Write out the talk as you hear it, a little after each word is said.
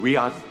We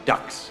are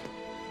ducks,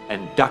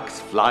 and ducks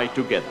fly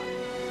together.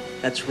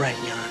 That's right,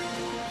 Jan.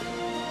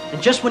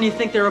 And just when you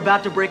think they're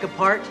about to break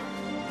apart,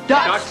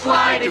 Ducks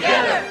fly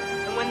together!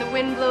 And when the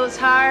wind blows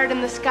hard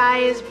and the sky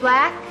is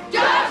black,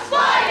 Ducks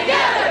fly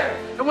together!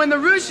 And when the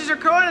roosters are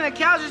crowing and the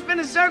cows are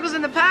spinning circles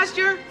in the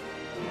pasture,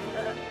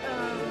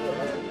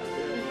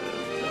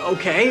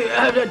 okay,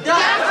 Ducks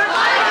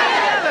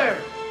fly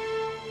together!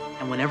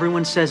 and when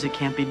everyone says it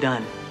can't be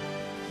done,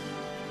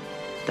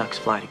 ducks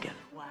fly together.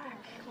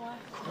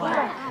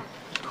 Quack,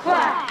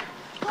 quack,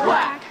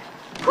 quack,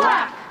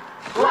 quack, quack,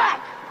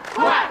 quack,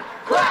 quack,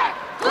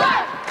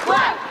 quack,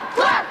 quack,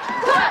 quack,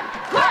 quack,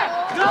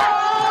 quack, no!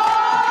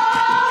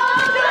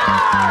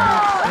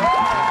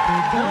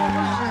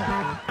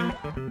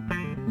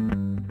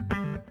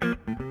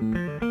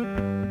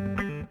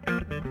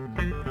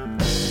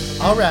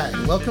 All right,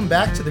 welcome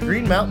back to the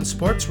Green Mountain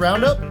Sports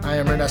Roundup. I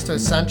am Ernesto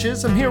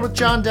Sanchez. I'm here with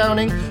John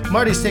Downing.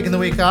 Marty's taking the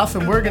week off,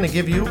 and we're going to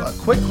give you a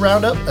quick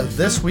roundup of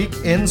this week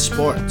in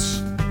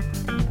sports.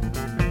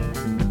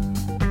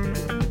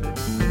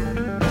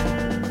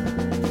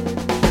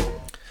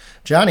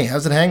 Johnny,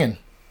 how's it hanging?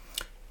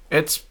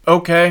 It's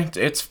okay.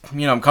 It's,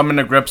 I'm coming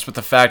to grips with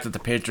the fact that the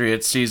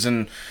Patriots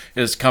season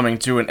is coming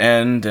to an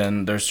end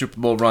and their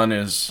Super Bowl run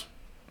is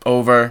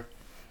over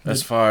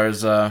as far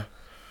as the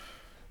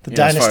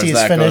dynasty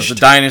is finished. The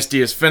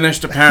dynasty is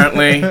finished,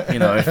 apparently.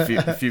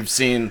 If you've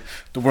seen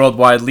the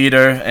worldwide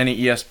leader, any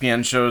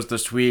ESPN shows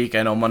this week,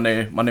 I know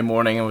Monday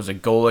morning it was a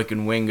Golick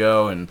and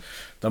Wingo and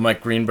the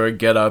Mike Greenberg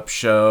Get Up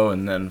show,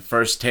 and then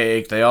First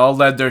Take. They all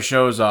led their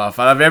shows off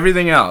out of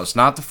everything else,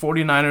 not the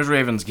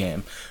 49ers-Ravens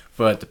game,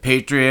 but the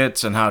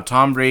Patriots and how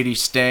Tom Brady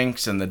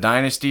stinks and the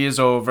dynasty is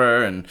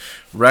over, and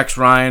Rex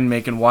Ryan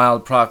making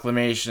wild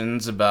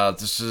proclamations about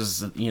this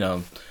is,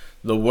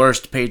 the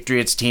worst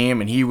Patriots team,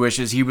 and he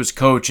wishes he was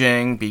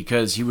coaching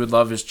because he would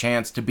love his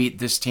chance to beat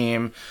this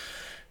team.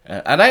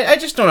 And I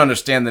just don't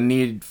understand the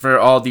need for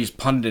all these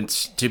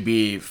pundits to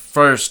be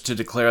first to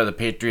declare the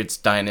Patriots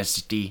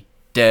dynasty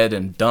dead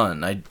and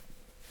done.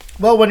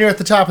 Well, when you're at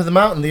the top of the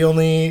mountain, the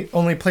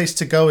only place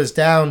to go is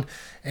down.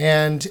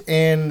 And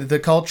in the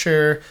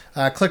culture,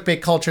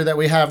 clickbait culture that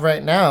we have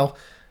right now,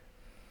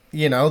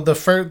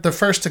 the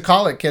first to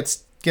call it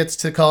gets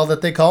to call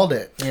that they called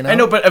it. I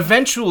know, but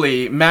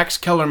eventually Max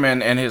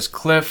Kellerman and his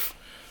Cliff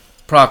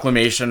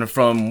proclamation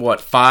from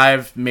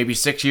 5, maybe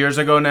 6 years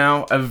ago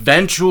now,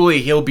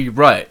 eventually he'll be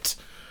right.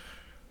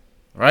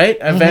 Right?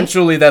 Mm-hmm.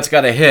 Eventually that's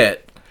got to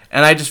hit.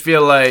 And I just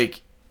feel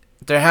like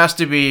there has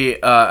to be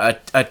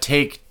a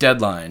take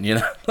deadline,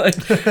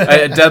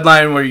 a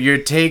deadline where your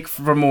take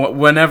from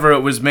whenever it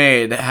was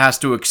made has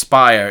to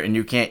expire and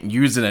you can't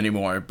use it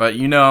anymore. But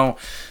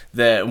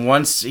that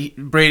once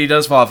Brady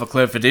does fall off a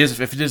cliff,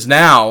 if it is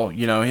now,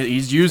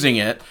 he's using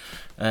it.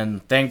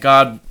 And thank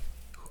God,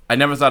 I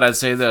never thought I'd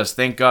say this,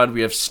 thank God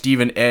we have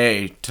Stephen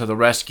A. to the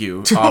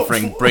rescue,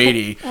 offering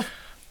Brady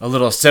a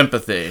little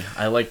sympathy.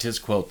 I liked his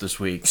quote this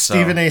week. So.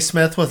 Stephen A.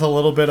 Smith with a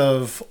little bit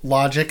of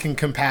logic and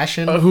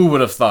compassion. Who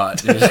would have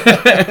thought?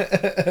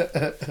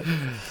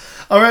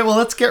 All right, well,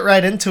 let's get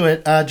right into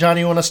it.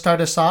 Johnny, you want to start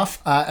us off?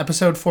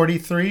 Episode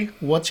 43.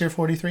 What's your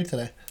 43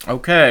 today?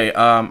 Okay,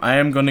 I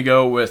am going to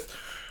go with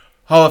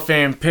Hall of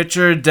Fame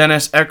pitcher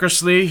Dennis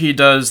Eckersley. He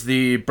does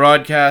the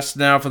broadcast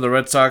now for the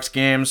Red Sox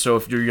games, so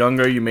if you're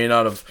younger, you may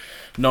not have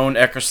known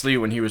Eckersley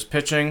when he was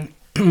pitching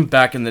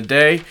back in the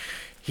day.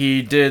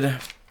 He did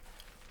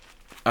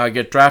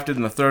get drafted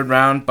in the 3rd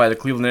round by the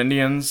Cleveland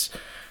Indians.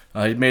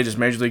 He made his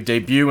Major League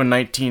debut in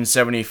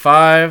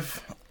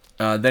 1975.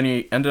 Then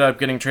he ended up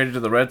getting traded to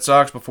the Red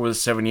Sox before the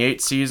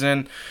 78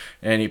 season,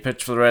 and he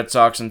pitched for the Red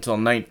Sox until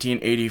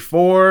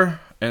 1984.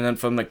 And then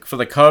for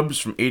the Cubs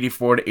from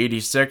 84 to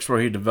 86,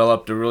 where he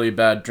developed a really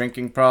bad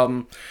drinking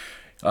problem.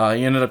 He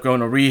ended up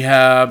going to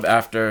rehab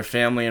after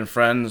family and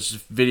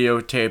friends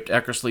videotaped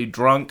Eckersley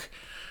drunk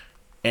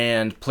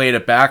and played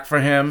it back for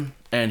him.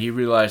 And he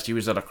realized he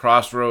was at a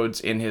crossroads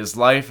in his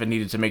life and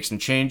needed to make some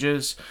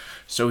changes.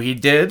 So he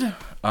did,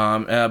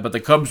 but the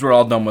Cubs were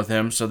all done with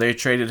him, so they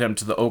traded him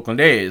to the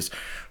Oakland A's,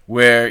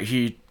 where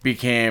he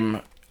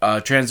became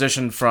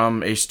transitioned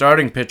from a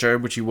starting pitcher,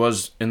 which he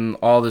was in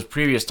all his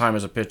previous time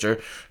as a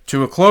pitcher,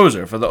 to a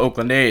closer for the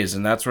Oakland A's,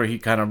 and that's where he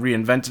kind of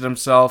reinvented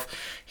himself.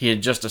 He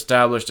had just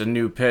established a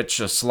new pitch,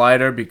 a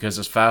slider, because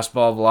his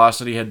fastball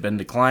velocity had been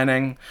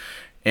declining.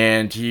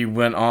 And he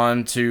went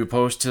on to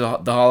post to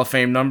the Hall of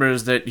Fame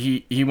numbers that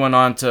he went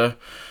on to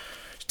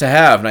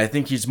have. And I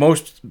think he's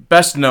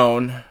best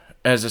known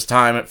as his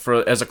time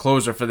as a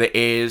closer for the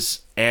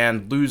A's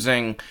and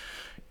losing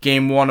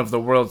Game 1 of the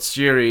World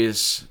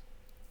Series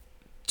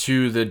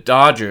to the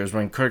Dodgers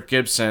when Kirk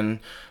Gibson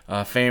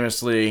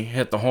famously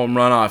hit the home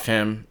run off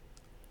him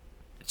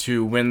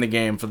to win the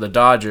game for the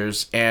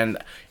Dodgers. And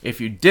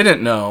if you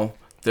didn't know,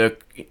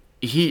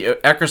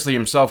 Eckersley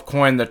himself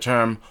coined the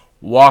term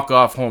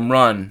walk-off home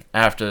run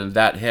after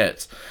that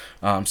hit.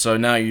 So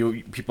now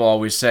people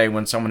always say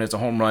when someone hits a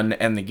home run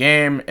to end the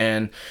game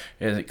and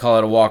they call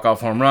it a walk-off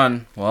home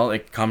run, well,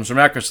 it comes from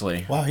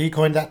Eckersley. Wow, he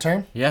coined that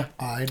term? Yeah.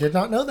 I did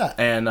not know that.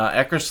 And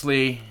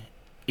Eckersley,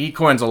 he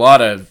coins a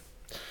lot of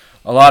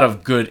a lot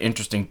of good,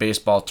 interesting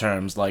baseball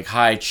terms like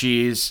high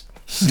cheese,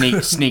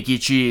 sneaky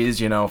cheese,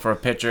 for a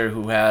pitcher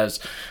who has,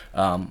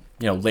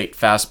 late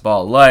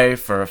fastball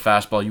life or a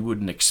fastball you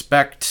wouldn't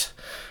expect.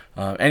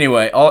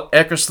 Anyway,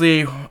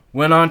 Eckersley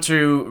went on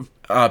to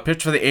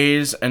pitch for the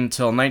A's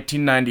until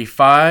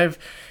 1995.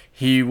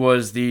 He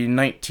was the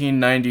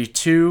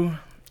 1992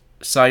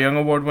 Cy Young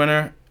Award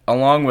winner,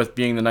 along with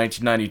being the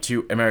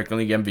 1992 American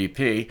League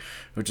MVP,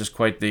 which is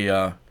quite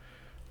the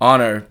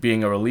honor,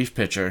 being a relief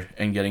pitcher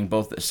and getting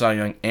both the Cy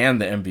Young and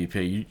the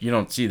MVP. You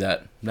don't see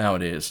that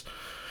nowadays.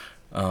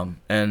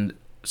 And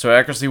so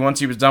Eckersley, once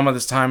he was done with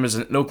his time as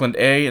an Oakland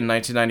A in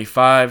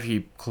 1995,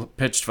 he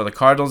pitched for the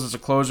Cardinals as a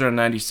closer in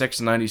 96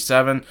 and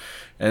 97,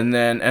 and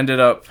then ended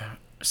up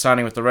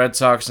signing with the Red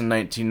Sox in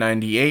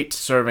 1998,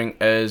 serving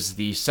as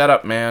the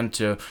setup man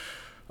to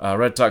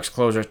Red Sox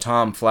closer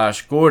Tom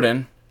Flash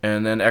Gordon,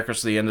 and then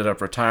Eckersley ended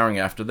up retiring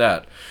after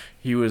that.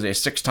 He was a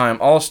 6-time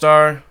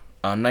All-Star,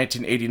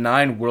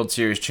 1989 World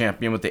Series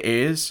champion with the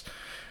A's.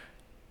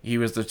 He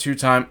was the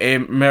 2-time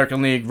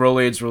American League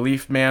Rolaids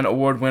Relief Man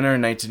Award winner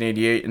in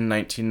 1988 and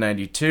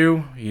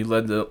 1992. He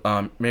led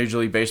the Major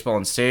League Baseball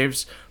in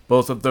saves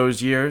both of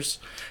those years.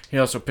 He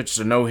also pitched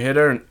a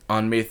no-hitter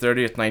on May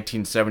 30th,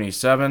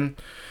 1977.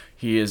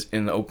 He is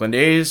in the Oakland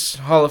A's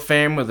Hall of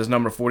Fame with his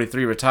number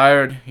 43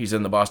 retired. He's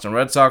in the Boston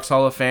Red Sox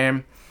Hall of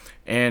Fame.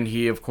 And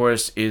he, of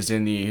course, is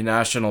in the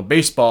National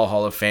Baseball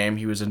Hall of Fame.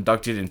 He was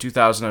inducted in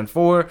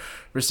 2004,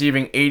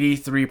 receiving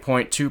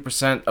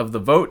 83.2% of the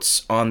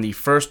votes on the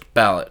first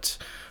ballot.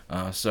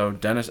 So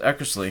Dennis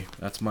Eckersley,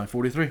 that's my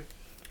 43.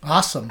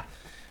 Awesome.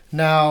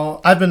 Now,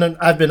 I've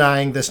been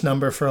eyeing this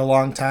number for a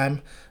long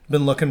time.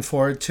 Been looking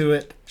forward to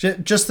it.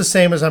 Just the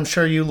same as I'm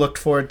sure you looked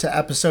forward to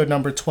episode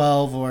number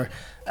 12 or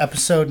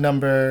episode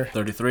number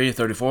 33,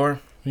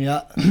 34.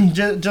 Yeah,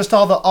 just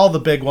all the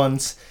big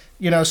ones.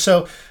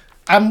 So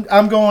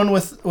I'm going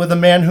with a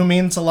man who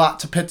means a lot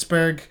to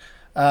Pittsburgh,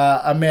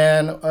 a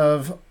man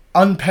of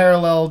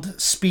unparalleled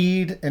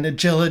speed and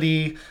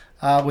agility,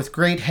 with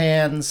great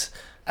hands,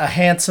 a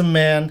handsome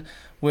man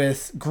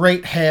with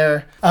great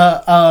hair,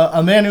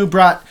 a man who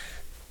brought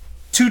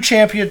 2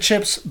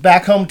 championships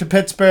back home to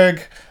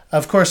Pittsburgh.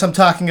 Of course, I'm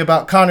talking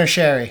about Connor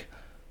Sherry.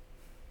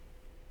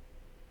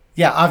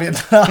 Yeah,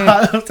 obvious.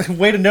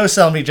 Way to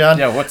no-sell me, John.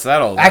 Yeah, what's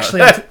that all about?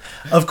 Actually,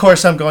 of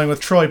course, I'm going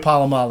with Troy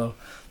Polamalu.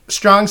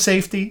 Strong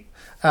safety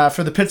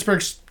for the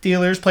Pittsburgh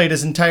Steelers, played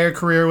his entire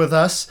career with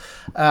us.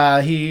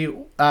 He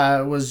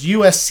was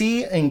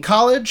USC in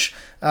college,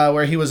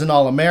 where he was an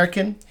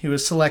All-American. He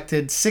was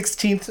selected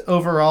 16th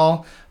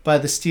overall by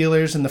the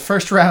Steelers in the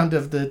first round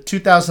of the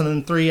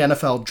 2003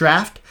 NFL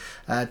Draft,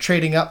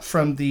 trading up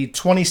from the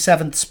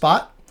 27th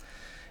spot.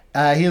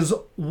 He is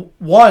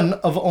one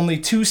of only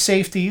 2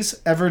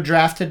 safeties ever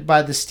drafted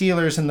by the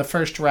Steelers in the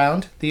first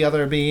round, the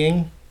other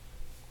being...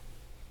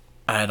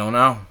 I don't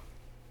know.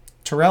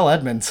 Terrell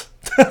Edmonds.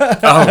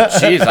 Oh,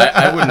 jeez,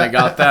 I wouldn't have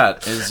got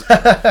that. Is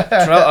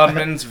Terrell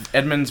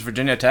Edmonds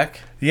Virginia Tech?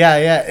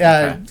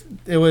 Yeah. Okay.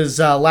 It was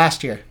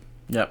last year.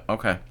 Yep,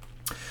 okay.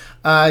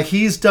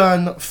 He's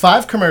done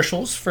 5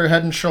 commercials for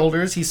Head &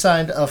 Shoulders. He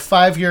signed a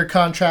 5-year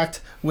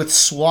contract with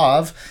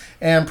Suave.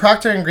 And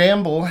Procter &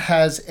 Gamble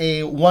has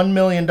a $1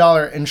 million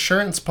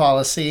insurance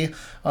policy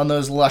on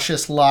those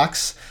luscious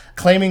locks,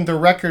 claiming the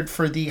record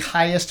for the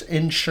highest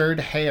insured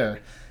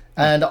hair.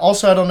 And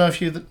also, I don't know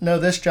if you know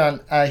this, John,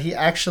 he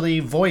actually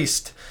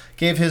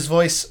gave his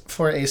voice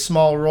for a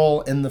small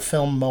role in the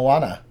film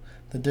Moana,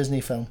 the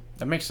Disney film.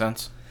 That makes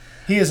sense.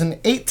 He is an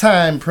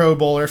 8-time Pro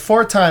Bowler,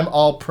 4-time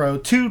All-Pro,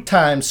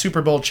 2-time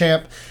Super Bowl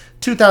champ,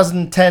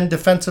 2010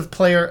 Defensive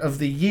Player of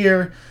the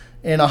Year.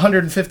 In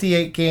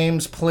 158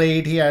 games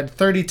played, he had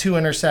 32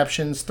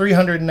 interceptions,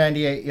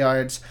 398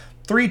 yards,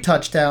 3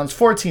 touchdowns,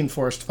 14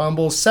 forced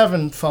fumbles,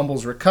 7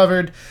 fumbles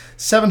recovered,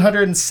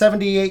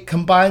 778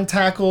 combined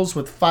tackles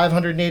with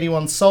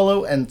 581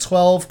 solo and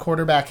 12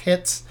 quarterback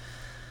hits.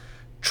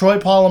 Troy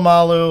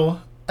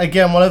Polamalu,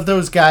 again, one of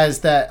those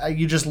guys that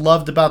you just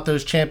loved about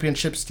those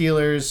championship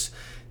Steelers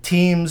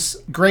teams.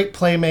 Great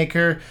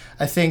playmaker.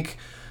 I think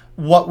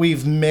what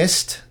we've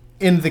missed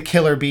in the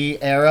Killer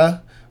Bee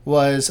era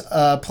was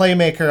a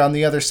playmaker on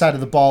the other side of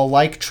the ball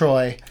like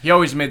Troy. He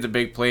always made the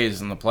big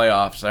plays in the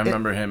playoffs. I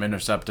remember him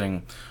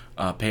intercepting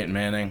Peyton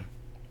Manning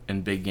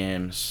in big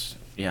games.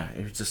 Yeah,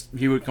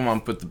 he would come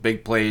on with the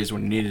big plays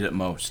when he needed it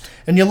most.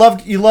 And you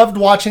loved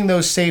watching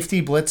those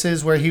safety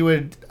blitzes where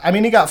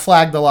he got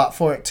flagged a lot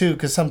for it too,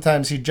 because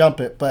sometimes he'd jump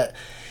it, but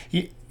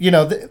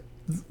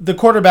the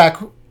quarterback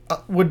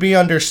would be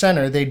under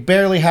center. They'd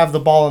barely have the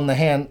ball in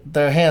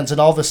their hands, and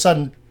all of a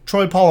sudden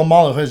Troy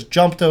Polamalu has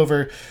jumped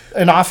over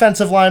an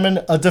offensive lineman,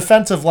 a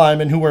defensive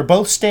lineman who were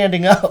both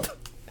standing up,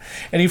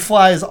 and he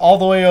flies all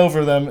the way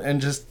over them and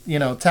just,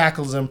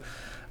 tackles them.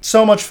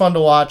 So much fun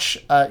to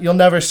watch. You'll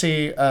never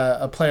see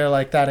a player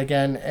like that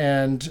again,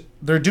 and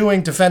they're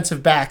doing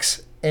defensive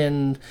backs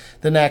in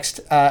the next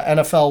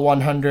NFL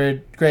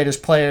 100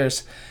 greatest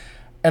players,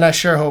 and I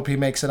sure hope he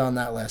makes it on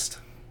that list.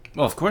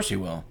 Well, of course he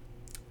will.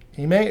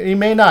 He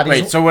may not.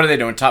 Wait, so what are they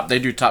doing? They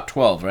do top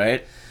 12,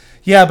 right?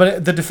 Yeah,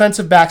 but the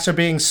defensive backs are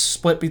being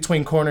split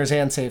between corners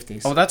and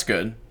safeties. Oh, that's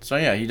good. So,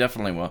 yeah, he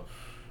definitely will.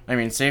 I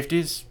mean,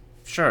 safeties,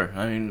 sure.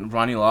 I mean,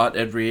 Ronnie Lott,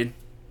 Ed Reed.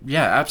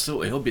 Yeah,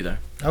 absolutely. He'll be there.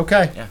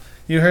 Okay. Yeah.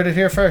 You heard it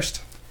here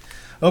first.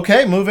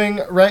 Okay,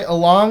 moving right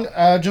along.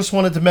 Just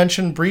wanted to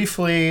mention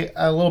briefly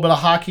a little bit of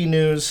hockey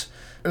news.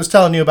 I was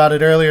telling you about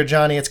it earlier,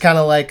 Johnny. It's kind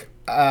of like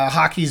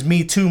hockey's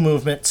Me Too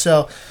movement.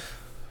 So,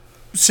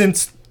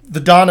 since the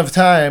dawn of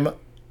time,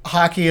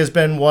 hockey has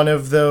been one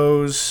of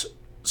those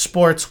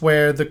sports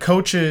where the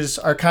coaches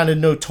are kind of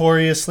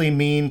notoriously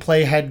mean,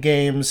 play head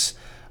games,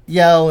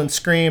 yell and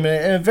scream,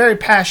 and a very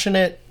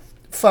passionate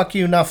fuck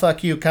you, not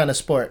fuck you kind of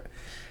sport.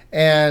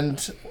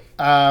 And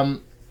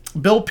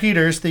Bill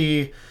Peters,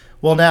 the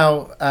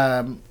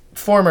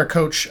former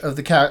coach of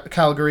the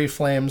Calgary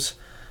Flames,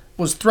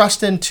 was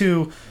thrust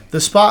into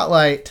the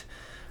spotlight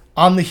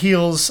on the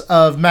heels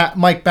of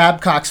Mike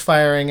Babcock's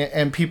firing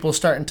and people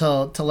starting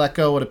to let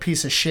go what a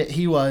piece of shit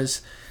he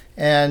was.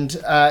 And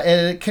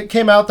it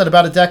came out that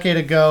about a decade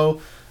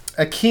ago,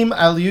 Akeem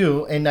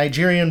Aliu, a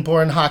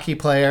Nigerian-born hockey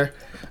player,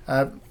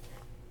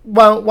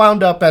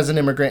 wound up as an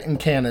immigrant in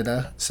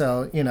Canada.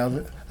 So,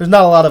 there's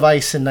not a lot of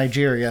ice in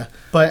Nigeria.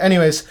 But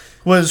anyways,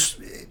 was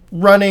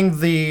running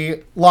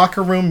the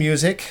locker room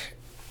music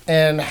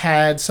and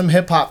had some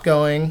hip-hop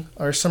going,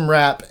 or some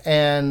rap,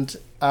 and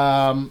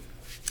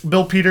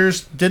Bill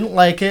Peters didn't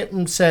like it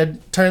and said,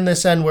 turn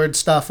this N-word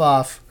stuff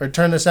off, or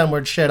turn this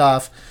N-word shit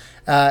off.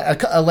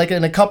 Like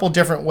in a couple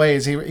different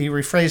ways. He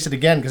rephrased it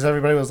again because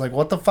everybody was like,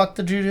 what the fuck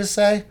did you just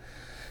say?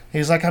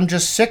 He's like, I'm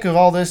just sick of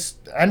all this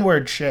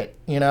N-word shit,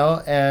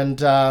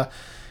 and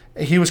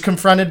he was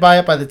confronted by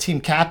it by the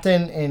team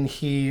captain, and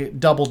he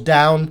doubled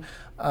down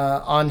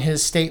on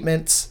his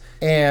statements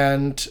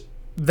and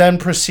then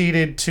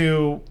proceeded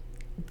to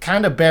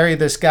kind of bury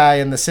this guy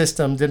in the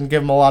system, didn't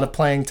give him a lot of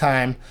playing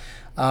time.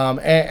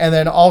 And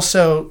then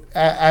also,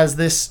 as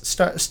this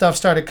stuff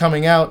started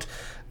coming out,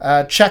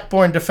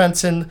 Czech-born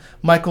defenseman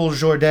Michael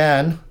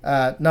Jordan,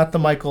 not the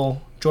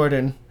Michael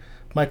Jordan,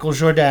 Michael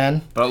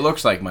Jordan. But it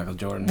looks like Michael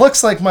Jordan.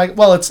 Looks like Mike.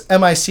 Well, it's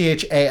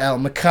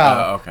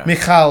Michal, okay.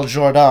 Michal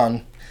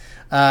Jordan.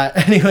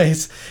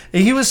 Anyways,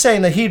 he was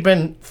saying that he'd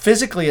been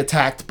physically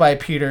attacked by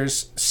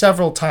Peters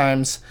several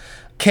times,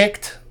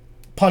 kicked,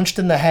 punched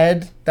in the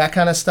head, that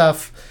kind of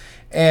stuff.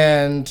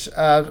 And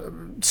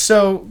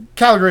so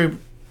Calgary,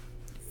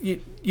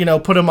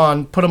 put him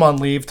on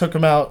leave, took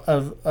him out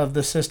of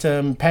the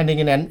system pending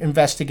an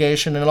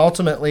investigation, and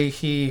ultimately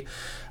he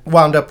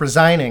wound up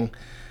resigning.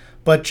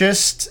 But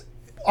just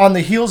on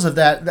the heels of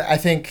that, I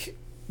think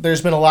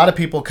there's been a lot of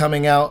people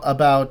coming out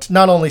about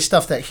not only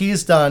stuff that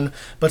he's done,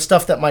 but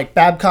stuff that Mike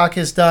Babcock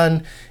has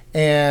done.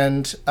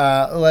 And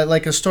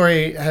like a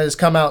story has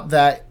come out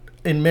that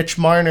in Mitch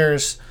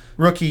Marner's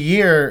rookie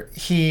year,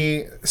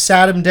 he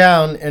sat him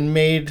down and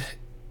made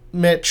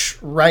Mitch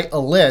write a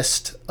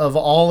list of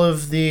all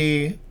of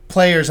the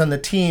players on the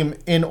team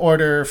in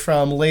order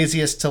from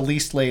laziest to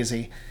least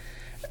lazy.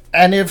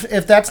 And if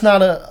that's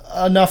not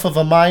enough of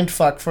a mind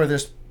fuck for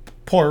this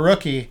poor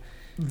rookie,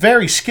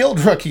 very skilled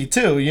rookie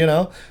too,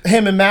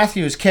 him and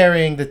Matthews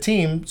carrying the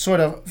team,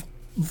 sort of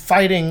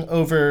fighting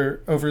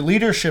over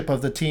leadership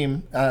of the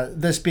team,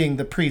 this being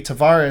the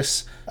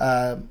pre-Tavares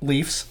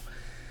Leafs.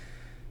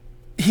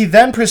 He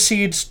then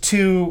proceeds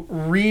to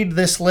read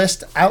this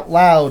list out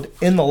loud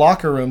in the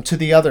locker room to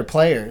the other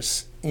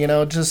players.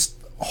 Just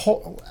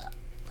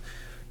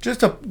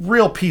a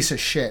real piece of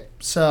shit.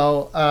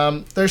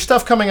 So there's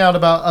stuff coming out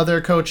about other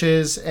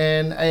coaches,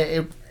 and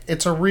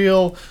it's a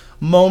real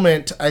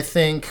moment, I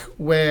think,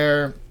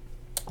 where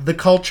the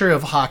culture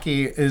of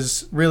hockey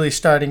is really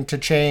starting to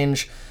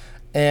change.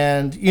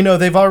 And,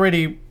 they've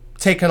already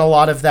taken a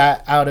lot of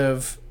that out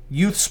of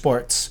youth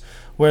sports,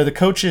 where the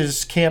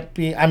coaches can't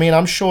be... I mean,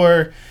 I'm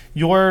sure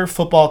your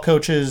football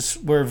coaches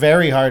were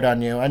very hard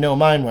on you. I know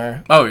mine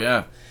were. Oh,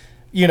 yeah.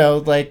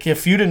 Like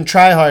if you didn't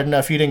try hard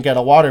enough, you didn't get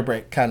a water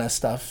break kind of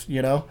stuff,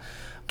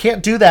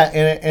 Can't do that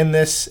in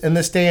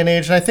this day and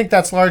age, and I think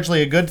that's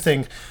largely a good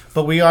thing.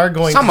 But we are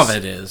going. Some of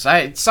it is.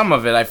 Some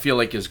of it I feel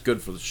like is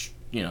good for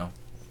the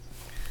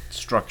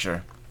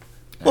structure.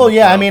 Well,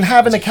 yeah, I mean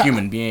having a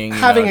human being,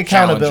 having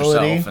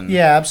accountability. And,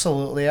 yeah,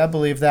 absolutely, I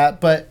believe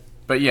that. But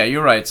yeah,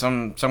 you're right.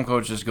 Some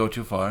coaches go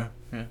too far.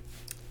 Yeah.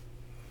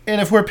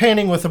 And if we're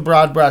painting with a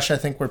broad brush, I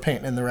think we're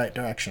painting in the right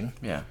direction.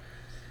 Yeah.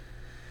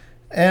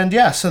 And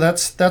yeah, so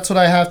that's what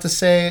I have to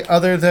say.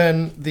 Other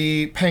than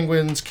the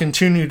Penguins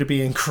continue to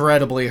be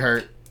incredibly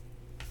hurt,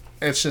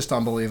 it's just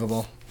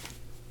unbelievable.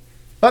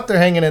 But they're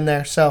hanging in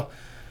there, so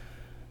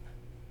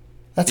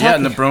that's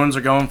and the Bruins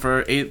are going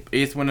for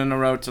eighth win in a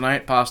row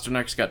tonight.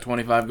 Pasternak's got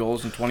 25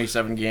 goals in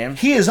 27 games.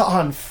 He is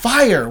on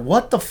fire.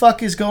 What the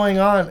fuck is going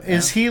on? Yeah.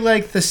 Is he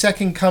like the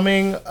second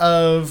coming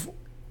of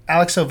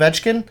Alex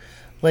Ovechkin?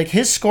 Like,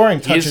 his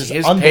scoring touch is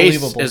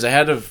unbelievable. Pace is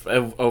ahead of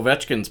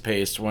Ovechkin's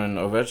pace when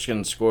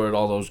Ovechkin scored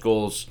all those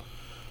goals.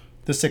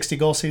 The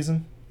 60-goal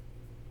season?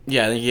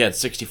 Yeah, I think he had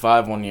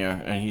 65 one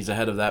year, and he's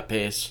ahead of that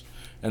pace.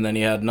 And then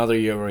he had another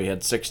year where he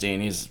had 60,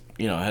 and he's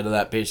ahead of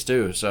that pace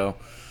too. So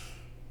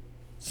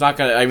It's not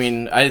gonna. I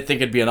mean, I think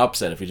it'd be an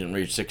upset if he didn't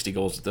reach 60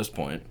 goals at this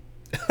point.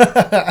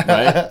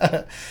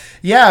 Right?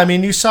 Yeah, I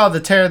mean, you saw the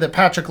tear that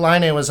Patrick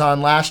Laine was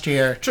on last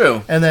year.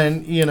 True. And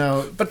then, you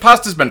know... But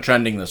Pasta's been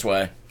trending this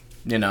way.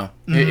 You know,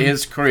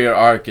 his career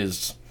arc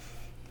has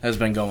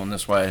been going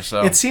this way.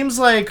 So It seems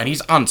like... and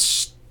he's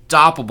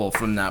unstoppable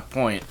from that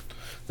point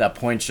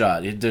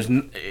shot.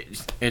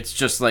 It's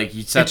just like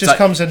he sets. It just up,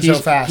 comes in so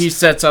fast. He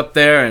sets up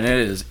there and it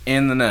is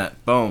in the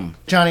net. Boom.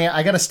 Johnny,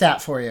 I got a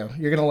stat for you.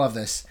 You're going to love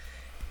this.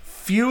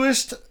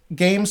 Fewest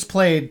games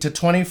played to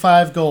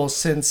 25 goals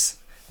since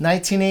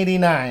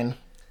 1989.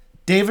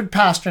 David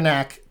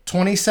Pastrnak,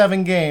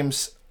 27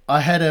 games,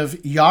 ahead of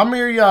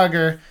Jaromir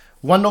Jagr,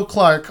 Wendell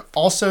Clark,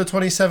 also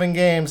 27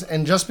 games,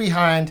 and just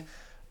behind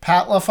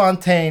Pat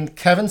LaFontaine,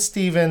 Kevin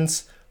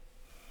Stevens,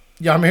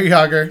 Jaromir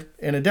Jagr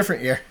in a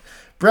different year,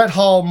 Brett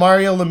Hull,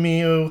 Mario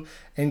Lemieux,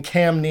 and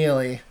Cam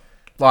Neely.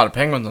 A lot of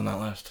Penguins on that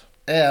list.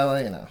 Yeah,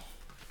 well, you know.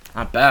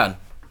 Not bad.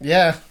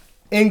 Yeah,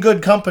 in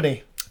good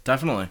company.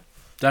 Definitely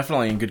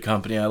in good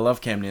company. I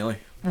love Cam Neely.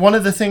 One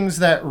of the things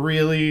that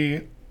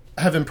really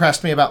have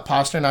impressed me about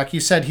Pastrnak, you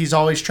said he's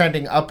always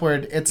trending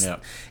upward.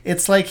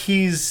 It's like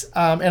he's,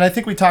 and I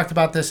think we talked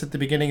about this at the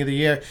beginning of the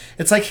year,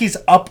 it's like he's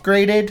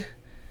upgraded.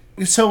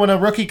 So when a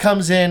rookie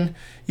comes in,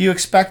 you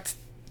expect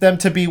them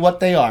to be what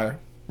they are,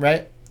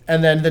 right?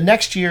 And then the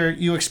next year,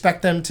 you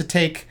expect them to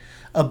take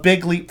a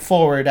big leap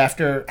forward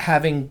after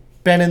having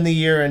been in the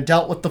year and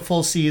dealt with the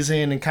full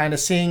season and kind of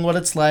seeing what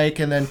it's like,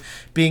 and then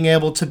being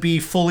able to be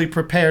fully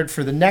prepared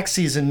for the next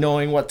season,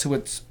 knowing what to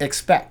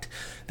expect.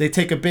 They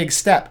take a big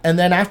step. And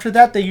then after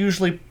that, they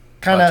usually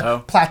kind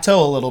of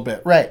plateau a little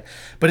bit, right?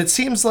 But it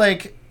seems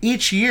like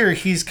each year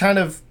he's kind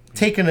of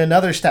taken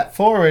another step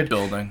forward.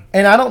 Building.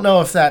 And I don't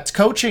know if that's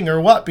coaching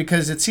or what,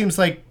 because it seems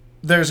like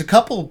there's a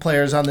couple of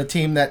players on the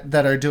team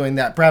that are doing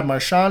that. Brad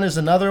Marchand is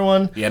another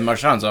one. Yeah,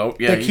 Marchand's out.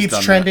 Yeah, that keeps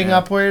trending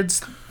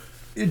upwards.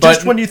 But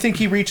just when you think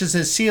he reaches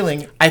his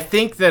ceiling. I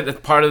think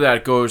that part of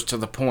that goes to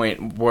the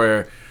point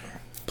where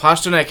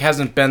Pastrnak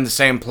hasn't been the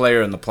same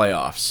player in the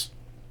playoffs.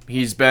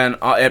 He's been,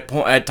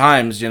 at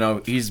times, you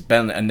know, he's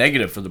been a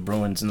negative for the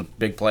Bruins in the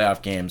big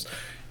playoff games.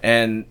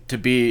 And to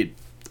be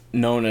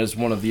known as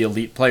one of the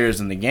elite players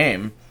in the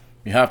game,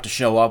 you have to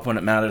show up when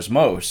it matters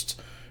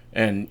most.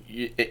 And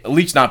at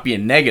least not be a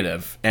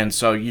negative. And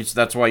so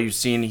that's why you've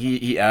seen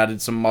he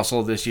added some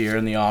muscle this year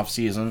in the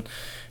offseason.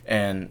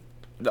 And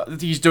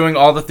he's doing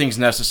all the things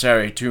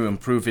necessary to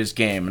improve his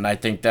game. And I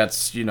think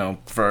that's, you know,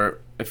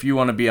 if you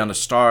want to be on a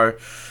star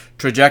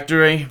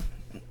trajectory,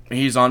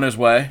 he's on his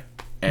way.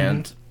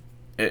 And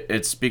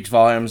it speaks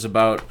volumes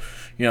about,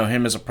 you know,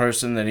 him as a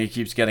person, that he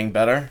keeps getting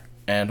better.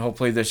 And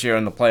hopefully this year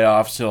in the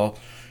playoffs, he'll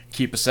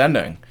keep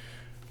ascending.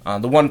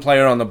 The one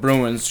player on the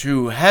Bruins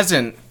who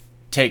hasn't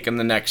taken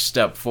the next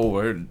step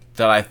forward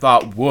that I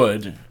thought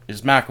would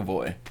is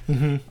McAvoy.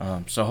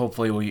 So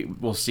hopefully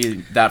we'll see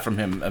that from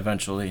him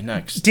eventually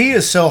next. D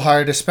is so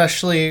hard,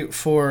 especially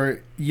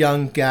for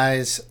young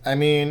guys. I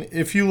mean,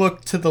 if you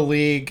look to the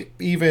league,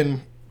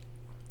 even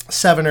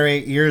 7 or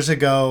 8 years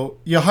ago,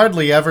 you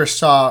hardly ever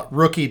saw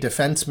rookie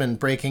defensemen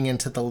breaking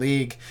into the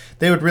league.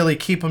 They would really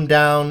keep them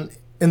down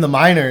in the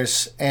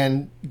minors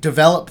and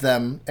develop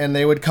them, and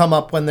they would come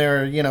up when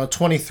they're,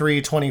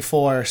 23,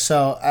 24.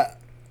 So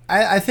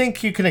I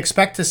think you can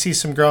expect to see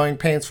some growing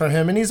pains from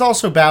him, and he's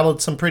also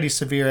battled some pretty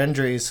severe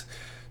injuries.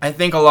 I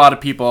think a lot of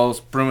people,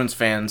 Bruins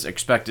fans,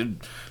 expected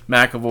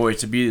McAvoy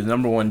to be the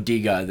number one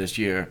D guy this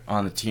year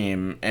on the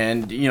team.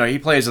 And, he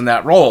plays in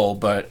that role,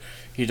 but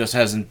he just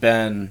hasn't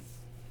been,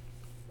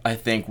 I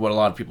think, what a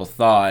lot of people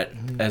thought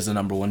as the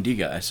number one D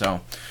guy.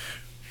 So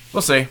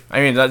we'll see.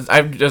 I mean,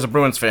 as a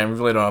Bruins fan, we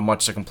really don't have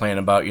much to complain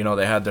about.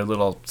 They had their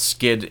little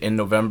skid in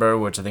November,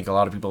 which I think a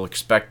lot of people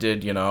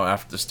expected,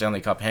 after the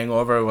Stanley Cup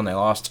hangover when they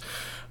lost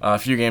a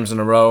few games in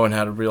a row and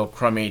had a real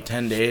crummy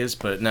 10 days.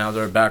 But now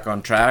they're back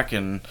on track,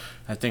 and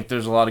I think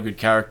there's a lot of good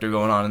character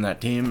going on in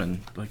that team.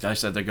 And like I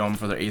said, they're going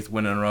for their 8th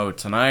win in a row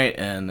tonight,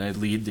 and they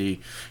lead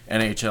the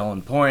NHL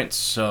in points.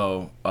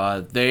 So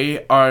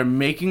they are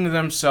making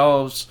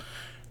themselves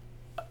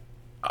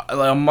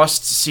a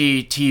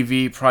must-see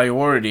TV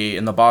priority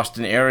in the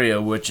Boston area,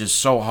 which is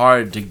so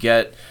hard to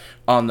get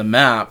on the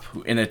map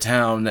in a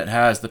town that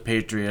has the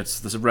Patriots,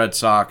 the Red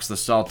Sox, the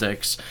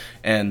Celtics,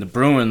 and the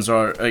Bruins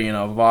are,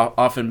 have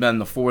often been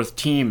the 4th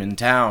team in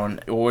town,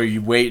 or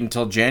you wait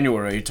until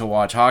January to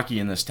watch hockey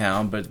in this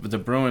town, but the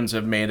Bruins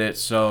have made it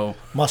so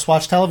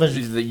must-watch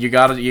television. You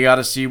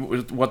gotta see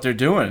what they're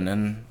doing,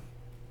 and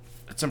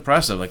it's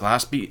impressive. Like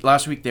last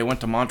week, they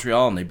went to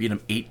Montreal and they beat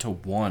them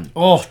 8-1.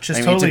 Oh,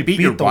 totally to beat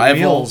your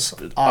rivals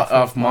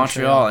off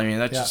Montreal. I mean,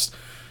 that's just.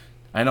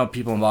 I know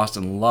people in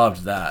Boston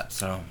loved that.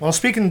 So, well,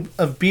 speaking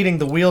of beating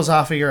the wheels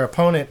off of your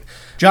opponent,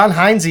 John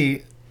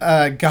Heinze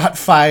got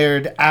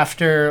fired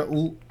after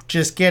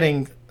just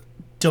getting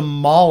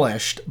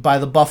demolished by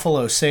the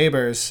Buffalo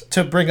Sabres.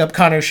 To bring up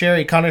Connor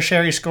Sherry, Connor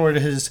Sherry scored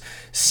his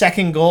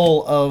second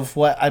goal of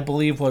what I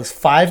believe was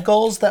 5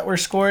 goals that were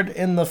scored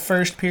in the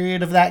first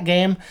period of that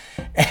game.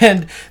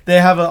 And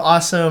they have an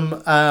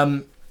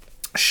awesome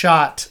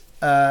shot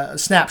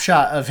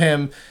snapshot of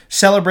him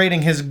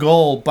celebrating his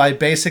goal by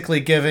basically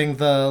giving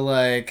the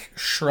like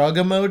shrug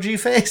emoji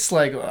face,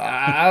 like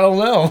I don't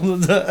know,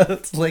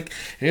 it's like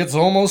it's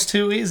almost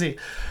too easy.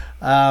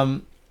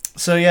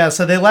 So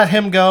they let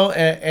him go,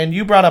 and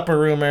you brought up a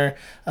rumor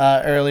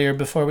earlier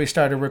before we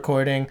started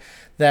recording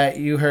that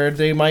you heard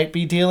they might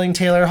be dealing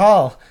Taylor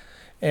Hall,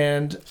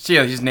 and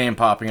his name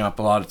popping up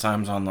a lot of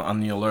times on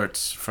the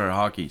alerts for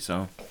hockey.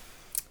 So.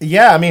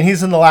 Yeah, I mean,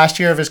 he's in the last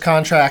year of his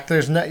contract.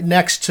 There's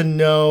next to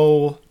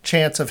no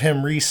chance of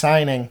him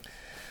re-signing.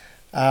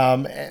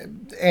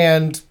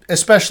 And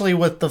especially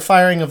with the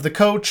firing of the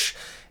coach,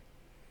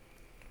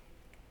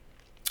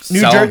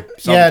 New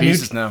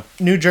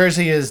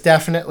Jersey is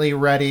definitely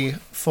ready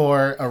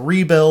for a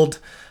rebuild.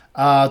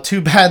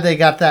 Too bad they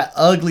got that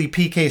ugly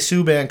PK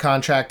Subban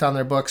contract on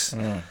their books.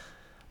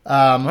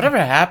 Whatever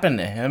happened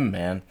to him,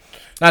 man?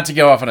 Not to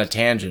go off on a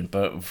tangent,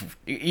 but,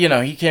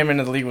 he came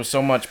into the league with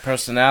so much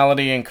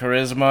personality and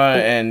charisma,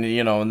 and,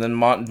 and then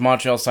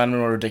Montreal signed him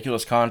a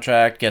ridiculous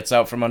contract, gets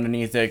out from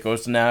underneath it,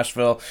 goes to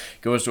Nashville,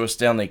 goes to a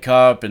Stanley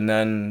Cup, and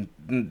then...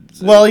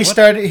 Well, he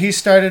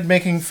started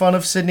making fun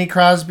of Sidney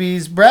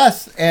Crosby's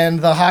breath, and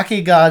the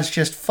hockey gods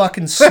just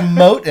fucking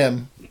smote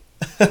him.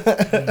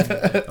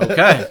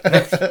 Okay.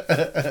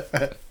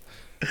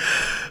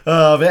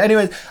 But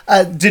anyways,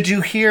 did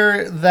you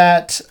hear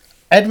that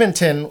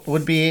Edmonton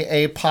would be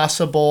a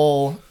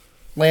possible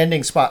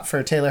landing spot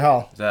for Taylor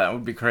Hall? That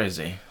would be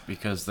crazy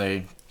because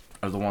they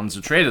are the ones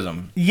who traded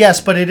him.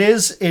 Yes, but it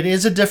is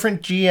a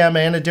different GM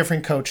and a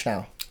different coach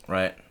now.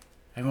 Right.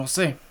 And we'll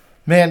see.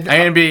 Man,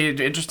 it'd be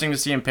interesting to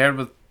see him paired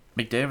with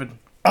McDavid.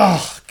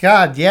 Oh,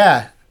 God,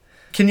 yeah.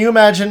 Can you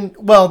imagine?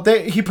 Well,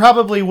 he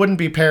probably wouldn't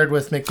be paired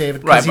with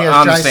McDavid because he has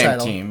on the Draisaitl. same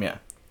team, yeah.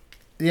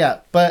 Yeah,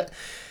 but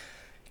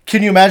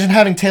can you imagine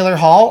having Taylor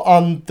Hall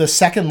on the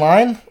second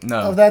line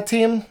of that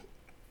team?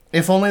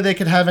 If only they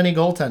could have any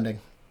goaltending.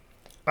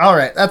 All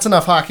right, that's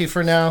enough hockey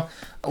for now.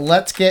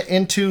 Let's get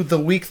into the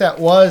week that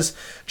was.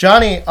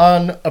 Johnny,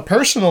 on a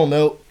personal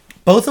note,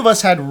 both of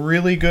us had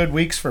really good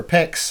weeks for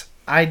picks.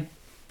 I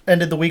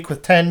ended the week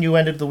with 10. You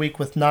ended the week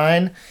with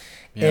 9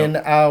 in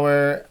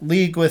our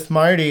league with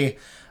Marty.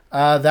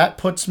 That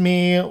puts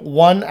me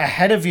 1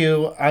 ahead of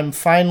you. I'm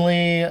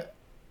finally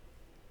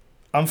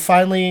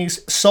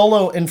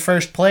solo in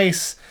first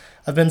place.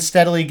 I've been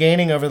steadily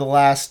gaining over the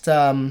last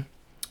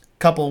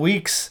couple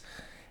weeks.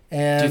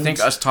 And do you think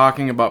us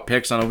talking about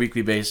picks on a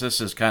weekly basis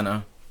is kind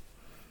of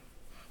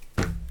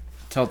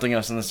tilting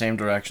us in the same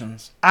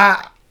directions?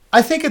 I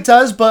think it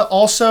does, but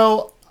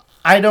also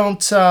I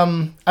don't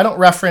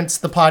reference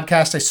the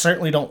podcast. I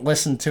certainly don't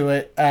listen to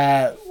it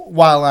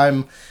while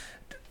I'm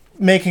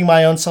making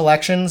my own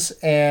selections,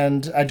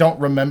 and I don't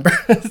remember.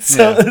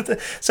 So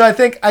I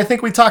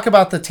think we talk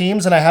about the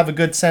teams, and I have a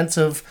good sense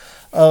of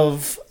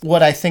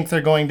what I think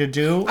they're going to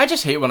do. I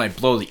just hate when I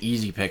blow the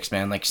easy picks,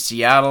 man. Like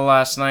Seattle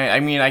last night. I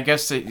mean, I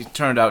guess it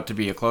turned out to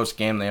be a close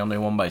game. They only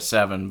won by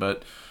 7,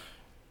 but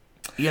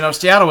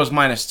Seattle was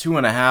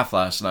 -2.5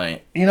 last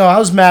night. I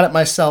was mad at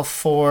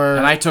myself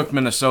and I took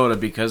Minnesota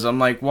because I'm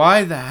like,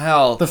 why the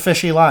hell? The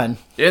fishy line.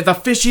 It's a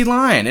fishy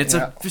line. It's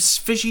a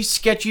fishy,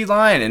 sketchy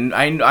line,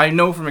 and I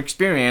know from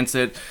experience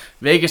that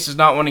Vegas does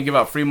not want to give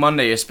out free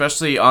Monday,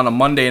 especially on a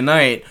Monday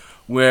night.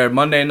 Where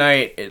Monday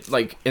night, it's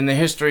like in the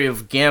history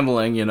of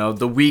gambling,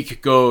 the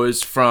week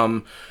goes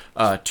from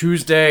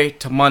Tuesday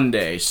to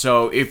Monday.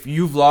 So if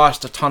you've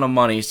lost a ton of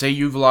money, say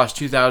you've lost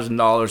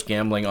 $2,000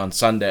 gambling on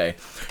Sunday,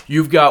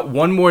 you've got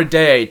one more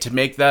day to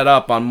make that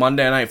up on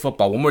Monday Night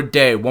Football. One more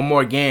day, one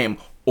more game,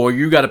 or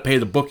you got to pay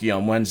the bookie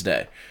on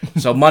Wednesday.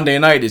 So Monday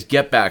night is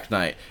get back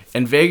night.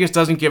 And Vegas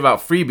doesn't give out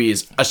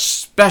freebies,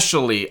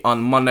 especially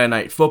on Monday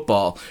Night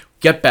Football.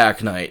 Get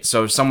back night.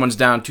 So if someone's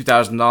down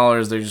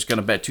 $2,000, they're just going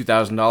to bet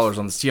 $2,000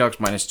 on the Seahawks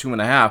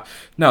 -2.5.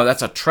 No,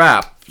 that's a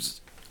trap.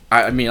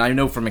 I mean, I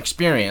know from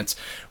experience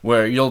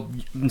where you'll,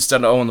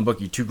 instead of owing the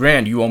bookie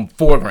 $2,000, you owe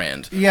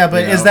 $4,000. Yeah,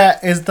 but is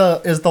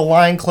the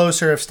line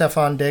closer if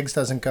Stephon Diggs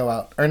doesn't go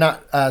out or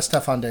not?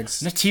 Stephon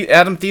Diggs.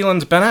 Adam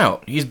Thielen's been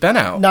out. He's been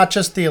out. Not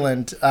just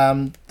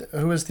Thielen.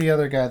 Who was the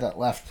other guy that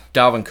left?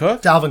 Dalvin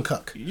Cook. Dalvin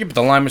Cook. Yeah, but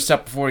the line was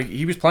set before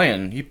he was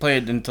playing. He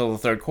played until the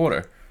third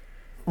quarter.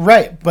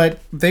 Right, but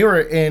they were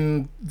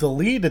in the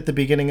lead at the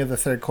beginning of the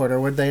third quarter,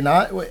 would they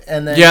not?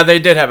 And then, yeah, they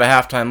did have a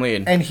halftime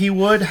lead. And he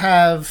would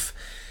have.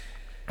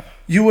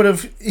 He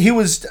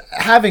was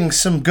having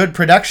some good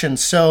production,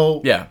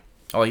 so yeah.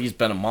 Oh, he's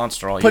been a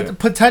monster all year.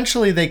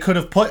 Potentially, they could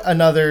have put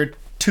another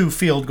 2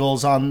 field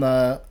goals on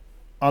the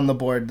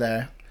board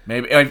there.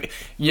 Maybe,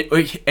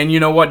 and you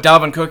know what,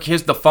 Dalvin Cook,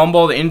 the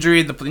fumble, the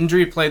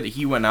injury play that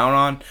he went out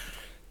on.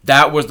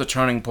 That was the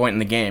turning point in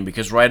the game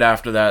because right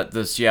after that,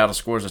 the Seattle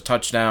scores a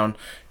touchdown,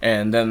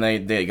 and then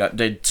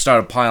they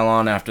started piling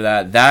on after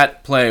that.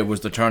 That play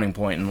was the turning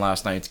point in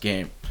last night's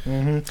game.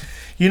 Mm-hmm.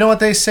 You know what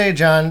they say,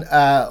 John?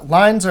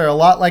 Lines are a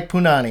lot like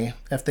punani.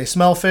 If they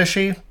smell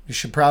fishy, you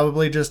should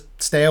probably just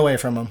stay away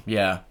from them.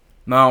 Yeah.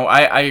 No,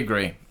 I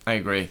agree.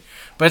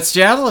 But But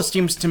Seattle, it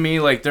seems to me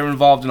like they're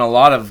involved in a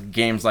lot of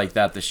games like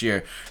that this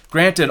year.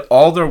 Granted,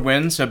 all their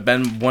wins have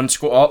been one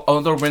score.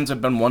 All their wins have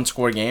been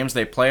one-score games.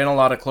 They play in a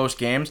lot of close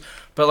games.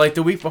 But like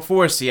the week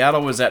before,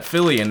 Seattle was at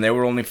Philly and they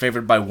were only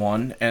favored by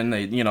 1, and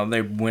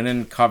they win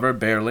and cover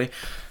barely.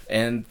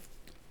 And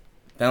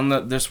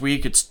then this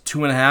week it's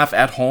 2.5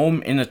 at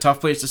home in a tough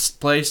place to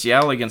play.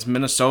 Seattle against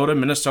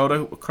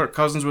Minnesota. Kirk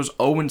Cousins was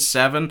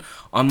 0-7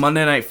 on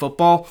Monday Night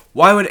Football.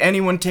 Why would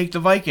anyone take the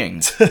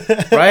Vikings?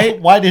 Right?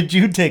 Why did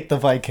you take the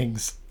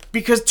Vikings?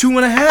 Because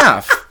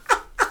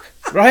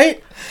 2.5.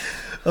 Right?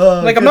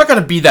 I'm not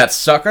going to be that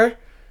sucker.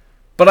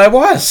 But I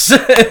was.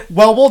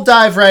 Well, we'll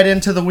dive right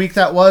into the week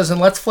that was,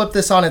 and let's flip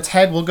this on its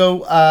head. We'll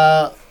go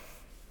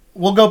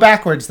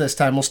backwards this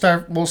time.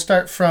 We'll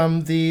start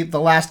from the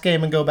last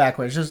game and go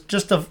backwards,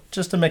 just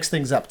to mix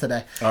things up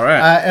today. All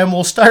right. And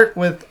we'll start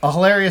with a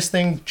hilarious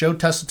thing Joe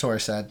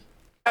Tessitore said.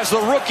 As the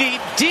rookie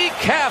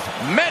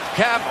DK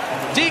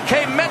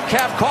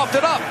Metcalf coughed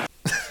it up.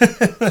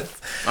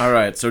 All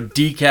right. So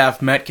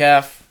DK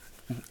Metcalf,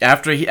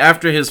 after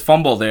his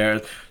fumble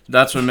there,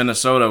 that's when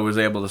Minnesota was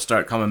able to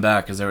start coming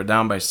back because they were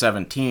down by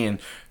 17,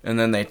 and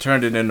then they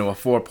turned it into a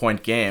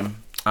 4-point game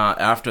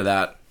after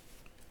that,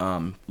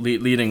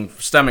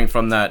 stemming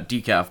from that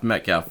DK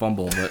Metcalf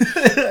fumble. But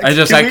I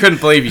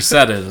couldn't believe he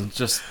said it. It's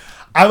just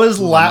I was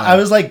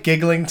like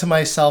giggling to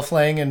myself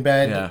laying in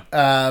bed.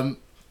 Yeah.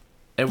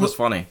 It was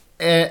funny.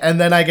 And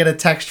then I get a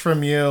text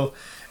from you,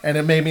 and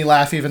it made me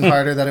laugh even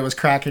harder that it was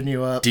cracking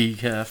you up.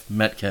 DK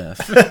Metcalf.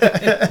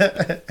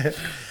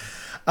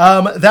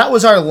 That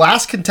was our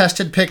last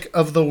contested pick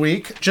of the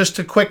week. Just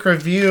a quick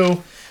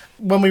review.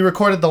 When we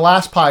recorded the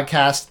last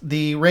podcast,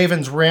 the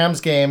Ravens-Rams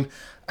game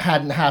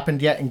hadn't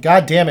happened yet, and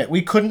god damn it,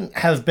 we couldn't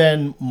have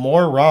been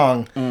more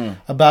wrong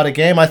about a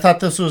game. I thought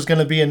this was going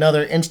to be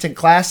another instant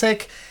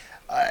classic.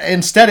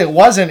 Instead, it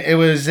wasn't. It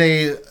was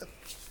a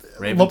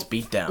Ravens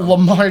beatdown.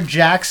 Lamar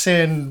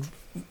Jackson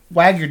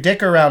wag your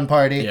dick around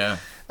party. Yeah.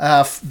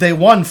 They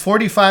won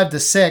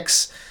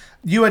 45-6.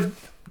 You had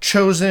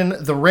chosen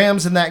the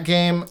Rams in that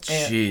game.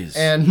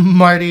 And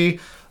Marty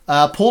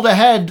pulled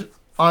ahead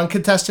on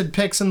contested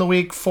picks in the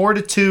week,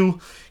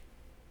 4-2,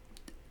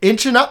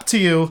 inching up to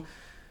you.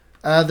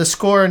 The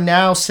score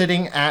now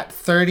sitting at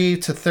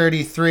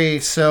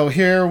 30-33. So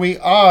here we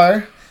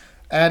are,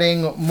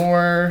 adding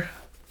more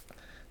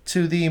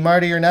to the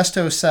Marty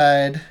Ernesto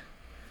side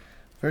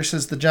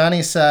versus the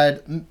Johnny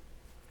side.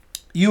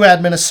 You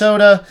had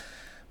Minnesota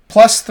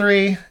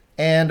 +3,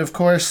 and of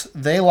course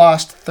they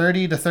lost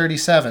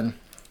 30-37.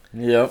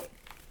 Yep.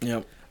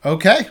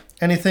 Okay.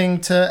 Anything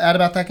to add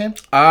about that game?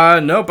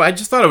 No, but I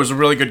just thought it was a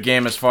really good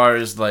game as far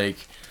as like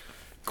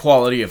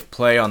quality of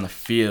play on the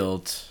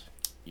field.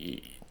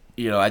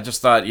 I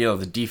just thought,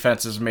 the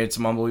defenses made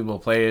some unbelievable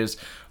plays.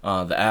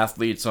 The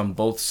athletes on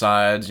both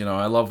sides.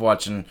 I love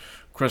watching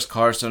Chris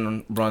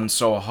Carson run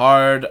so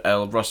hard. I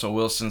love Russell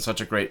Wilson, such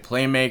a great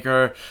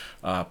playmaker.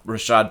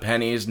 Rashad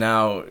Penny's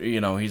now,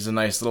 he's a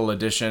nice little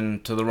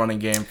addition to the running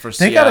game for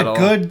Seattle.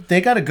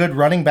 They got a good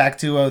running back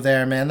duo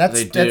there, man.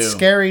 That's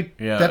scary.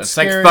 Yeah, that's it's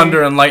scary. like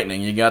thunder and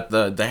lightning. You got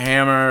the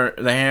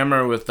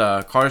hammer with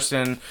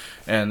Carson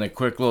and the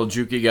quick little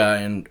jukey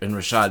guy in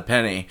Rashad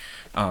Penny.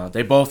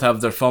 They both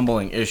have their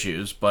fumbling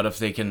issues, but if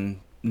they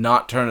can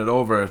not turn it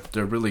over,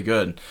 they're really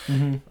good.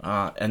 Mm-hmm.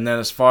 And then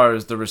as far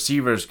as the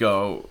receivers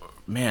go,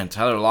 man,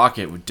 Tyler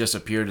Lockett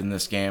disappeared in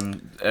this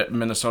game.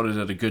 Minnesota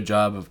did a good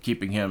job of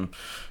keeping him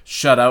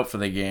shut out for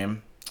the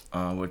game,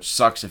 which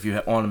sucks if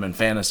you want him in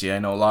fantasy. I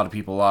know a lot of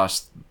people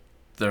lost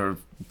their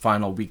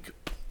final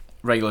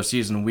regular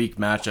season week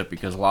matchup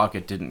because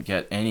Lockett didn't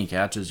get any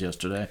catches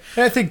yesterday.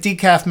 And I think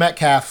DK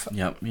Metcalf.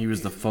 Yep, he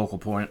was the focal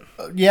point.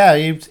 Yeah,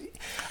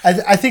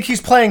 I think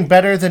he's playing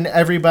better than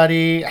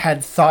everybody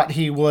had thought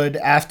he would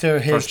after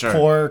his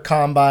poor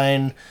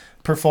combine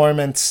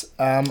performance.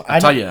 I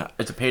tell you,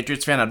 as a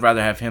Patriots fan, I'd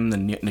rather have him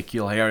than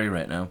N'Keal Harry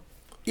right now.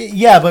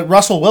 Yeah, but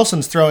Russell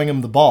Wilson's throwing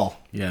him the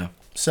ball. Yeah.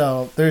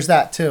 So there's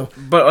that too.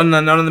 But on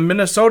the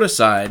Minnesota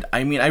side,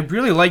 I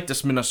really like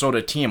this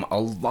Minnesota team a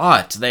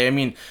lot.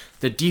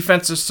 The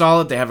defense is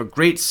solid. They have a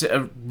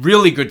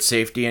really good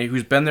safety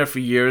who's been there for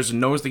years and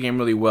knows the game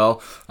really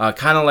well.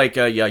 Kind of like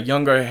a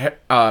younger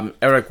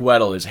Eric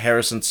Weddle is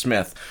Harrison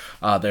Smith,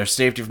 their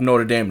safety from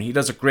Notre Dame. He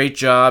does a great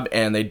job,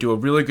 and they do a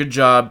really good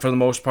job for the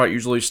most part,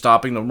 usually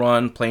stopping the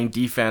run, playing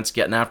defense,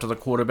 getting after the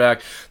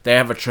quarterback. They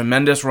have a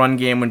tremendous run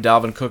game when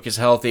Dalvin Cook is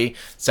healthy.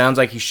 Sounds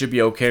like he should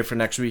be okay for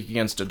next week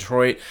against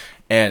Detroit.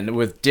 And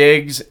with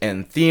Diggs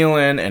and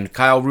Thielen and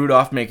Kyle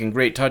Rudolph making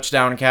great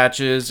touchdown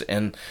catches.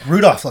 And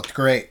Rudolph looked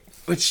great.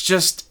 It's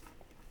just,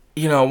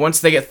 once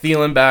they get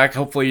Thielen back,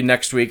 hopefully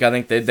next week, I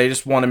think they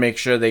just want to make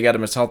sure they get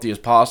him as healthy as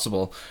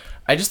possible.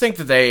 I just think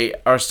that they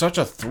are such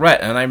a threat,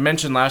 and I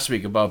mentioned last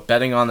week about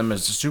betting on them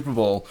as a Super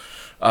Bowl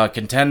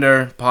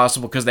contender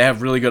possible because they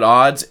have really good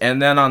odds.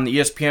 And then on the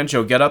ESPN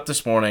show, Get Up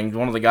this morning,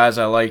 one of the guys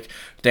I like,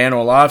 Dan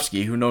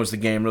Orlovsky, who knows the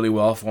game really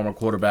well, former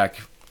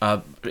quarterback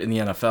in the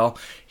NFL.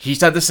 He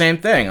said the same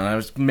thing,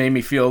 and it made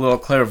me feel a little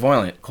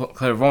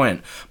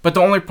clairvoyant. But the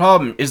only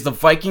problem is the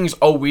Vikings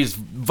always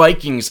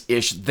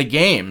Vikings-ish the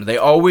game. They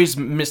always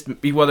miss,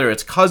 whether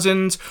it's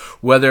Cousins,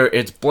 whether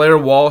it's Blair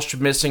Walsh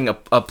missing a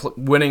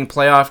winning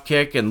playoff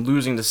kick and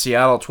losing to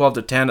Seattle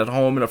 12-10 at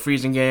home in a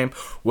freezing game,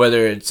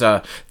 whether it's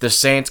the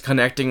Saints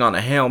connecting on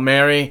a Hail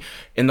Mary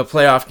in the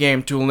playoff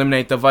game to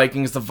eliminate the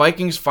Vikings. The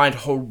Vikings find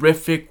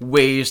horrific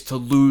ways to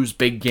lose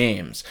big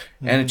games,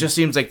 and it just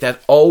seems like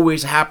that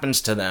always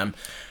happens to them.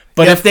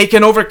 But if they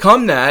can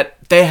overcome that,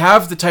 they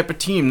have the type of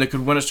team that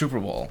could win a Super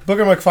Bowl.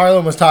 Booger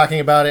McFarland was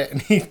talking about it,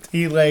 and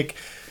he like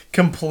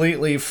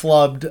completely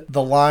flubbed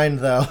the line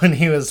though, and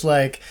he was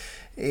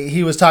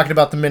talking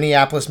about the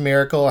Minneapolis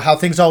Miracle, how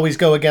things always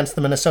go against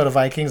the Minnesota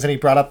Vikings, and he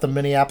brought up the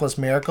Minneapolis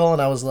Miracle,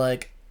 and I was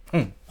like,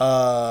 what?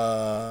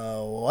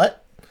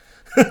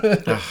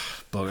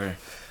 Booger.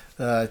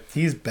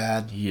 He's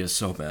bad. He is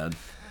so bad.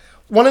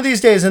 One of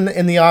these days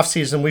in the off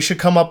season, we should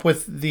come up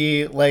with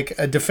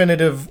a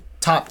definitive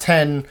top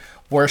 10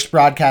 worst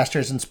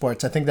broadcasters in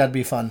sports. I think that'd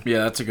be fun. Yeah,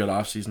 that's a good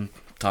off-season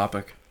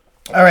topic.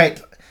 All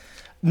right.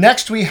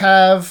 Next, we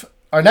have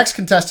our next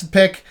contested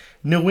pick,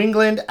 New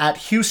England at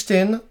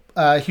Houston.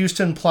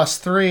 Houston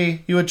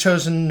 +3. You had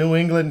chosen New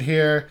England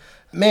here.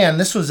 Man,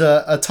 this was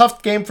a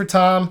tough game for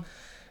Tom.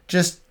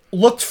 Just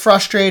looked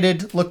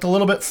frustrated, looked a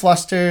little bit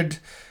flustered.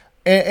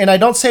 And I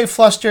don't say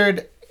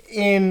flustered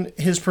in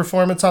his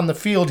performance on the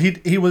field.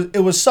 It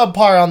was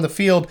subpar on the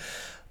field,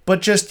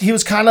 but just he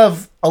was kind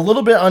of a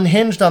little bit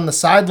unhinged on the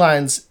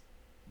sidelines,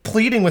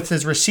 pleading with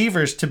his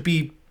receivers to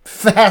be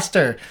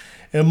faster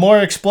and more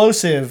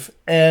explosive,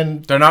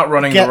 and they're not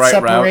running the right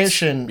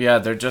separation. Routes.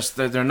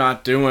 Yeah, they're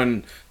not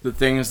doing the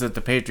things that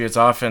the Patriots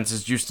offense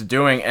is used to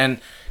doing. And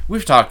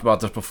we've talked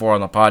about this before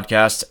on the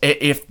podcast.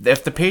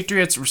 If the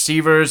Patriots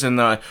receivers and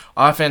the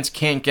offense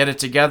can't get it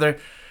together,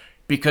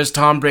 because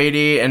Tom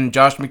Brady and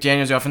Josh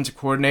McDaniels, the offensive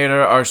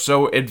coordinator, are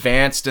so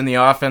advanced in the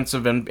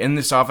offensive and in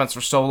this offense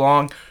for so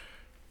long,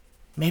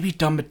 maybe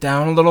dumb it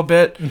down a little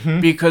bit.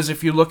 Because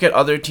if you look at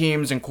other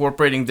teams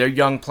incorporating their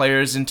young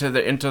players into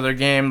their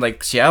game,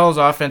 like Seattle's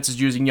offense is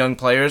using young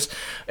players,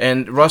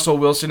 and Russell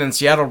Wilson in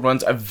Seattle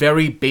runs a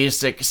very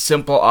basic,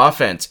 simple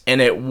offense, and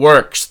it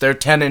works. They're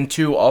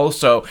 10-2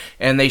 also,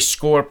 and they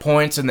score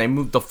points and they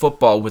move the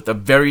football with a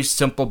very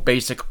simple,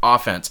 basic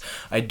offense.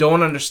 I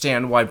don't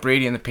understand why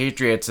Brady and the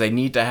Patriots, they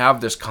need to have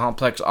this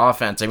complex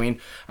offense. I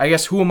mean, I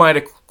guess who am I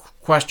to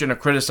question or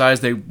criticize?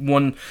 They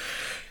won.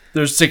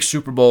 There's 6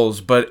 Super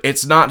Bowls, but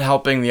it's not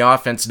helping the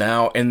offense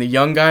now. And the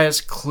young guys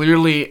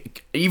clearly,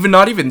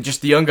 not even just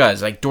the young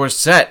guys, like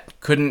Dorsett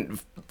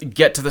couldn't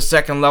get to the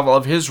second level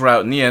of his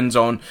route in the end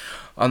zone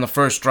on the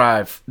first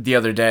drive the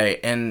other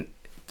day. And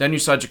then you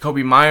saw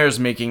Jacoby Myers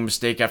making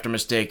mistake after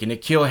mistake. And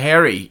N'Keal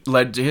Harry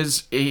led to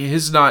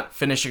his not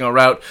finishing a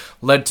route,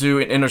 led to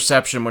an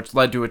interception, which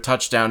led to a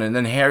touchdown. And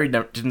then Harry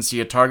didn't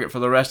see a target for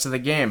the rest of the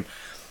game.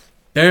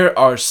 There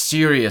are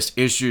serious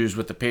issues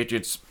with the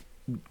Patriots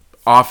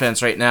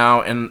offense right now,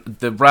 and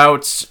the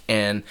routes,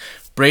 and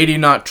Brady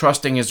not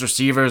trusting his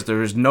receivers.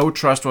 There is no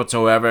trust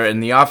whatsoever,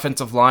 and the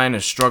offensive line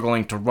is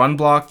struggling to run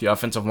block. The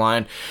offensive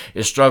line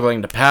is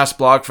struggling to pass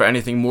block for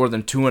anything more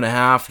than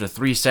 2.5 to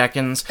 3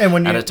 seconds at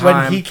a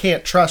time. When he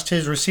can't trust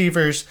his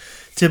receivers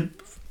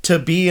to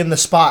be in the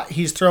spot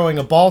he's throwing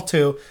a ball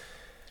to,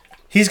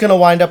 he's going to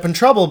wind up in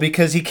trouble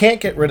because he can't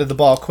get rid of the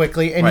ball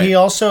quickly, and he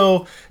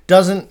also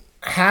doesn't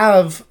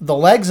have the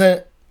legs.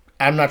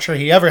 I'm not sure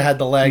he ever had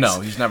the legs.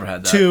 No, he's never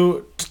had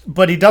that.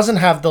 But he doesn't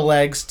have the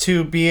legs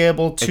to be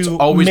able to it's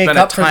always make been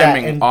up a for that.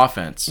 timing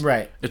offense.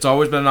 Right. It's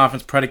always been an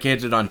offense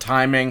predicated on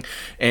timing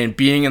and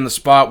being in the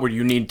spot where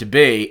you need to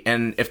be.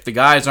 And if the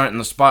guys aren't in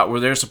the spot where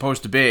they're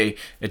supposed to be,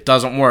 it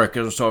doesn't work.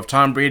 So if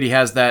Tom Brady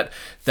has that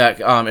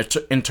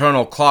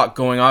internal clock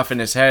going off in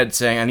his head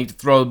saying, I need to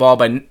throw the ball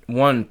by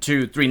 1,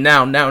 2, 3,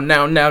 now,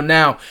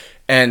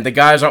 and the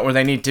guys aren't where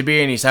they need to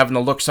be, and he's having to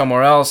look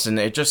somewhere else, and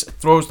it just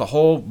throws the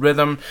whole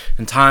rhythm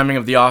and timing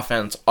of the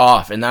offense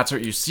off, and that's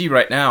what you see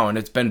right now, and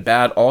it's been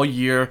bad all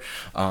year.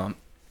 And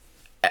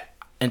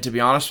to be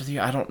honest with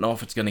you, I don't know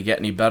if it's going to get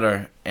any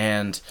better.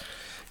 And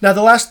now,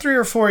 the last 3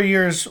 or 4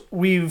 years,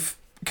 we've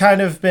kind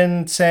of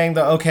been saying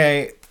that,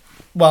 okay,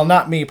 well,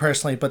 not me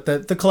personally, but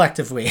the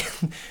collective we.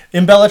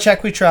 In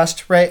Belichick, we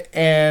trust, right?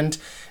 And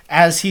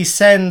as he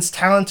sends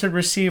talented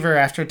receiver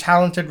after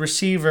talented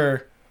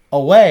receiver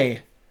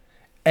away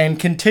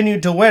and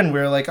continued to win,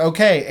 we're like,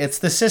 okay, it's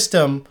the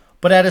system.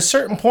 But at a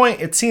certain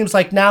point, it seems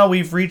like now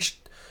we've reached,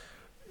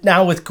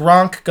 now with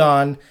Gronk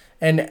gone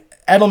and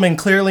Edelman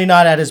clearly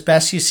not at his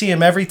best. You see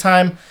him every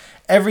time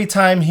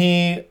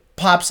he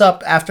pops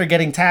up after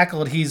getting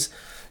tackled, he's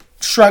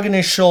shrugging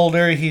his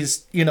shoulder.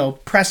 He's,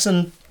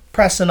 pressing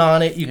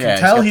on it. You can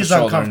tell he's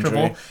uncomfortable.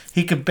 Injury.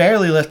 He could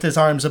barely lift his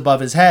arms above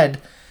his head.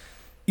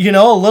 A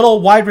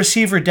little wide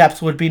receiver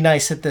depth would be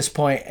nice at this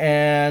point.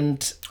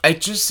 And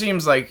it just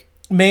seems like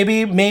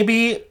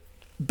Maybe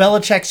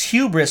Belichick's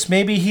hubris.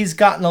 Maybe he's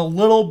gotten a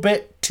little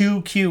bit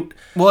too cute.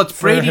 Well, it's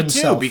Brady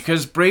himself. too,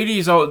 because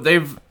Brady's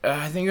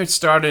I think it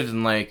started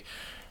in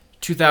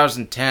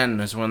 2010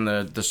 is when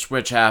the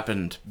switch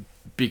happened,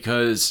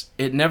 because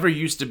it never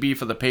used to be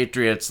for the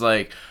Patriots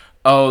like,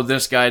 oh,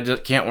 this guy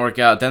can't work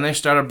out. Then they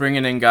started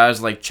bringing in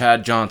guys like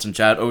Chad Johnson,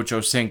 Chad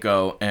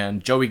Ochocinco,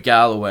 and Joey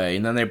Galloway.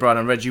 And then they brought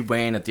in Reggie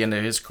Wayne at the end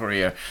of his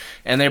career.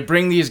 And they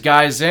bring these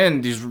guys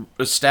in, these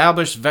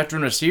established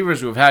veteran receivers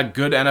who have had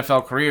good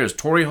NFL careers.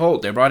 Torrey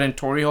Holt, they brought in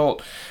Torrey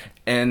Holt.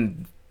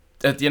 And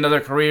at the end of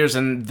their careers,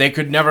 and they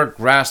could never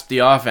grasp the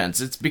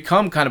offense. It's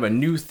become kind of a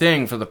new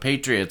thing for the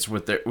Patriots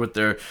with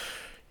their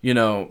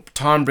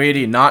Tom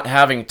Brady not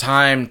having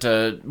time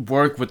to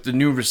work with the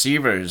new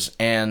receivers.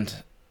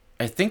 And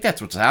I think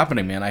that's what's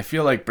happening, man. I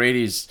feel like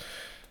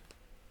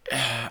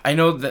I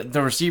know that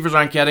the receivers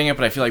aren't getting it,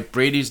 but I feel like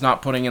Brady's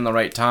not putting in the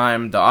right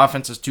time. The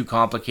offense is too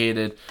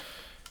complicated.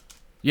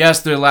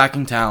 Yes, they're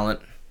lacking talent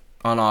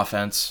on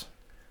offense.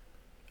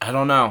 I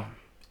don't know.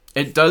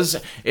 It does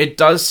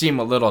seem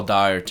a little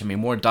dire to me,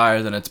 more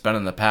dire than it's been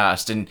in the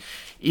past. And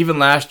even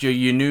last year,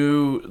 you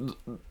knew...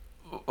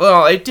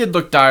 Well, it did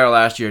look dire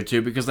last year,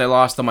 too, because they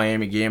lost the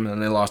Miami game and then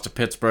they lost to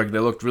Pittsburgh. They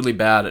looked really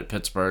bad at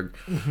Pittsburgh,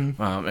 and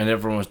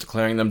everyone was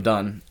declaring them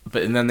done.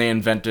 And then they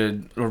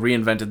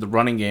reinvented the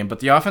running game. But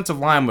the offensive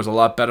line was a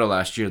lot better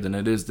last year than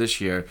it is this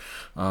year.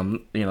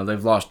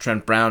 They've lost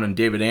Trent Brown and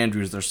David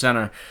Andrews, their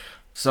center.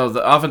 So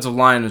the offensive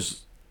line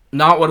is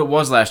not what it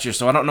was last year.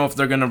 So I don't know if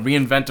they're going to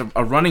reinvent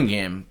a running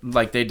game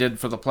like they did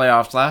for the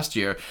playoffs last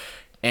year.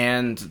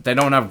 And they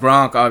don't have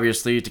Gronk,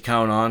 obviously, to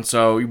count on.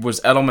 So it was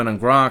Edelman and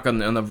Gronk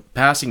on the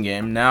passing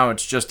game. Now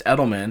it's just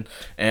Edelman.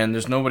 And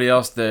there's nobody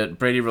else that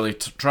Brady really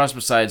trusts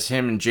besides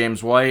him and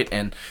James White.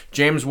 And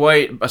James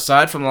White,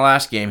 aside from the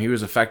last game, he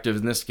was effective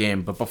in this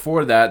game. But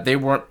before that, they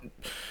weren't...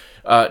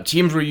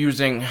 teams were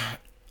using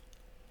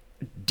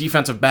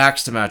defensive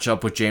backs to match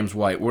up with James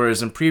White,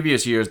 whereas in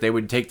previous years they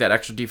would take that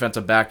extra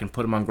defensive back and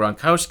put him on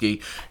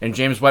Gronkowski, and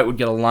James White would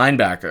get a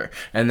linebacker,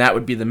 and that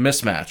would be the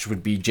mismatch,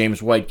 would be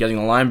James White getting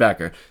a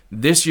linebacker.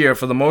 This year,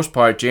 for the most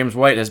part, James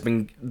White has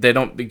been,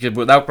 because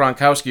without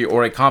Gronkowski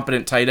or a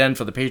competent tight end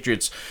for the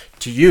Patriots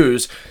to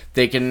use,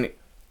 they can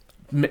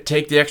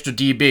take the extra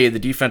DB, the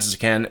defenses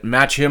can,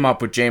 match him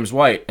up with James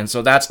White. And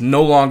so that's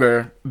no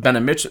longer been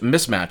a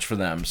mismatch for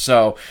them.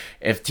 So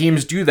if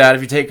teams do that,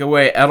 if you take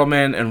away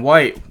Edelman and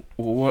White,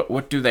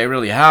 what do they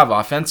really have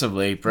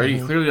offensively? Brady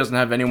clearly doesn't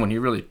have anyone he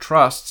really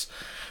trusts.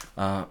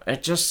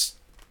 It just,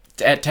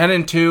 at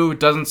 10-2, it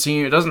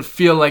doesn't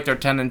feel like they're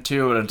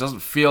 10-2, and it doesn't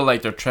feel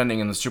like they're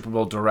trending in the Super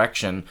Bowl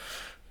direction.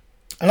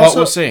 But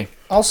we'll see.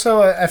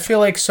 Also, I feel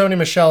like Sony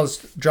Michel has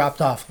dropped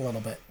off a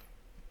little bit.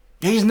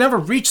 He's never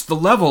reached the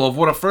level of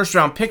what a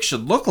first-round pick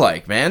should look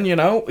like, man. He's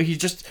never he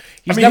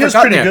gotten was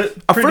pretty there.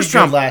 good, pretty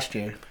good last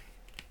year.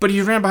 But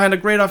he ran behind a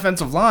great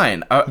offensive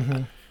line.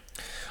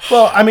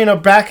 Well, I mean, a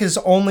back is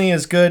only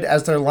as good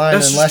as their line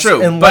unless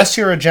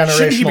you're a generational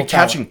shouldn't he be talent.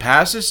 catching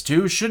passes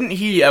too? Shouldn't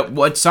he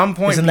at some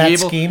point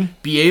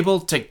be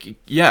able to?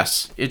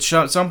 Yes, at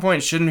some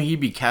point shouldn't he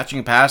be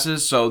catching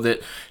passes so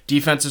that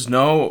defenses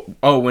know?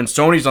 Oh, when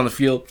Sony's on the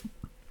field,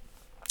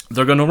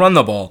 they're going to run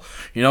the ball,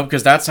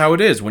 because that's how it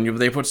is. When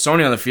they put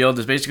Sony on the field,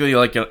 it's basically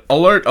like an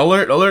alert,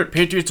 alert, alert.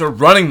 Patriots are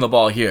running the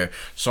ball here.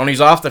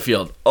 Sony's off the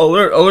field.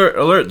 Alert, alert,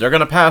 alert. They're going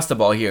to pass the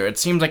ball here. It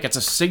seems like it's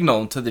a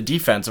signal to the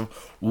defense of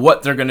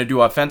what they're going to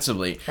do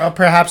offensively. Well,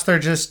 perhaps they're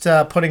just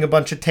putting a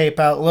bunch of tape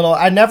out.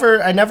 I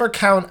never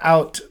count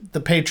out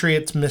the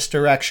Patriots'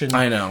 misdirection.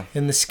 I know.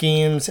 In the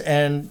schemes,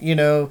 and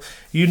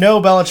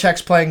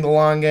Belichick's playing the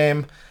long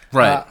game.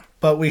 Right.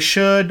 But we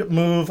should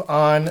move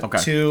on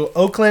to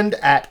Oakland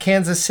at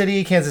Kansas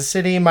City. Kansas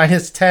City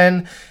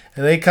 -10.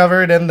 They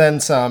covered and then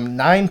some.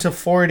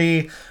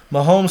 9-40.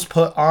 Mahomes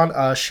put on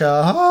a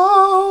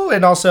show.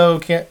 And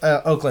also,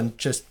 Oakland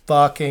just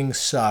fucking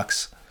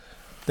sucks.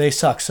 They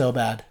suck so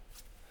bad.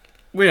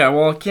 Yeah,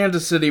 well,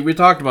 Kansas City, we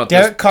talked about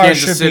Derek this. Carr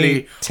Kansas should City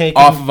be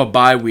taking... off of a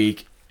bye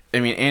week. I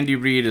mean, Andy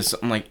Reid is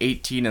something like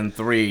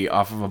 18-3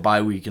 off of a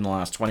bye week in the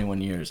last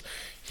 21 years.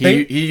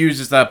 He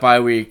uses that bye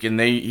week, and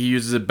he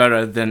uses it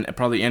better than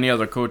probably any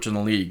other coach in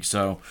the league.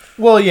 So,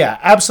 well, yeah,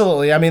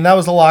 absolutely. I mean, that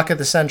was the lock of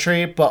the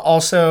century. But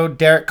also,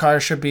 Derek Carr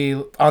should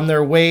be on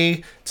their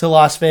way to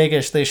Las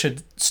Vegas. They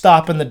should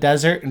stop in the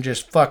desert and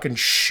just fucking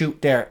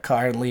shoot Derek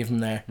Carr and leave him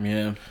there.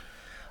 Yeah.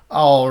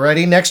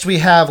 Alrighty, next we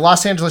have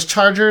Los Angeles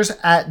Chargers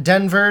at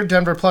Denver.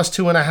 Denver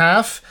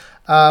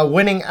 +2.5,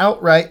 winning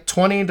outright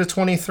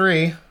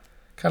 20-23.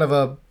 Kind of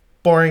a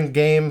boring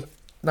game.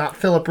 Not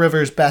Phillip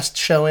Rivers' best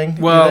showing.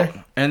 Well,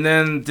 either. And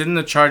then didn't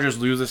the Chargers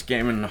lose this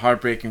game in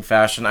heartbreaking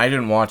fashion? I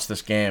didn't watch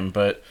this game,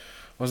 but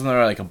wasn't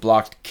there like a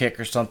blocked kick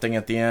or something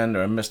at the end,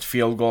 or a missed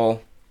field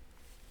goal?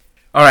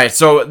 All right,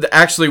 so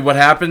actually what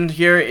happened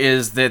here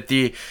is that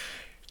the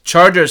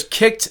Chargers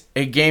kicked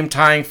a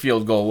game-tying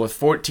field goal with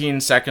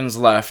 14 seconds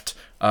left.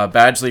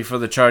 Badgley for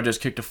the Chargers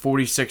kicked a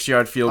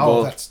 46-yard field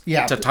goal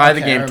to tie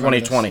the game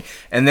 20-20.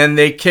 And then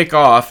they kick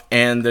off,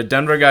 and the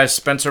Denver guy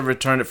Spencer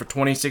returned it for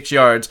 26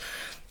 yards.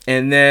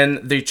 And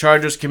then the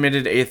Chargers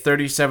committed a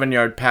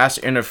 37-yard pass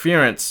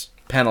interference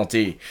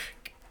penalty,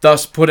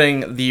 thus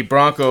putting the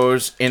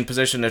Broncos in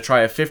position to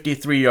try a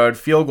 53-yard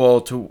field goal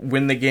to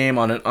win the game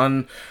on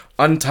an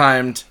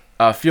untimed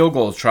field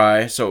goal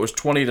try, so it was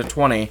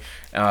 20-20.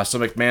 So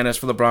McManus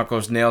for the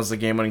Broncos nails the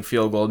game-winning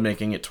field goal,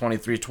 making it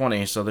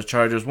 23-20. So the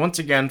Chargers once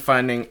again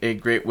finding a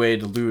great way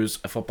to lose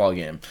a football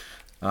game.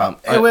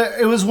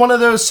 It was one of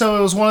those. So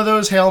it was one of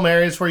those Hail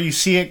Marys where you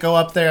see it go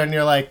up there and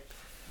you're like,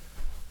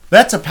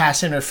 "That's a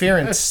pass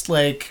interference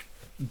like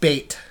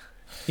bait,"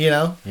 you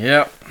know?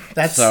 Yep.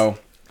 That's so.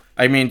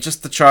 I mean,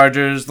 just the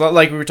Chargers,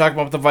 like we were talking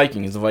about with the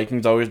Vikings. The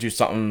Vikings always do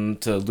something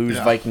to lose.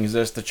 Vikings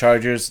this. The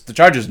Chargers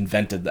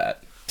invented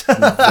that.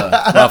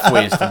 The rough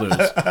ways to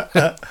lose.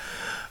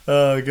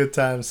 Oh, good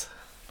times.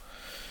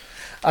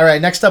 All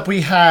right, next up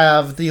we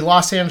have the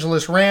Los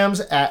Angeles Rams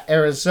at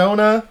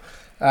Arizona.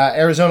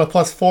 Arizona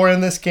 +4 in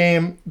this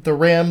game. The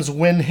Rams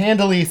win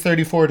handily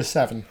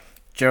 34-7.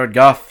 Jared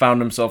Goff found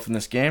himself in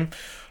this game,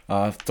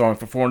 throwing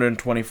for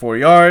 424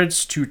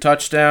 yards, 2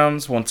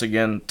 touchdowns. Once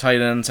again, tight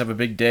ends have a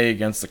big day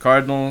against the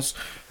Cardinals.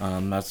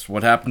 That's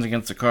what happens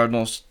against the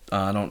Cardinals.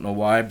 I don't know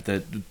why, but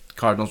the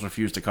Cardinals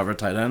refuse to cover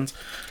tight ends.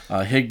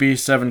 Higbee,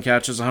 7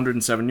 catches,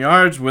 107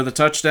 yards with a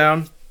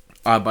touchdown.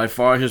 By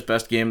far his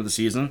best game of the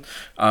season.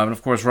 And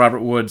of course,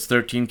 Robert Woods,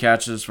 13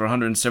 catches for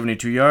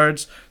 172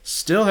 yards.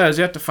 Still has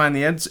yet to find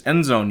the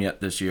end zone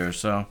yet this year.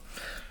 So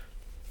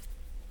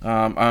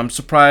I'm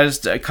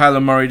surprised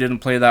Kyler Murray didn't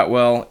play that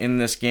well in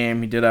this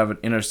game. He did have an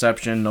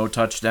interception, no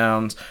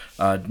touchdowns.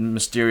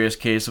 Mysterious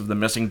case of the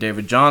missing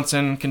David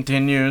Johnson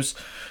continues.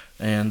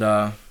 And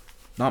not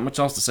much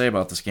else to say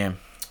about this game.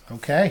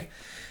 Okay.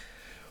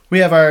 We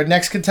have our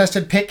next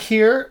contested pick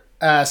here.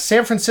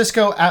 San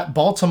Francisco at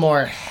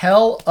Baltimore.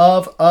 Hell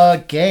of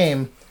a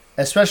game,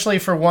 especially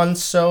for one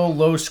so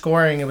low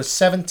scoring. It was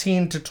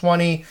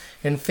 17-20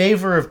 in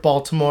favor of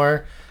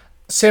Baltimore.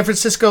 San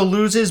Francisco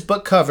loses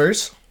but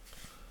covers.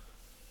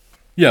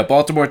 Yeah,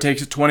 Baltimore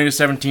takes it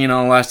 20-17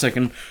 on a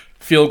last-second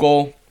field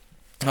goal.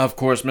 Of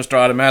course, Mr.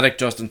 Automatic,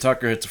 Justin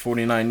Tucker, hits a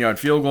 49-yard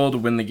field goal to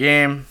win the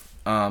game.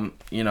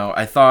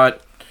 I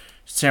thought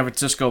San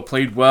Francisco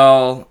played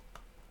well.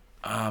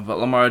 But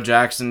Lamar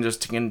Jackson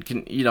just he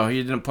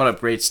didn't put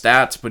up great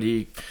stats, but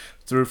he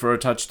threw for a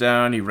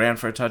touchdown, he ran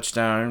for a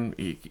touchdown.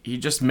 He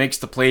just makes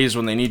the plays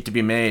when they need to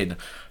be made,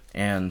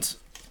 and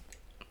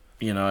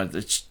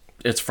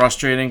it's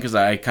frustrating because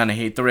I kind of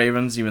hate the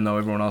Ravens, even though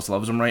everyone else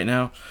loves them right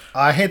now.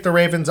 I hate the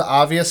Ravens,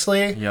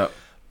 obviously. Yep.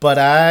 But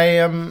I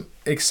am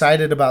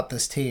excited about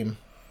this team.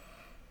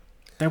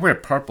 They wear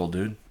purple,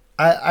 dude.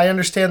 I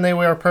understand they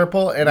wear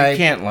purple, and you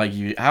can't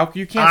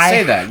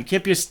say that. You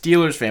can't be a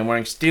Steelers fan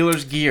wearing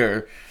Steelers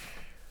gear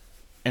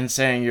and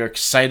saying you're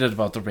excited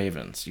about the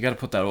Ravens. You got to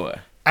put that away.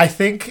 I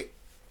think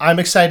I'm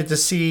excited to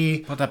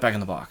see. Put that back in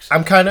the box.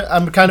 I'm kind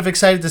of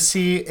excited to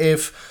see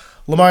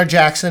if Lamar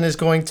Jackson is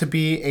going to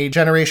be a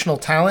generational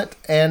talent,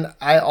 and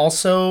I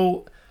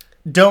also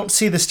don't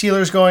see the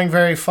Steelers going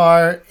very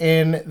far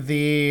in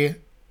the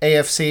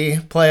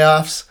AFC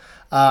playoffs.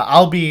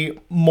 I'll be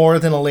more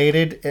than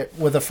elated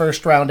with a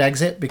first-round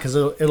exit because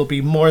it'll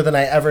be more than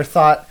I ever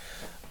thought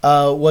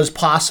was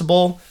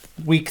possible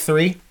week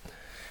 3.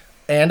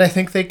 And I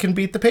think they can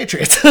beat the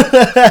Patriots.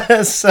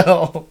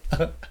 So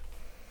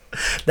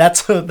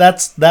that's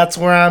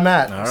where I'm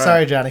at. Right.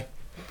 Sorry, Johnny.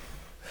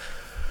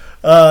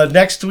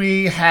 Next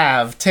we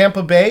have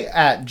Tampa Bay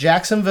at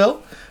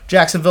Jacksonville.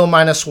 Jacksonville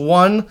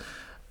 -1.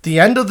 The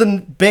end of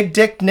the Big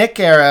Dick Nick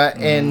era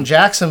in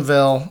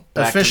Jacksonville.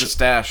 Back to the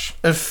stash.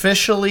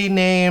 Officially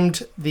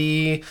named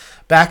the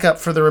backup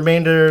for the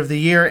remainder of the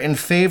year in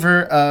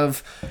favor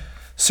of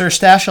Sir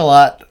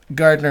Stash-a-Lot,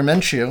 Gardner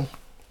Minshew.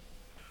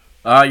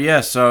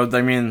 So,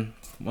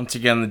 once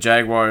again, the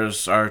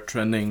Jaguars are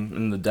trending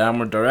in the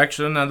downward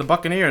direction, and the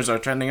Buccaneers are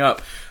trending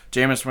up.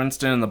 Jameis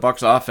Winston and the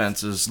Bucs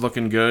offense is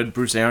looking good.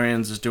 Bruce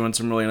Arians is doing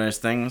some really nice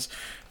things.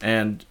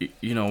 And,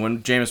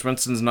 when Jameis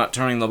Winston's not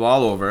turning the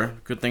ball over,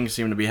 good things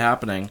seem to be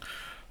happening.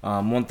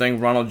 One thing,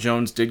 Ronald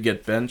Jones did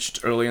get benched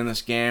early in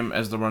this game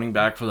as the running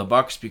back for the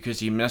Bucs because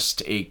he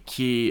missed a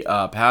key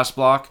pass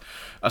block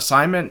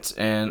assignment.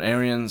 And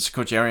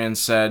Coach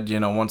Arians said,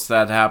 once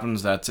that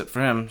happens, that's it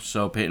for him.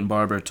 So Peyton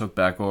Barber took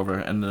back over,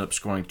 ended up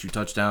scoring 2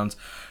 touchdowns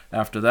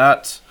after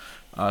that.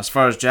 As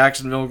far as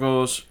Jacksonville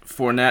goes,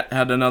 Fournette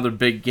had another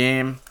big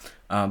game,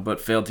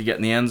 but failed to get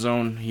in the end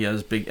zone. He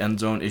has big end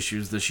zone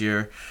issues this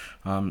year.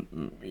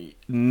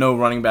 No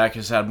running back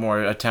has had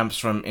more attempts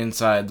from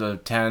inside the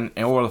 10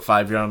 or the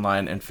 5-yard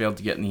line and failed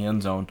to get in the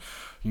end zone.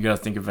 You got to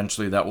think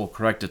eventually that will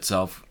correct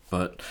itself,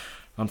 but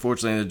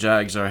unfortunately the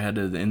Jags are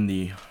headed in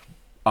the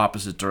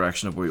opposite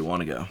direction of where you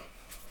want to go.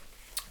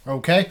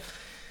 Okay.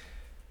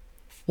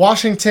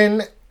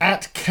 Washington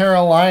at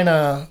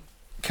Carolina.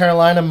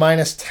 Carolina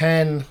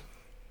 -10.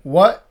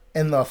 What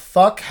in the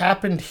fuck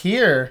happened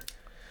here?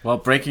 Well,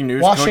 breaking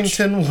news.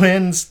 Washington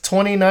wins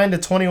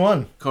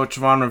 29-21. Coach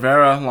Ron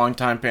Rivera,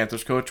 longtime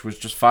Panthers coach, was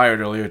just fired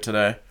earlier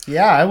today.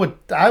 Yeah,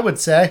 I would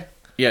say.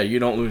 Yeah, you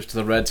don't lose to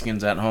the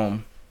Redskins at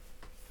home.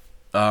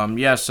 So I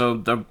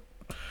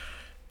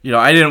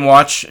didn't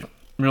watch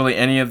really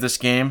any of this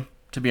game,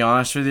 to be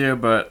honest with you,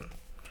 but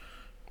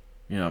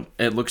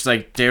it looks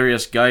like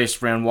Darius Geis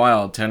ran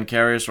wild. 10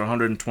 carries for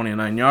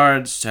 129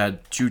 yards, had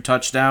 2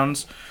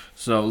 touchdowns.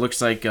 So it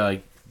looks like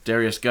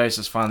Darius Geis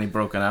has finally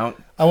broken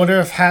out. I wonder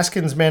if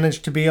Haskins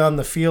managed to be on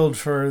the field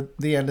for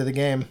the end of the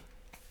game.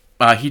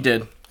 He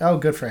did. Oh,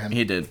 good for him.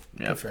 He did.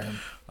 Yeah. Good for him.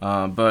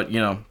 But,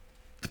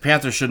 the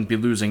Panthers shouldn't be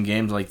losing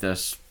games like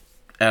this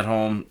at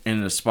home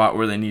in a spot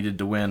where they needed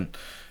to win.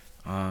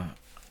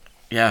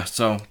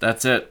 So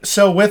that's it.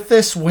 So with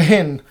this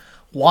win,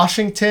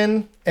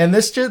 Washington, and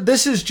this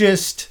is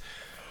just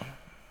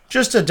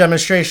a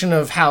demonstration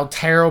of how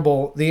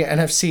terrible the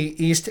NFC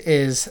East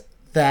is,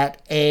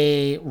 that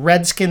a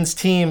Redskins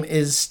team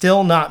is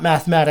still not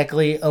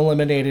mathematically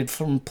eliminated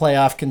from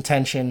playoff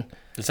contention.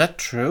 Is that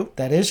true?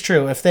 That is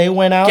true. If they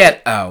went out,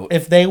 Get out.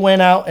 If they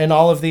went out and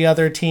all of the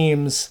other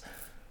teams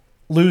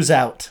lose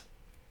out,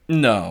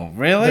 No,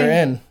 really?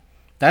 they're in.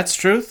 That's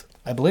truth?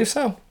 I believe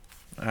so.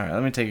 All right,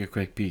 let me take a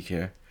quick peek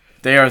here.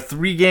 They are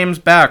 3 games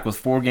back with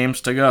 4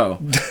 games to go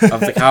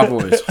of the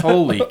Cowboys.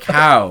 Holy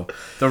cow.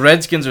 The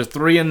Redskins are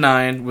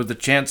 3-9 with a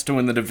chance to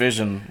win the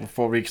division with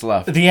 4 weeks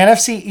left. The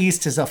NFC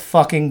East is a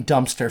fucking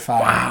dumpster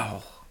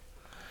fire.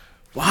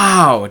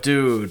 Wow,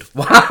 dude.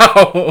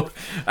 Wow.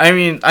 I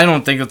mean, I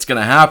don't think it's going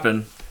to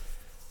happen.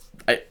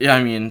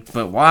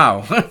 But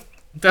wow.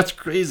 That's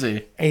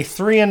crazy. A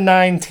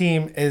 3-9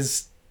 team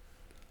is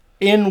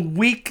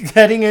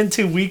heading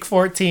into week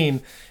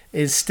 14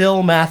 is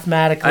still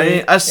mathematically.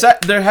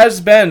 There has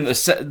been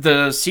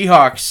the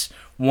Seahawks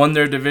won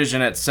their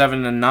division at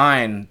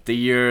 7-9 the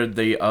year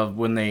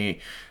when they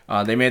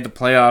made the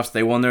playoffs.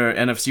 They won their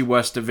NFC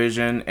West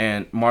division,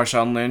 and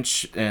Marshawn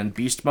Lynch and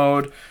Beast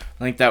Mode.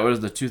 I think that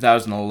was the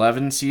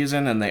 2011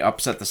 season, and they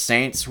upset the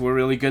Saints, who were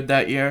really good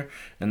that year.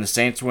 And the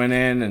Saints went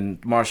in, and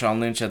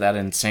Marshawn Lynch had that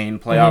insane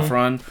playoff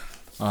run.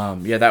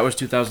 That was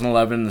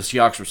 2011. The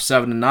Seahawks were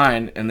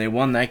 7-9, and they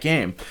won that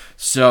game.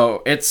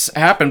 So it's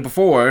happened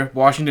before.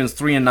 Washington's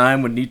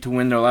 3-9 would need to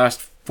win their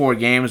last 4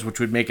 games, which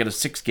would make it a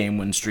 6-game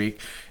win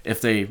streak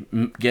if they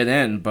get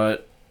in.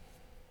 But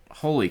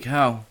holy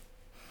cow,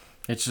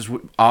 it's just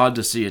odd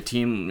to see a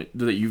team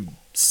that you've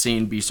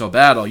seen be so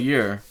bad all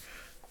year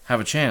have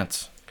a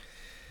chance.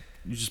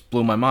 You just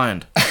blew my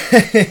mind.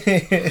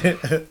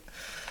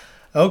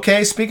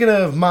 Okay, speaking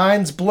of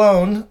minds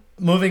blown,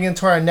 moving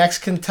into our next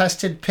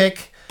contested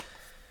pick.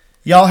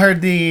 Y'all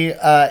heard the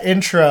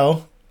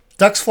intro.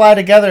 Ducks fly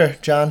together,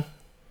 John.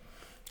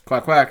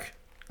 Quack, quack.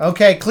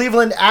 Okay,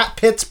 Cleveland at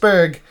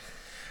Pittsburgh.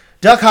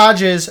 Duck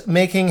Hodges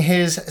making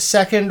his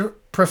second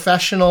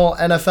professional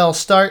NFL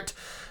start.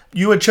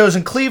 You had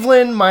chosen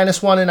Cleveland,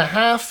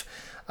 -1.5,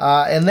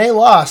 and they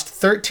lost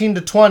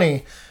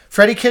 13-20.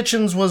 Freddie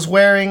Kitchens was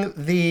wearing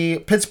the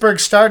Pittsburgh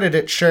Started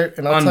It shirt,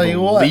 and I'll tell you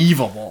what.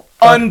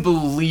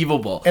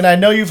 Unbelievable. And I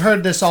know you've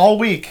heard this all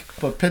week,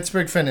 but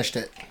Pittsburgh finished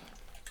it.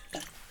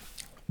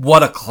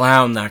 What a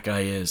clown that guy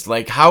is.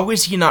 Like, how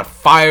is he not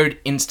fired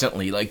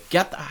instantly? Like,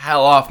 get the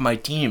hell off my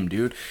team,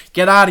 dude.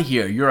 Get out of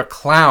here. You're a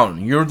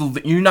clown. You're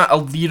not a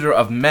leader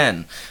of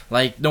men.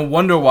 Like, no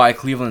wonder why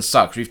Cleveland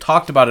sucks. We've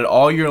talked about it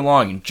all year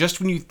long. And just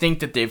when you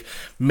think that they've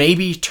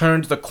maybe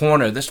turned the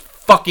corner, this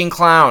fucking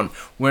clown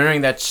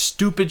wearing that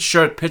stupid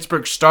shirt,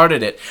 Pittsburgh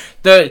Started It.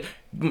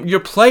 Your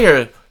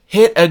player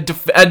hit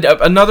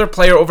another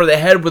player over the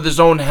head with his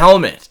own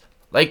helmet.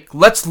 Like,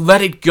 let's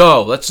let it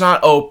go. Let's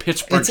not,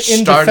 Pittsburgh it's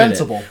started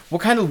indefensible. it.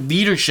 What kind of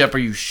leadership are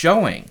you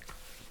showing?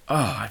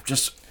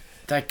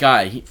 That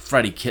guy,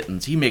 Freddie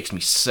Kitchens, he makes me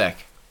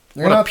sick.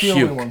 You're not the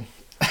only one.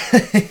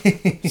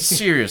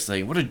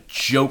 Seriously, what a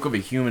joke of a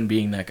human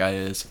being that guy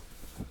is.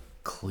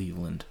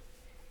 Cleveland.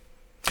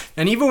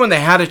 And even when they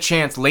had a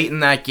chance late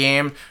in that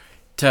game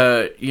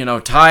to,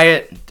 tie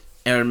it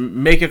or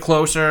make it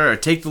closer or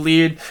take the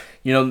lead,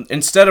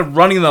 instead of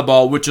running the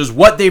ball, which is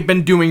what they've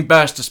been doing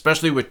best,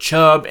 especially with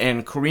Chubb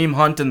and Kareem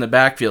Hunt in the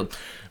backfield,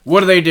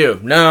 what do?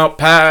 No,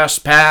 pass.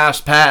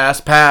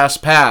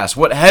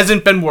 What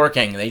hasn't been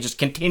working? They just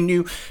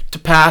continue to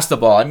pass the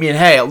ball. I mean,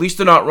 hey, at least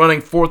they're not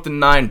running 4th and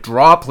 9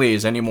 draw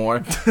plays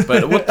anymore.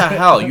 But what the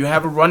hell? You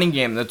have a running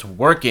game that's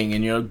working,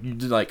 and you're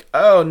like,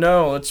 oh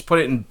no, let's put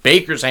it in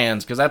Baker's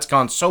hands because that's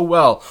gone so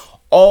well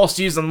all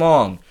season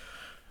long.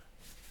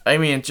 I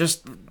mean,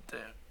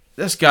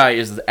 this guy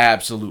is the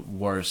absolute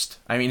worst.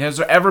 I mean, has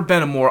there ever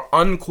been a more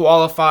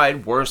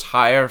unqualified, worse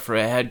hire for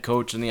a head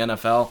coach in the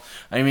NFL?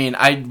 I mean,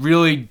 I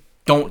really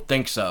don't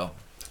think so.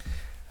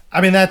 I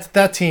mean,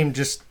 that team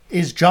just...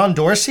 Is John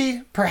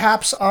Dorsey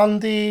perhaps on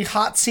the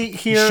hot seat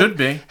here? Should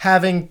be.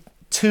 Having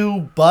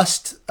 2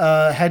 bust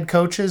head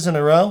coaches in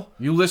a row?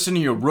 You listen to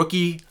your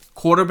rookie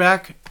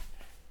quarterback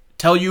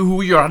tell you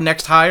who your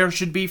next hire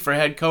should be for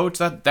head coach?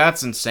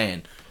 That's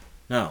insane.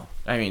 No.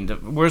 I mean,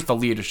 where's the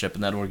leadership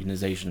in that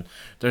organization?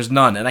 There's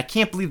none. And I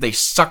can't believe they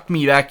sucked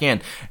me back in.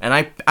 And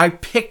I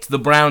picked the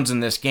Browns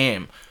in this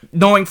game,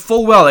 knowing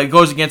full well it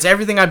goes against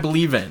everything I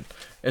believe in.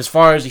 As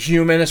far as a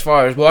human, as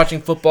far as watching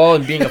football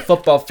and being a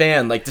football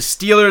fan. Like, the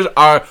Steelers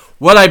are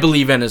what I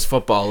believe in is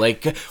football,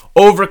 like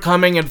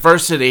overcoming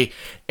adversity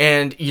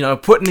and,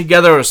 putting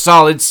together a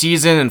solid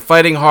season and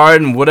fighting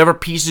hard and whatever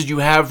pieces you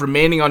have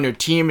remaining on your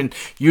team and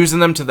using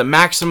them to the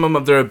maximum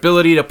of their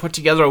ability to put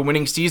together a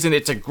winning season.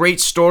 It's a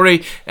great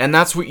story, and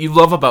that's what you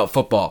love about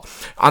football.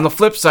 On the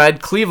flip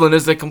side, Cleveland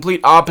is the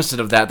complete opposite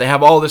of that. They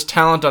have all this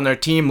talent on their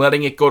team,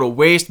 letting it go to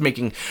waste,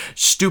 making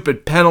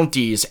stupid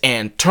penalties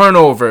and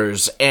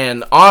turnovers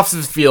and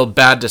off-the-field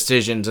bad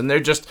decisions, and they're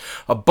just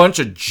a bunch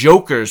of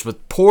jokers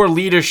with poor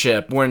leadership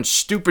wearing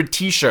stupid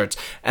t-shirts.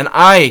 And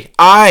I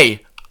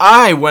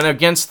went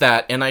against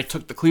that, and I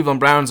took the Cleveland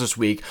Browns this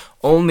week,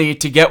 only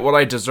to get what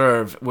I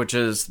deserve, which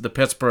is the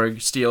Pittsburgh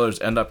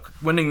Steelers end up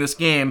winning this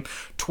game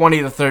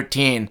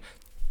 20-13.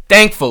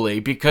 Thankfully,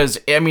 because,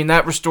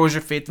 that restores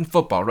your faith in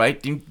football,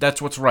 right?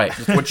 That's what's right.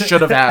 That's what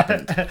should have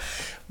happened.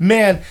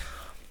 Man,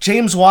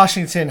 James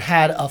Washington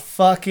had a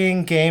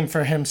fucking game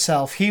for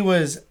himself. He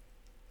was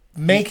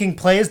making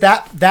plays.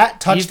 That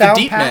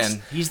touchdown pass.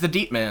 He's the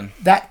deep man.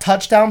 That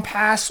touchdown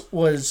pass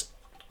was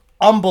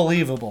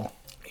unbelievable.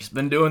 He's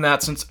been doing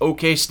that since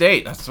OK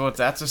State. That's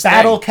his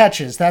Battle thing.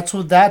 catches. That's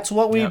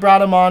what we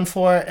brought him on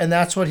for, and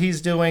that's what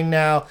he's doing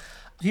now.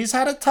 He's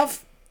had a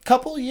tough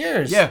couple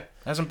years. Yeah,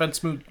 hasn't been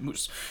smooth.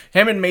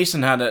 Him and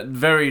Mason had a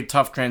very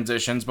tough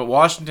transitions, but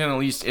Washington at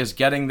least is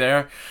getting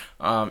there.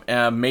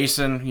 And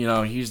Mason,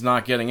 he's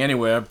not getting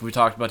anywhere. We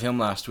talked about him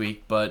last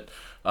week, but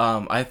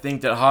I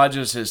think that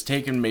Hodges has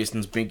taken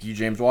Mason's binky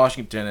James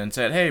Washington and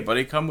said, "Hey,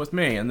 buddy, come with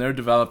me," and they're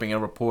developing a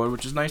rapport,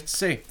 which is nice to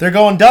see. They're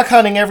going duck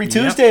hunting every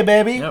Tuesday,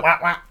 baby. Yep. Wah,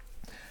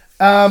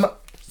 wah.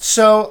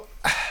 So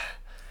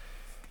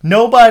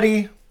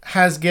nobody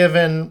has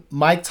given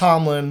Mike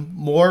Tomlin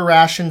more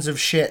rations of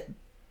shit,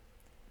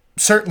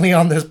 certainly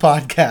on this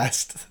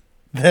podcast,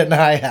 than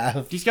I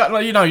have. He's gotten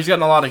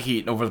a lot of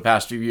heat over the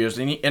past few years,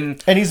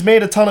 and he's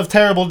made a ton of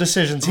terrible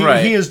decisions. He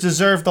has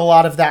deserved a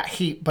lot of that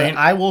heat. But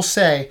I will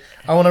say,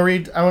 I want to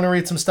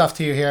read some stuff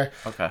to you here.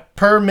 Okay.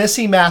 Per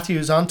Missy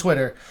Matthews on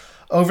Twitter,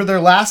 over their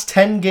last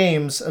 10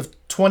 games of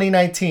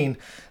 2019,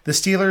 the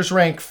Steelers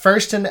rank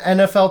first in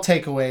NFL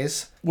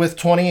takeaways with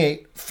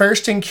 28,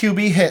 first in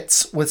QB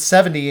hits with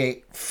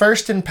 78,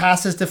 first in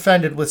passes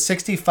defended with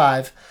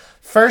 65,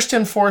 first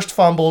in forced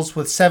fumbles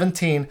with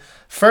 17,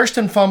 first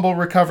in fumble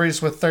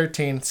recoveries with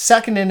 13,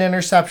 second in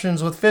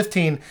interceptions with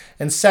 15,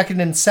 and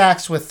second in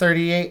sacks with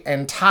 38,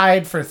 and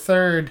tied for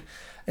third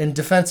in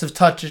defensive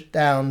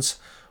touchdowns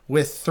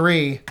with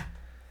 3.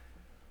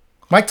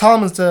 Mike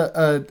Tomlin's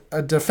a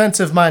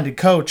defensive-minded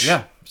coach.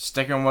 Yeah,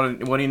 sticking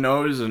on what he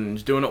knows and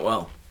he's doing it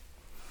well.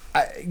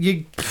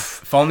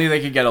 If only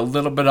they could get a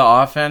little bit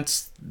of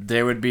offense,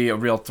 they would be a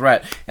real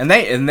threat. And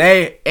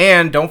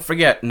don't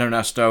forget,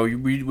 Ernesto,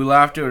 we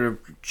laughed or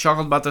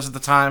chuckled about this at the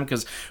time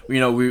because we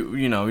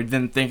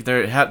didn't think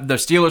the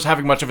Steelers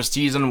having much of a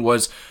season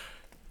was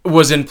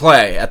in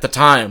play at the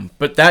time.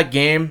 But that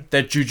game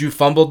that Juju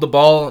fumbled the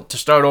ball to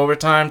start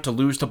overtime to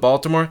lose to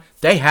Baltimore,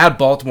 they had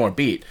Baltimore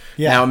beat.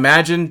 Yeah. Now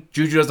imagine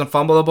Juju doesn't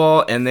fumble the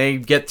ball and they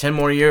get 10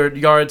 more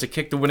yards to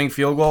kick the winning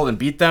field goal and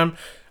beat them.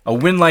 A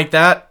win like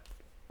that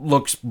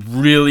looks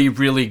really,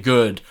 really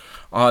good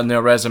on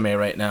their resume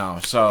right now.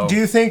 So do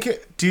you think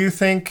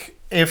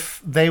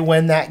if they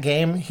win that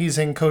game, he's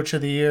in Coach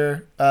of the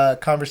Year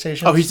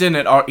conversation? Oh, he's in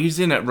it. He's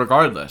in it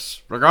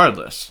regardless.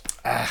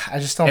 I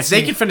just don't. If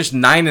they can finish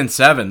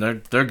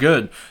 9-7, they're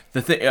good.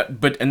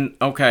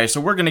 So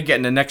we're gonna get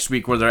into next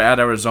week where they're at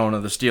Arizona.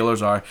 The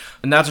Steelers are,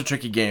 and that's a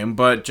tricky game.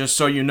 But just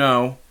so you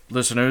know,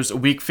 listeners,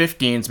 Week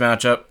 15's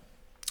matchup,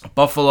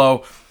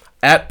 Buffalo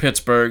at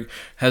Pittsburgh,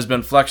 has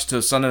been flexed to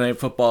a Sunday Night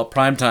Football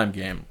primetime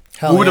game.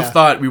 Who would have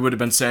thought we would have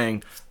been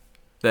saying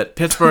that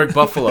Pittsburgh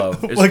Buffalo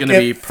is going to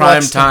be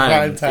prime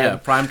time? Yeah,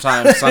 prime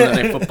time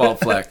Sunday Night Football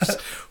flex.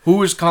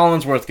 Who is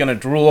Collinsworth going to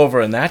drool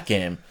over in that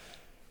game?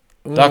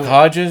 Duck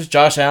Hodges,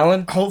 Josh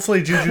Allen?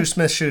 Hopefully Juju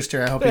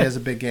Smith-Schuster. I hope he has a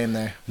big game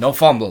there. No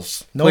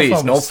fumbles.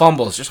 Please, no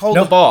fumbles. Just hold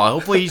the ball.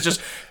 Hopefully he's just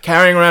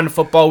carrying around the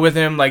football with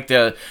him like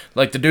the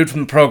dude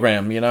from the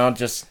program,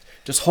 Just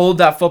hold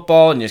that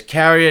football and just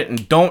carry it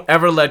and don't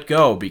ever let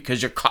go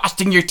because you're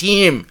costing your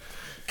team.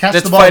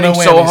 That's fighting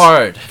so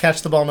hard.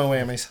 Catch the ball, no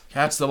whammies.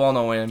 Catch the ball,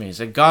 no whammies.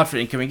 And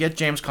Godfrey, can we get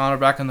James Conner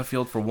back on the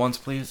field for once,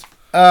 please?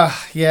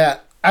 Yeah.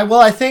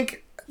 I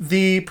think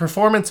the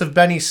performance of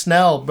Benny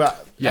Snell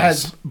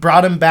has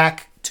brought him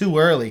back too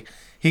early.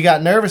 He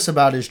got nervous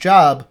about his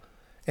job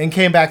and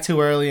came back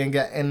too early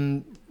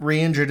and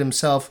re-injured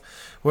himself,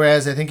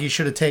 whereas I think he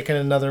should have taken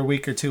another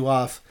week or two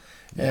off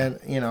and,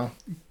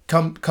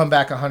 come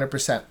back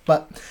 100%.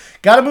 But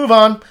got to move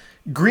on.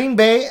 Green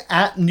Bay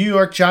at New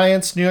York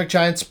Giants. New York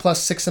Giants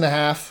plus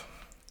 6.5.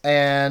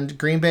 And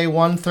Green Bay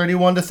won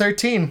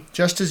 31-13,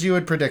 just as you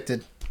had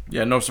predicted.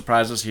 Yeah, no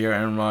surprises here.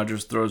 Aaron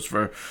Rodgers throws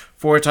for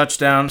 4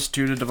 touchdowns,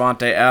 2 to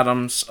Devontae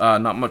Adams.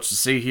 Not much to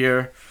see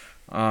here.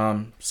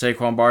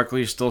 Saquon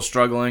Barkley still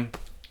struggling.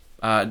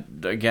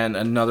 Again,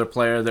 another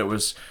player that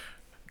was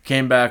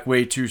came back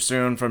way too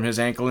soon from his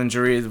ankle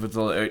injury. With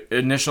the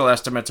initial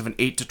estimates of an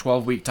 8 to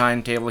 12 week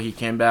timetable, he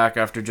came back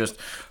after just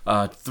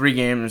 3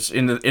 games.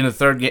 In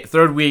the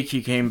third week,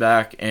 he came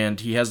back, and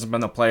he hasn't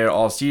been the player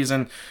all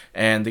season.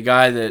 And the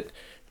guy that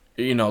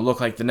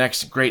looked like the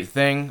next great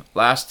thing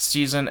last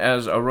season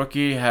as a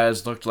rookie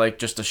has looked like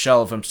just a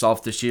shell of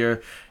himself this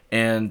year.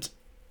 And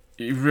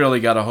you really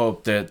got to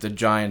hope that the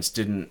Giants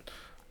didn't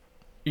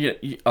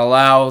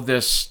allow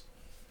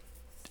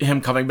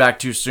him coming back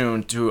too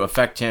soon to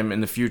affect him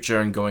in the future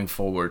and going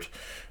forward,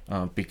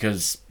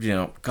 because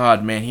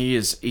God, man,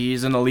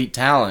 he's an elite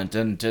talent,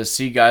 and to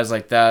see guys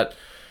like that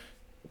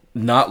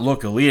not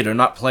look elite or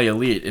not play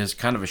elite is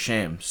kind of a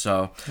shame.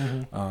 So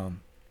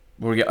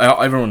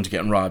everyone's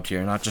getting robbed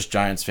here, not just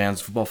Giants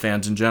fans, football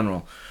fans in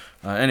general.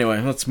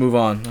 Anyway, let's move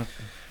on.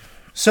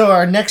 So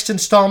our next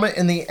installment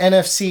in the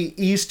NFC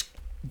East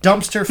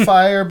Dumpster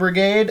Fire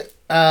Brigade,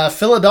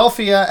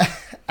 Philadelphia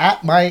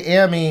at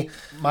Miami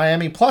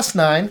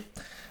 +9,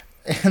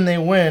 and they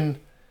win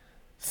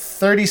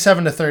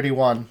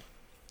 37-31.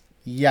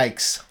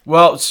 Yikes.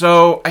 Well,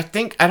 so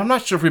I'm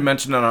not sure if we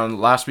mentioned it on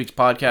last week's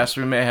podcast.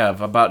 We may have,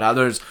 about how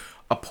there's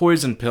a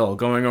poison pill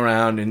going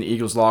around in the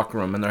Eagles locker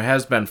room, and there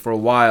has been for a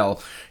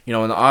while. In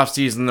the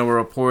offseason, there were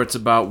reports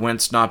about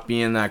Wentz not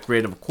being that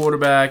great of a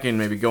quarterback and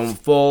maybe going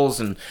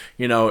Foles, and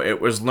it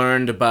was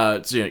learned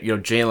about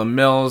Jalen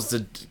Mills,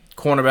 the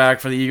cornerback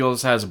for the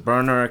Eagles, has a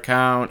burner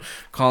account,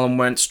 calling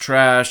Wentz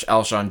trash.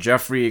 Alshon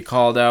Jeffrey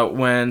called out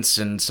Wentz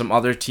and some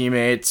other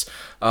teammates.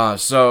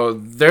 So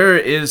there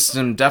is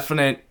some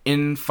definite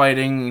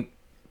infighting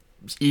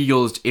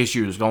Eagles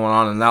issues going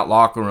on in that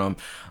locker room.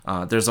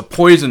 There's a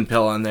poison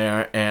pill in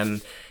there,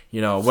 and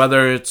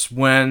whether it's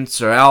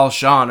Wentz or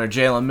Alshon or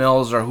Jalen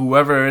Mills or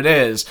whoever it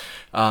is,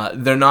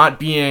 they're not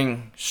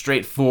being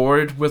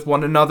straightforward with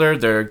one another.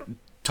 They're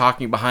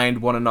talking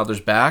behind one another's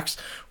backs,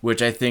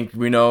 which I think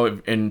we know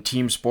in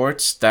team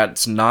sports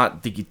that's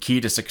not the key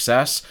to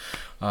success.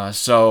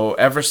 So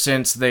ever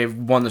since they've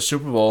won the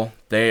Super Bowl,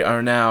 they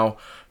are now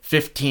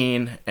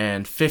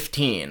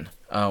 15-15,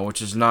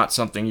 which is not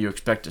something you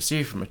expect to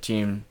see from a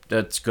team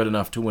that's good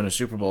enough to win a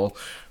Super Bowl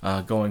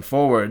going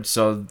forward.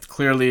 So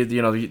clearly, a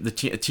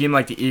team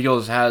like the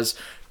Eagles has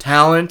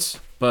talent,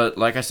 but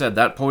like I said,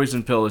 that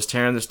poison pill is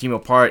tearing this team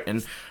apart.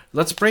 And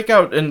let's break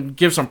out and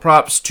give some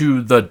props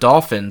to the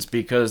Dolphins,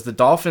 because the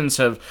Dolphins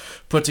have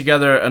put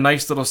together a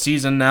nice little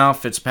season now.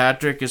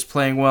 Fitzpatrick is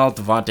playing well.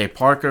 Devontae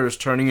Parker is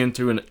turning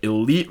into an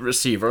elite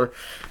receiver.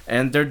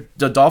 And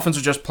the Dolphins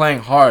are just playing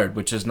hard,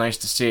 which is nice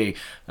to see.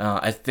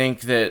 I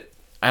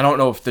don't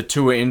know if the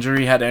Tua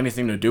injury had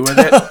anything to do with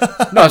it.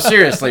 No,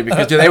 seriously,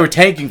 because they were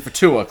tanking for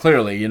Tua,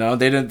 clearly.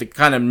 They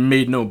kind of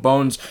made no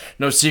bones,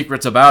 no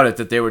secrets about it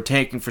that they were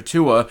tanking for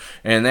Tua,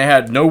 and they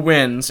had no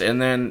wins.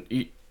 And then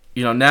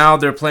now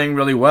they're playing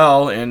really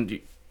well, and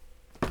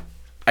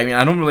I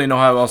don't really know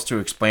how else to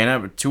explain it,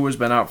 but Tua's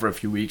been out for a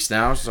few weeks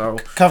now, so...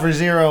 Cover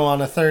 0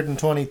 on a 3rd and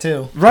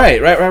 22.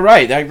 Right,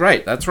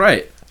 that's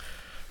right.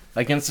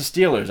 Against the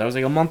Steelers, that was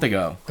like a month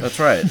ago. That's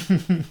right.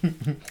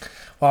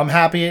 Well, I'm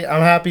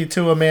happy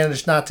Tua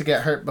managed not to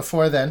get hurt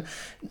before then.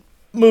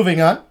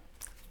 Moving on.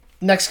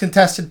 Next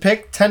contested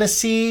pick,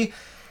 Tennessee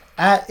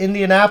at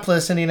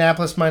Indianapolis.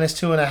 Indianapolis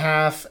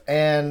 -2.5,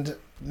 and...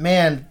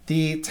 Man,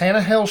 the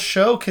Tannehill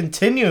show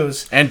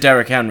continues. And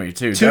Derrick Henry,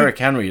 too. Derrick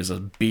Henry is a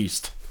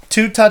beast.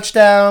 2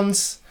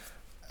 touchdowns.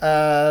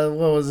 What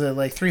was it,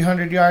 like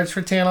 300 yards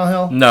for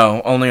Tannehill?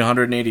 No, only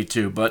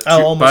 182.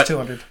 Almost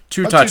 200.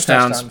 Two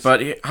touchdowns.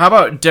 But how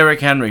about Derrick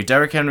Henry?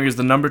 Derrick Henry is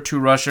the number 2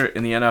 rusher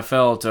in the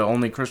NFL to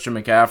only Christian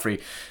McCaffrey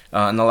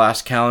in the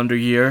last calendar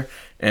year.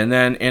 And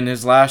then in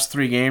his last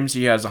 3 games,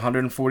 he has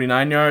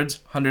 149 yards,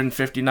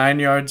 159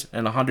 yards,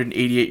 and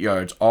 188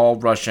 yards, all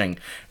rushing,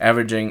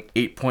 averaging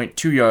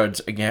 8.2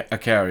 yards a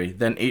carry,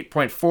 then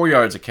 8.4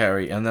 yards a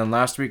carry, and then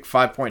last week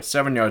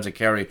 5.7 yards a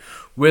carry,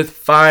 with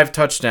 5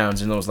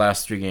 touchdowns in those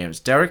last 3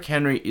 games. Derrick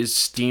Henry is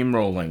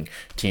steamrolling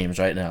teams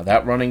right now.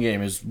 That running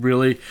game is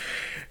really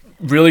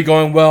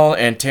going well,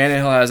 and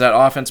Tannehill has that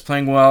offense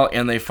playing well,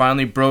 and they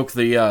finally broke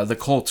the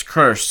Colts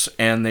curse,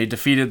 and they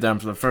defeated them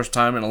for the first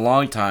time in a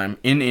long time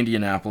in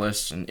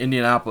Indianapolis, and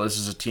Indianapolis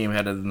is a team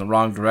headed in the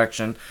wrong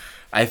direction.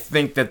 I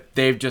think that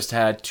they've just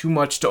had too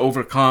much to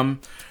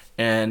overcome,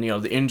 and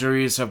the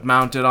injuries have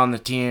mounted on the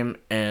team,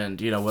 and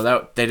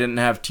they didn't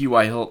have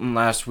T.Y. Hilton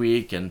last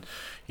week, and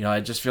I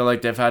just feel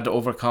like they've had to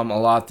overcome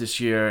a lot this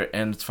year,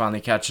 and it's finally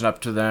catching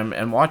up to them.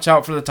 And watch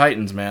out for the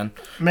Titans, man.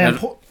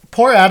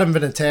 Poor Adam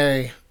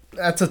Vinatieri.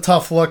 That's a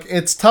tough look.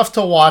 It's tough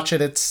to watch it.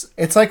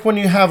 It's like when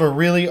you have a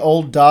really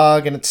old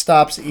dog and it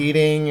stops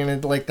eating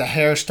and the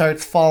hair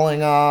starts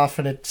falling off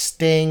and it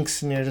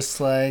stinks, and you're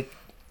just like,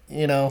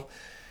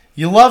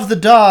 you love the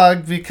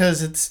dog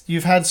because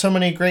you've had so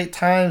many great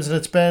times and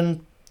it's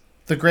been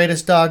the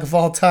greatest dog of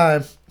all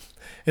time.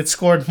 It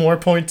scored more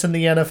points in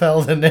the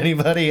NFL than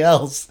anybody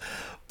else,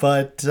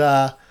 but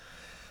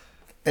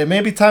it may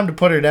be time to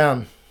put her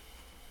down.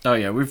 Oh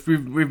yeah,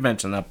 we've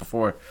mentioned that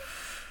before.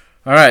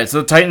 All right, so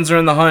the Titans are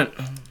in the hunt.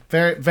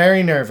 Very,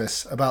 very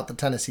nervous about the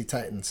Tennessee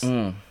Titans.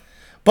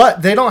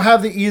 But they don't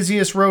have the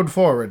easiest road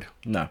forward.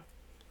 No.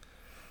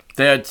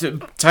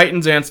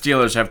 Titans and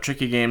Steelers have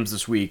tricky games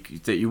this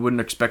week that you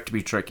wouldn't expect to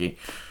be tricky.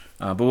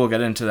 But we'll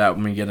get into that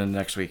when we get into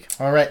next week.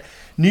 All right.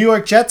 New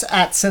York Jets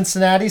at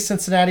Cincinnati.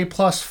 Cincinnati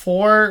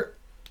 +4.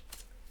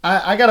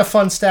 I got a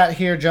fun stat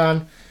here,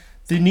 John.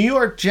 The New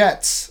York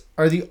Jets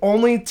are the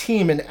only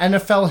team in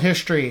NFL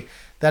history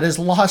that has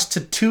lost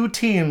to 2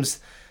 teams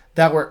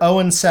that were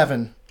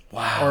 0-7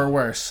 or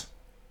worse.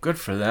 Good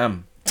for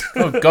them.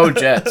 Go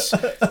Jets.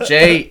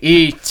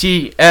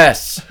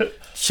 Jets.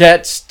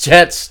 Jets,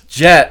 Jets,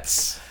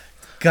 Jets.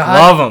 God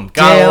love them.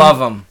 Gotta damn love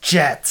them.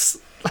 Jets.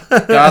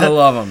 Gotta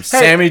love them.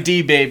 Sammy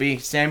D, baby.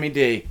 Sammy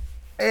D.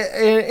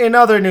 In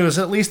other news,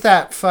 at least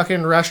that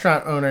fucking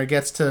restaurant owner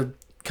gets to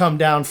come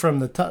down from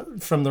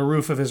the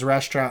roof of his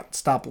restaurant,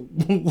 stop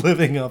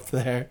living up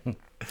there.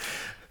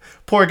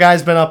 Poor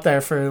guy's been up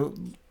there for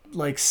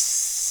like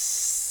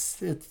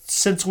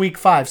since week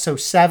 5, so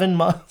 7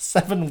 weeks.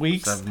 7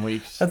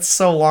 weeks. That's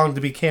so long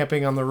to be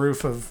camping on the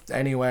roof of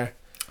anywhere.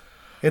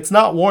 It's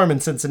not warm in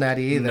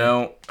Cincinnati either.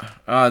 No.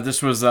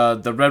 This was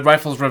the Red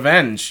Rifle's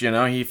revenge. You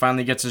know, he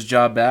finally gets his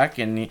job back,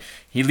 and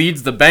he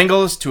leads the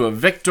Bengals to a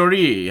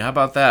victory. How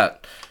about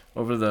that?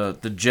 Over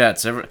the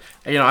Jets.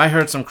 I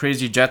heard some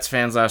crazy Jets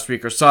fans last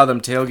week, or saw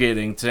them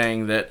tailgating,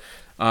 saying that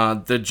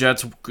the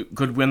Jets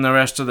could win the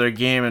rest of their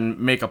game and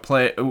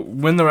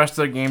win the rest of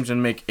their games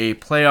and make a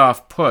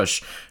playoff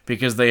push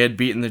because they had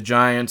beaten the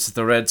Giants,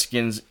 the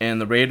Redskins, and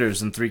the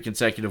Raiders in 3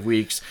 consecutive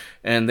weeks,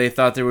 and they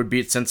thought they would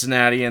beat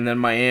Cincinnati and then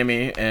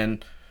Miami,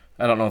 and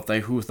I don't know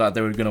who thought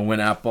they were going to win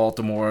at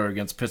Baltimore or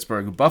against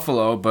Pittsburgh or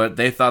Buffalo, but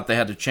they thought they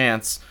had a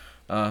chance.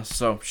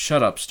 So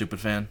shut up, stupid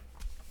fan.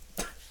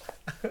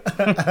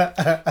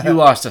 You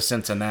lost to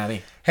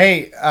Cincinnati.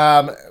 Hey,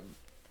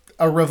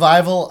 a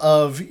revival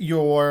of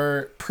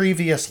your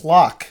previous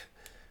lock.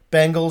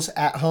 Bengals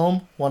at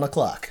home,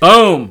 1:00.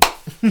 Boom!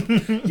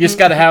 You just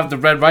got to have the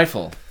Red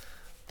Rifle.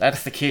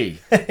 That's the key.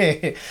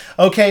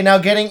 Okay, now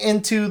getting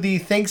into the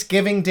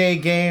Thanksgiving Day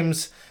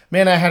games.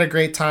 Man, I had a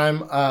great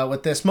time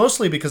with this,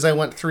 mostly because I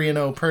went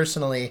 3-0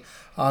 personally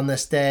on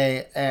this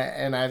day,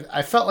 and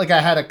I felt like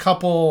I had a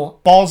couple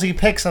ballsy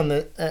picks on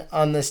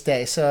this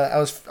day,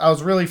 so I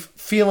was really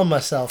feeling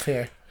myself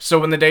here. So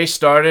when the day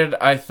started,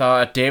 I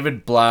thought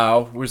David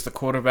Blau was the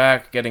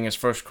quarterback getting his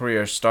first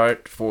career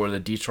start for the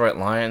Detroit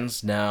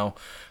Lions. Now,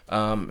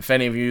 if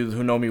any of you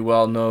who know me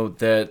well know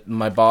that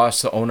my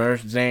boss, the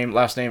owner's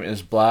last name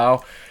is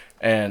Blau.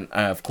 And,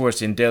 of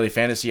course, in Daily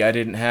Fantasy, I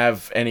didn't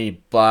have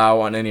any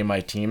Blau on any of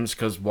my teams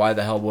because why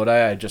the hell would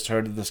I? I just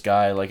heard of this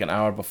guy like an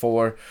hour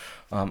before.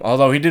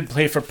 Although he did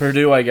play for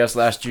Purdue, I guess,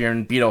 last year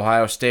and beat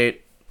Ohio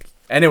State.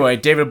 Anyway,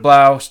 David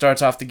Blau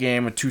starts off the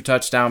game with 2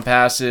 touchdown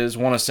passes,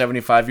 one a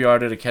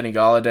 75-yarder to Kenny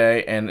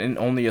Golladay, and in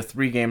only a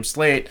 3-game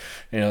slate,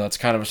 that's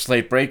kind of a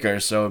slate breaker,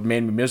 so it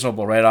made me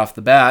miserable right off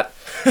the bat.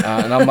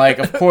 And I'm like,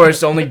 of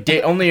course, only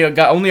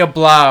a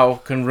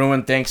Blau can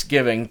ruin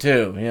Thanksgiving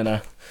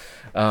too,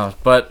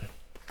 but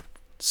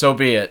so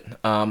be it.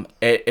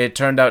 It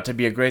turned out to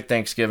be a great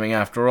Thanksgiving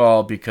after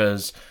all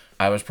because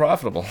I was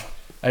profitable.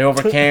 I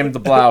overcame the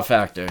Blau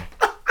factor.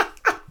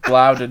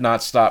 Blau did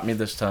not stop me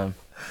this time.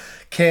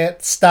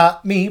 Can't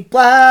stop me,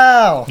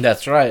 Blau.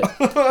 That's right.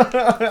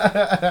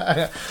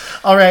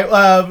 All right.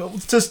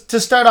 To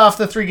start off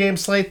the 3-game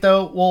slate,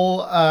 though,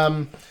 we'll,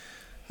 I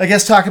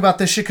guess, talk about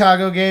the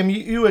Chicago game.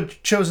 You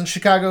had chosen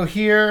Chicago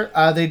here.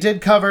 They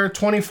did cover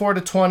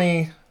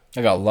 24-20.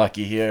 I got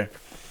lucky here.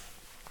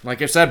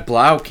 Like I said,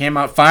 Blau came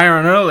out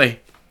firing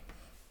early.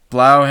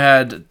 Blau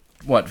had...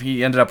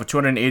 he ended up with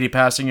 280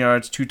 passing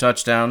yards, 2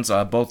 touchdowns,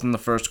 both in the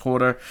first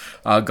quarter.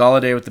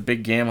 Golladay with the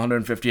big game,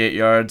 158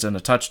 yards and a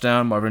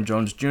touchdown. Marvin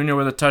Jones Jr.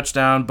 with a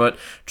touchdown, but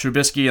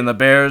Trubisky and the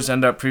Bears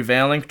end up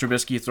prevailing.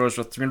 Trubisky throws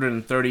for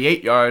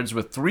 338 yards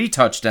with 3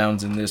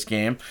 touchdowns in this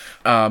game.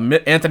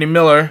 Anthony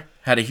Miller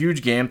had a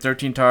huge game,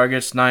 13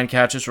 targets, 9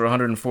 catches for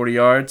 140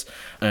 yards.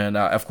 And,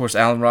 of course,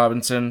 Allen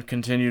Robinson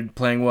continued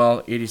playing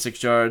well,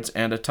 86 yards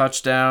and a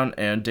touchdown.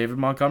 And David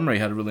Montgomery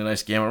had a really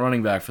nice game at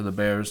running back for the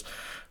Bears.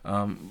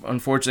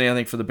 Unfortunately, I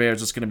think for the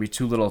Bears, it's going to be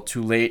too little,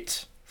 too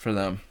late for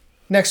them.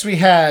 Next, we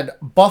had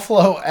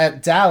Buffalo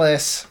at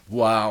Dallas.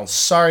 Wow.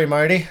 Sorry,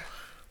 Marty.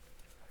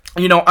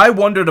 I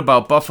wondered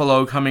about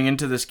Buffalo coming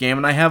into this game,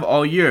 and I have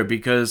all year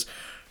because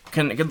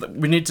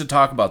we need to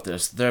talk about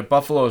this. They're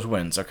Buffalo's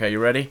wins. Okay, you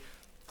ready?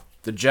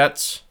 The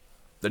Jets,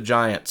 the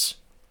Giants,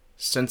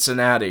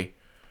 Cincinnati,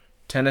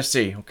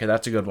 Tennessee. Okay,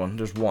 that's a good one.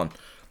 There's one.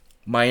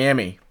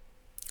 Miami,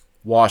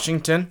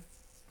 Washington,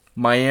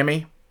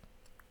 Miami,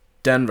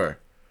 Denver.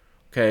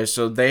 Okay,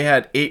 so they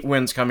had 8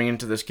 wins coming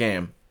into this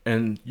game,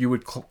 and you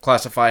would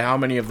classify how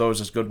many of those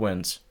as good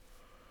wins?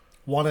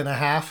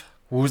 1.5.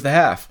 Who's the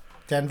half?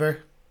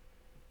 Denver.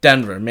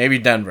 Maybe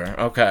Denver.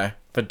 Okay,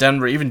 but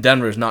even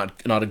Denver is not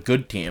a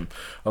good team.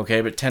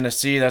 Okay, but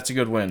Tennessee, that's a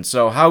good win.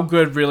 So how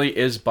good really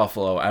is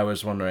Buffalo? I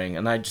was wondering,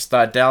 and I just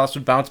thought Dallas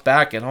would bounce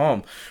back at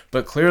home,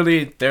 but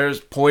clearly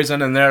there's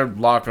poison in their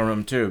locker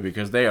room too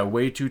because they are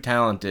way too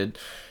talented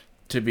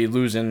to be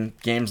losing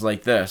games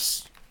like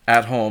this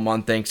at home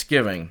on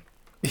Thanksgiving.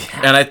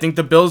 And I think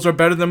the Bills are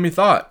better than we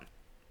thought.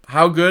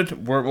 How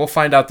good? We'll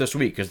find out this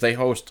week because they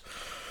host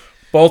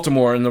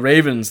Baltimore and the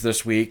Ravens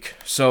this week.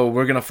 So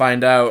we're going to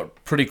find out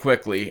pretty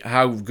quickly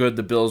how good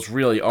the Bills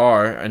really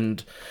are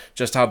and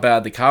just how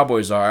bad the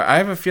Cowboys are. I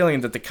have a feeling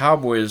that the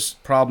Cowboys'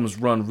 problems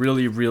run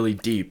really, really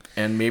deep,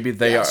 and maybe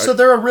they are. So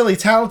they're a really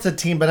talented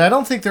team, but I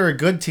don't think they're a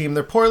good team.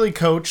 They're poorly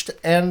coached,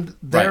 and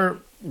they're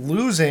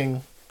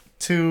losing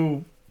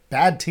to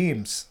bad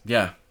teams.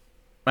 Yeah.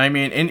 I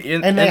mean,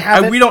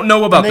 And we don't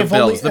know about the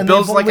Bills. The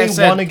Bills, like I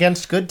said, won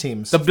against good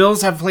teams. The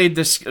Bills have played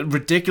this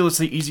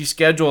ridiculously easy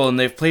schedule, and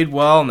they've played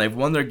well, and they've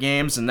won their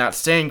games, and that's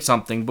saying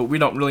something. But we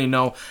don't really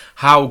know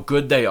how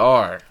good they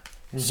are.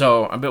 Mm-hmm.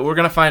 So, but we're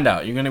gonna find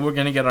out. We're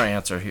gonna get our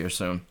answer here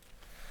soon.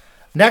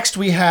 Next,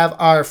 we have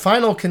our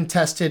final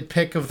contested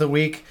pick of the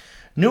week: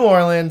 New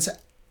Orleans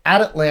at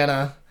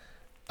Atlanta.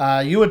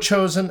 You had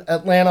chosen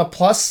Atlanta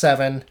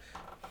 +7.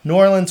 New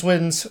Orleans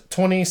wins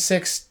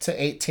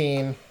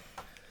 26-18.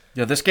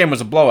 Yeah, this game was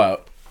a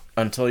blowout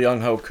until Young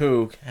Ho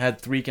Koo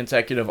had 3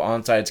 consecutive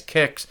onside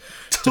kicks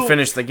to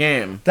finish the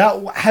game.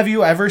 Have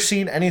you ever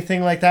seen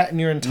anything like that in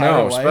your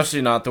entire life? No,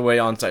 especially not the way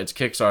onside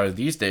kicks are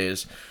these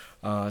days.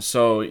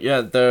 So,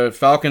 yeah, the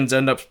Falcons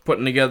end up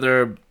putting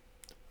together,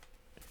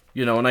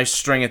 a nice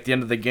string at the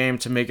end of the game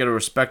to make it a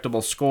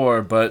respectable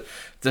score, but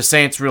the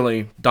Saints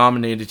really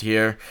dominated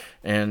here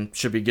and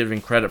should be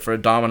giving credit for a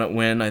dominant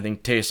win. I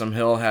think Taysom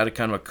Hill had a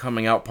kind of a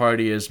coming out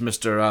party as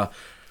Mr.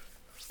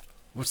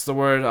 What's the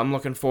word I'm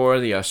looking for?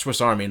 The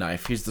Swiss Army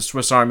knife. He's the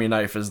Swiss Army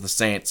knife as the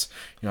Saints.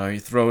 He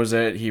throws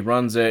it, he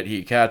runs it,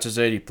 he catches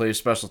it, he plays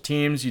special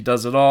teams, he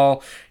does it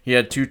all. He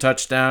had 2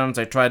 touchdowns.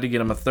 I tried to get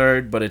him a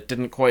third, but it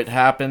didn't quite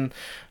happen.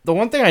 The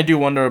one thing I do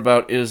wonder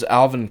about is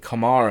Alvin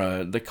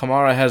Kamara. The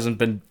Kamara hasn't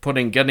been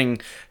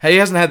he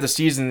hasn't had the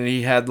season that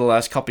he had the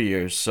last couple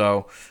years,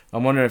 so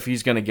I'm wondering if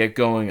he's going to get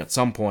going at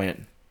some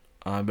point.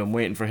 I've been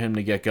waiting for him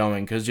to get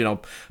going because,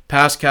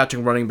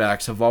 pass-catching running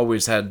backs have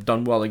always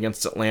done well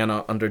against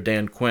Atlanta under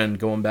Dan Quinn,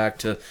 going back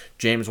to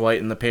James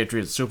White and the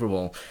Patriots Super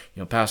Bowl.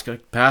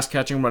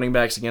 Pass-catching running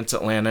backs against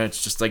Atlanta,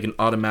 it's just like an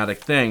automatic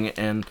thing.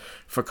 And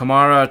for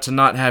Kamara to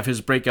not have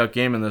his breakout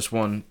game in this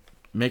one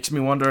makes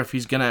me wonder if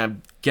he's going to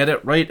get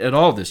it right at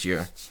all this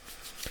year.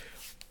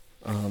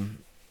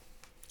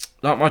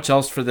 Not much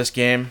else for this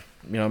game.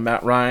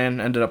 Matt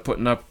Ryan ended up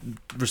putting up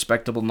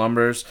respectable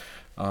numbers.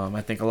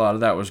 I think a lot of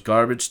that was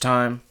garbage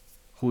time.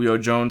 Julio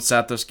Jones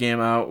sat this game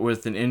out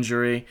with an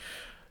injury,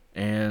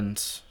 and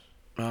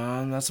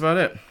that's about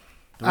it.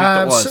 The week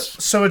that was.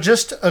 So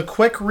just a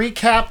quick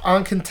recap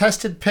on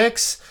contested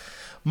picks.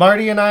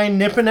 Marty and I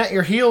nipping at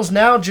your heels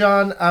now,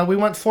 John. We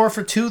went 4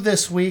 for 2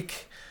 this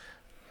week.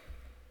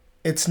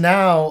 It's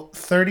now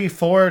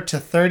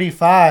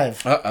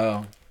 34-35.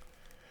 Uh-oh.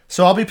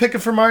 So I'll be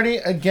picking for Marty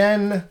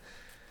again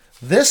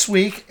this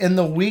week in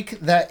the week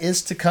that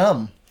is to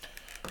come.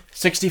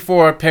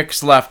 64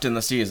 picks left in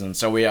the season,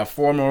 so we have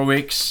 4 more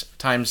weeks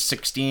times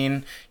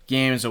 16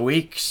 games a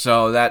week,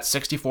 so that's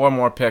 64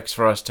 more picks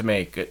for us to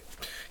make. It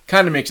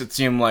kind of makes it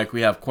seem like we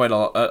have quite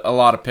a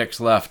lot of picks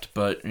left,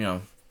 but,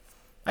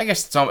 I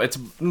guess it's a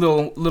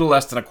little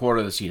less than a quarter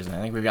of the season.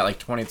 I think we've got like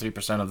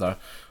 23%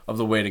 of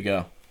the way to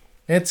go.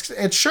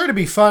 It's sure to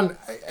be fun,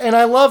 and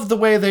I love the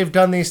way they've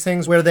done these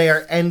things where they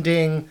are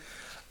ending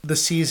the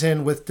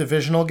season with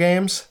divisional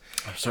games.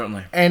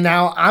 Certainly. And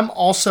now I'm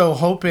also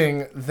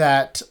hoping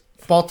that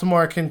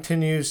Baltimore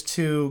continues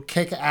to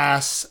kick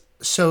ass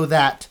so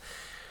that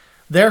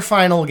their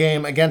final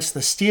game against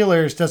the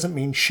Steelers doesn't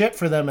mean shit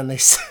for them and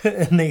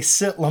they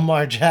sit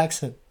Lamar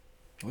Jackson.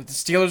 Well, the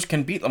Steelers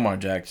can beat Lamar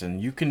Jackson.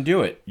 You can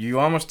do it. You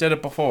almost did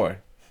it before.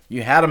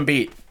 You had him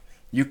beat.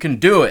 You can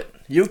do it.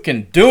 You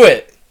can do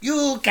it.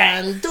 You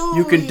can do it.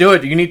 You can do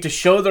it. You need to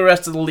show the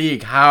rest of the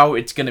league how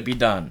it's going to be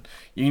done.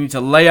 You need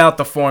to lay out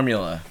the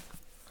formula.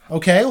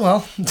 Okay,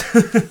 well.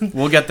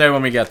 We'll get there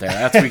when we get there.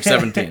 That's week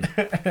 17.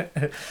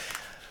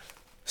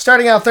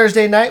 Starting out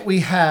Thursday night,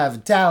 we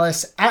have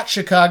Dallas at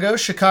Chicago.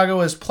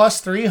 Chicago is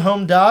 +3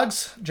 home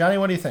dogs. Johnny,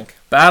 what do you think?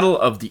 Battle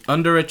of the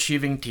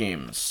underachieving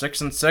teams.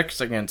 6-6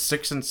 against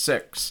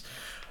 6-6.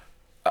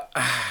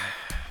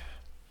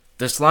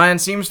 This line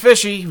seems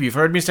fishy. You've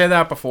heard me say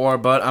that before,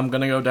 but I'm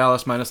going to go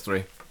Dallas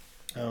 -3.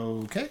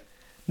 Okay.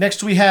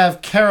 Next, we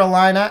have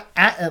Carolina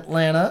at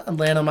Atlanta.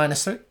 Atlanta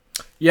 -3.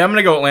 Yeah, I'm going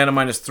to go Atlanta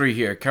 -3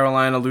 here.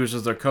 Carolina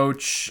loses their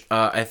coach.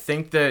 I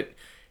think that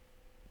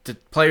the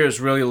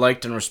players really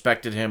liked and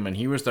respected him, and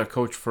he was their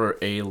coach for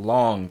a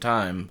long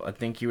time. I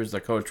think he was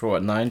their coach for,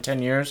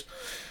 9-10 years?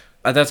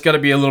 That's got to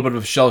be a little bit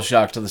of a shell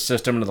shock to the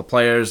system and to the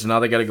players, and now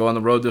they got to go on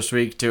the road this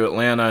week to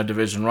Atlanta, a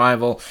division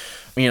rival.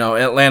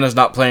 Atlanta's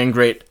not playing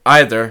great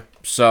either,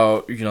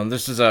 so,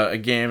 this is a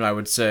game I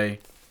would say,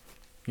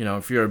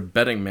 if you're a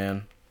betting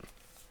man,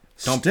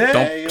 don't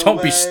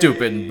be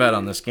stupid and bet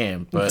on this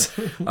game. But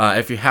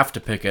if you have to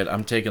pick it,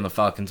 I'm taking the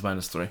Falcons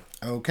 -3.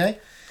 Okay.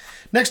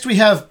 Next, we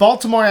have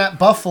Baltimore at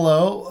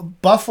Buffalo.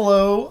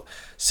 Buffalo,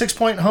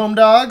 6-point home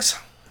dogs.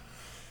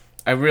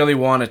 I really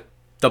wanted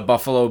the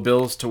Buffalo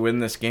Bills to win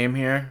this game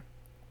here.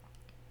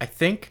 I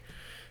think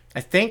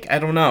I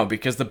don't know,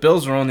 because the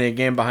Bills are only a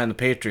game behind the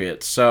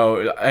Patriots.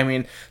 So, I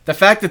mean, the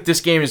fact that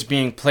this game is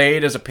being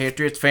played as a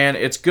Patriots fan,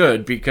 it's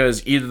good,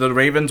 because either the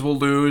Ravens will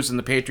lose and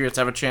the Patriots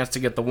have a chance to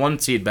get the 1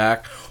 seed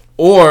back,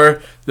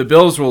 or the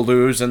Bills will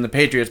lose and the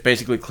Patriots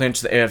basically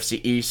clinch the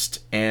AFC East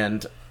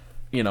and,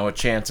 a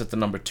chance at the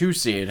number 2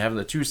 seed, having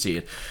the 2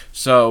 seed.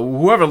 So,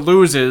 whoever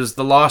loses,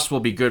 the loss will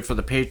be good for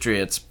the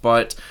Patriots,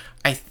 but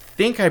I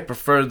think I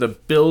prefer the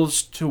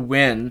Bills to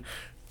win,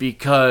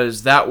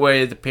 because that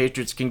way the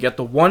Patriots can get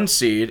the 1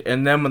 seed,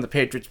 and then when the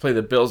Patriots play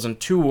the Bills in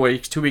 2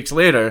 weeks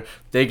later,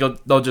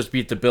 they'll just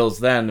beat the Bills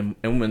then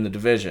and win the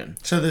division.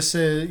 So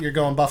you're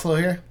going Buffalo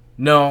here?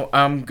 No,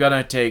 I'm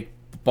gonna take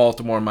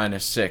Baltimore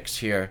 -6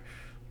 here,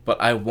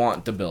 but I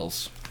want the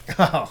Bills.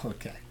 Oh,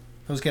 okay.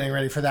 I was getting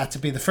ready for that to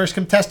be the first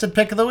contested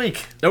pick of the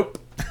week. Nope.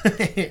 All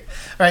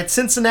right,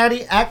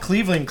 Cincinnati at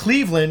Cleveland.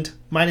 Cleveland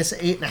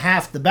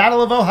 -8.5. The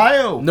Battle of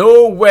Ohio.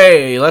 No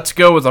way. Let's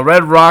go with the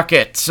Red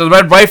Rocket. So the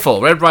Red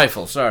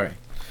Rifle. Sorry.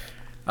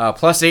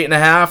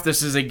 +8.5.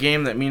 This is a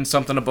game that means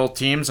something to both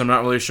teams. I'm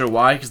not really sure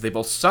why, because they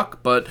both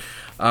suck. But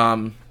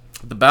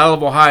the Battle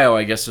of Ohio,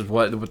 I guess, is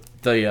what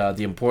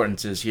the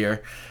importance is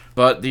here.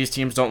 But these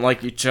teams don't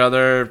like each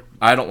other.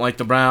 I don't like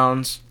the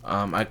Browns.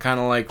 I kind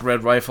of like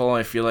Red Rifle.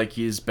 I feel like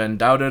he's been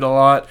doubted a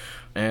lot.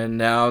 And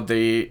now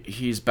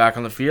he's back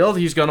on the field.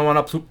 He's going to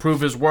want to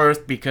prove his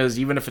worth, because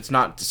even if it's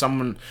not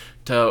someone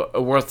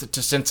worth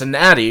to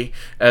Cincinnati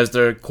as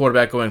their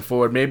quarterback going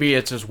forward, maybe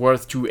it's his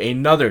worth to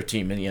another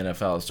team in the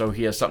NFL. So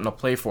he has something to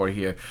play for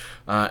here.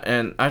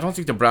 And I don't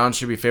think the Browns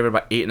should be favored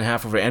by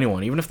 8.5 over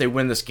anyone. Even if they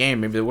win this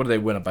game, maybe what do they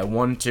win it by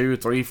 1, 2,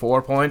 3,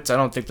 4 points? I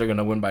don't think they're going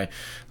to win by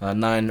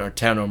 9 or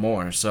 10 or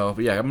more. So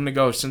yeah, I'm going to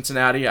go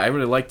Cincinnati. I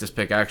really like this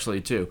pick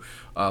actually too.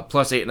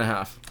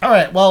 +8.5. All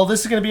right, well,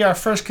 this is going to be our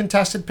first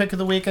contested pick of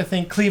the week. I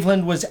think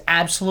Cleveland was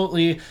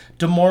absolutely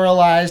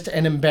demoralized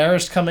and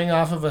embarrassed coming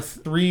off of a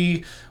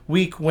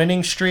 3-week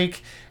winning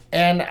streak,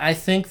 and I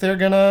think they're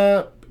going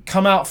to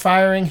come out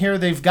firing here.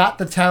 They've got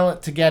the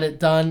talent to get it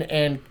done,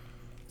 and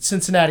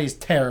Cincinnati's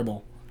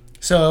terrible.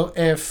 So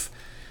if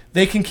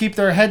they can keep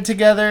their head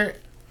together.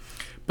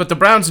 But the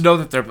Browns know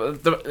that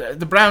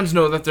the Browns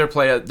know that their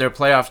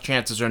playoff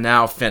chances are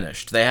now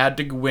finished. They had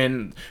to go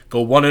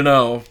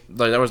 1-0.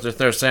 Like that was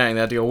they're saying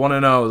they had to go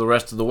 1-0 the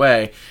rest of the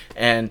way,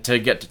 and to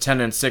get to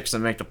 10-6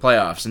 and make the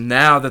playoffs. And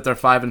now that they're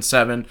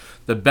 5-7,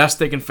 the best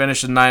they can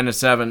finish is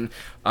 9-7.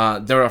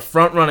 They're a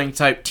front running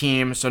type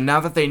team. So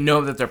now that they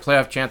know that their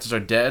playoff chances are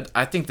dead,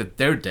 I think that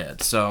they're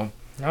dead. So.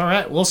 All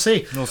right, we'll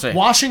see.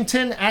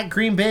 Washington at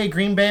Green Bay.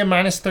 Green Bay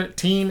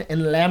 -13 in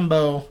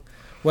Lambeau.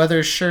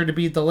 Weather's sure to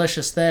be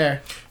delicious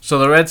there. So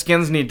the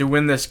Redskins need to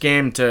win this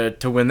game to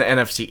win the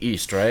NFC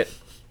East, right?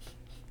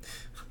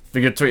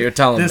 That's what you're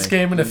telling me. This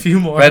game and a few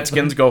more.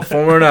 Redskins go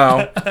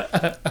 4-0.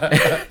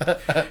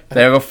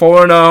 They go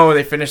 4-0.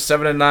 They finish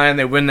 7-9.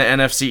 They win the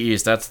NFC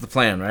East. That's the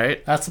plan,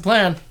 right? That's the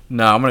plan.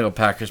 No, I'm gonna go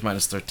Packers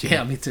 -13.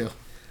 Yeah, me too.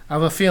 I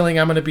have a feeling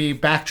I'm going to be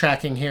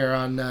backtracking here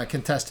on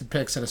contested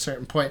picks at a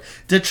certain point.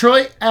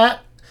 Detroit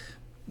at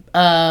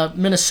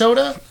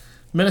Minnesota.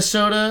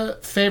 Minnesota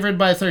favored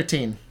by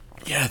 13.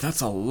 Yeah, that's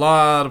a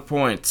lot of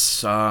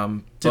points.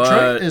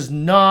 Detroit is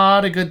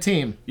not a good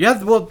team.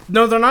 Yeah, well,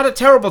 no, they're not a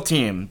terrible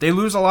team. They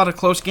lose a lot of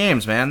close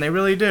games, man. They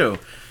really do.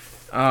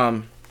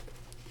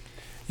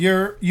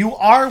 You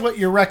are what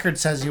your record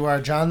says you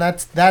are, John.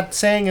 That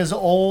saying is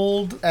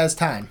old as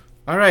time.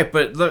 All right,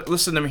 but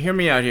listen to me. Hear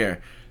me out here.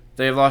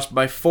 They've lost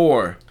by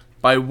 4,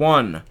 by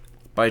 1,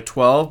 by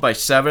 12, by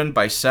 7,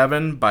 by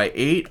 7, by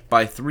 8,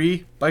 by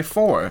 3, by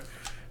 4.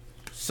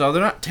 So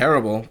they're not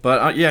terrible,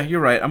 but yeah, you're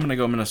right. I'm going to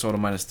go Minnesota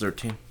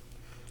 -13.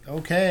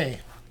 Okay.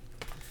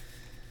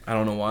 I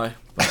don't know why.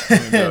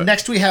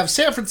 Next we have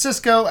San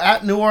Francisco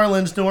at New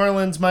Orleans. New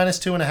Orleans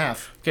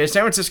 -2.5. Okay,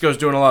 San Francisco's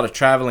doing a lot of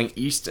traveling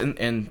east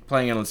and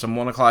playing in some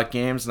 1 o'clock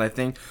games, and I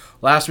think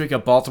last week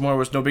at Baltimore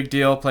was no big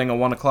deal, playing a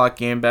 1 o'clock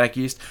game back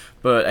east,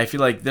 but I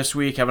feel like this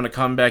week having to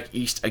come back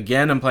east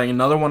again and playing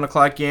another 1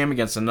 o'clock game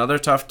against another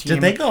tough team.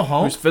 Did they go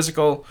home? Who's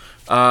physical.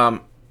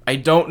 I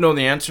don't know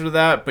the answer to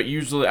that, but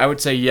usually I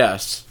would say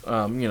yes.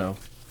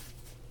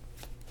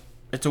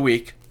 It's a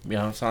week.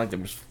 It's not like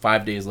it was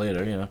 5 days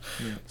later, Yeah.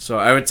 So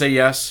I would say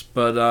yes,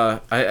 but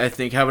I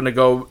think having to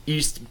go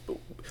east,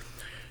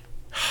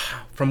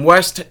 from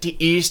west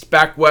to east,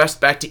 back west,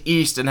 back to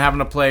east, and having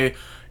to play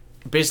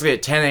basically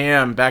at 10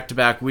 a.m.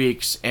 back-to-back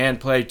weeks and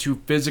play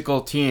 2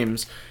 physical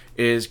teams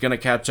is going to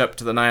catch up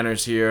to the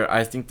Niners here.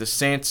 I think the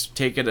Saints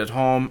take it at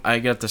home. I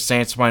get the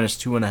Saints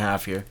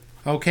 -2.5 here.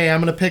 Okay, I'm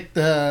going to pick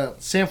the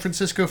San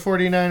Francisco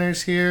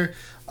 49ers here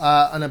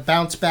on a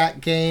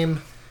bounce-back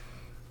game.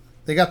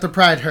 They got their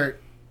pride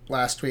hurt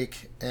last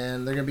week,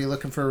 and they're going to be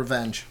looking for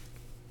revenge.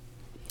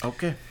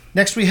 Okay.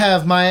 Next we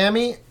have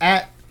Miami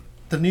at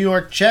the New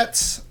York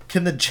Jets.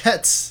 Can the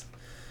Jets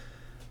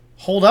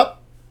hold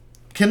up?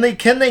 Can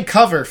they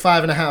cover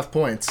 5.5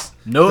 points?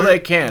 No, they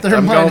can't.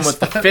 I'm going with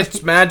the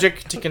Fitz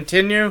magic to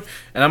continue,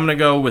 and I'm going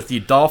to go with the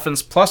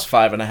Dolphins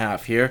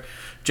 +5.5 here.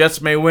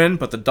 Jets may win,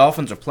 but the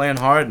Dolphins are playing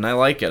hard, and I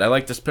like it. I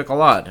like this pick a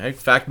lot. In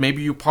fact,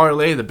 maybe you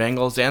parlay the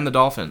Bengals and the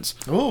Dolphins.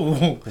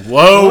 Ooh.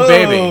 Whoa,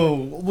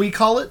 baby. We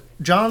call it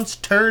John's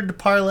Turd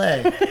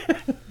Parlay.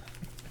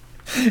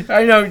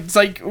 I know, it's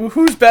like,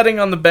 who's betting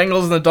on the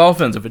Bengals and the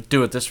Dolphins? If it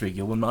do it this week,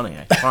 you'll win money,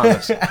 I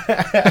promise.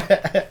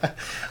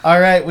 All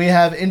right, we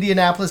have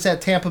Indianapolis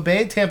at Tampa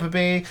Bay. Tampa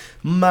Bay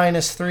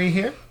 -3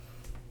 here.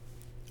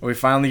 Are we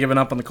finally giving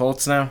up on the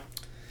Colts now?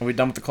 Are we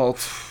done with the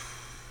Colts?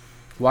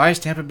 Why is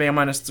Tampa Bay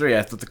 -3?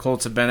 I thought the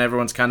Colts have been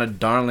everyone's kind of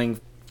darling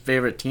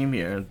favorite team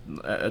here.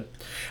 I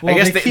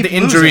guess the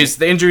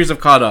injuries have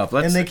caught up.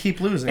 And they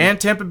keep losing.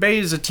 And Tampa Bay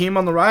is a team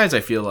on the rise,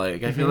 I feel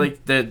like. I feel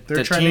like they're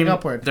the trending team,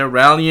 upward. They're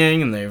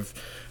rallying, and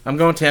I'm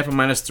going Tampa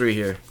 -3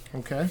 here.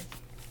 Okay.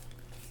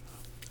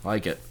 I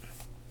like it.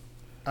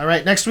 All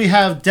right, next we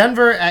have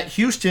Denver at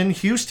Houston.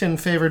 Houston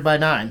favored by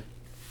 9.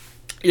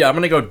 Yeah, I'm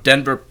going to go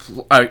Denver.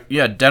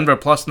 Denver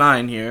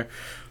 +9 here.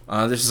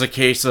 This is a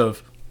case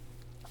of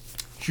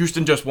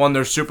Houston just won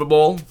their Super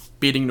Bowl,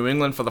 beating New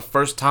England for the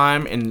first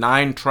time in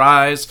 9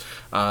 tries.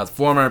 The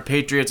former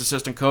Patriots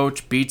assistant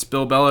coach beats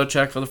Bill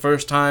Belichick for the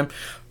first time.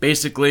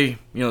 Basically,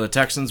 the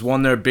Texans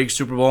won their big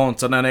Super Bowl in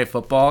Sunday Night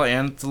Football,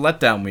 and it's a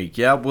letdown week.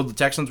 Yeah, will the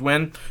Texans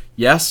win?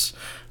 Yes,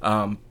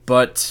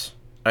 but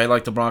I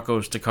like the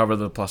Broncos to cover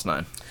the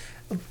 +9.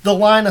 The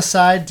line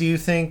aside, do you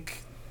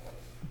think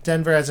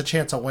Denver has a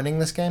chance of winning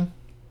this game?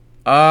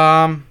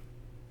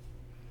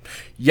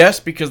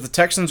 Yes, because the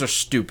Texans are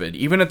stupid.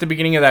 Even at the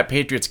beginning of that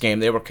Patriots game,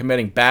 they were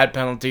committing bad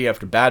penalty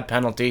after bad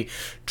penalty,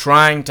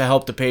 trying to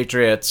help the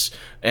Patriots,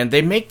 and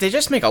they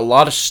just make a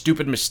lot of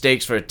stupid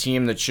mistakes for a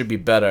team that should be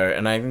better.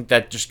 And I think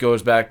that just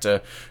goes back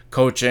to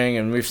coaching,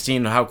 and we've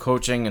seen how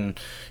coaching and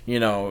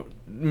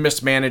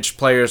mismanaged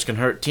players can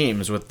hurt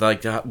teams. With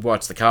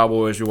watch the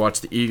Cowboys, we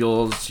watch the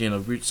Eagles,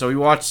 so we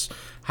watch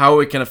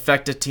how it can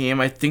affect a team.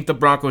 I think the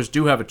Broncos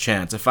do have a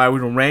chance. If I were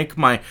to rank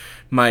my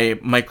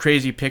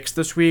crazy picks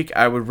this week,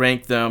 I would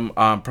rank them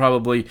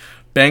probably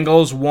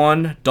Bengals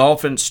 1,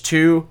 Dolphins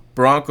 2,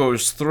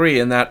 Broncos 3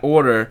 in that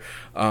order.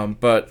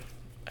 But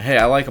hey,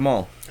 I like them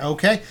all.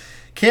 Okay.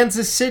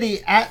 Kansas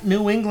City at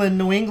New England.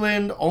 New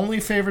England only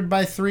favored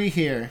by 3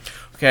 here.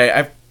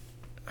 Okay,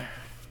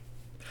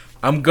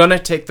 I'm gonna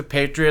take the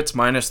Patriots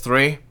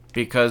 -3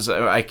 because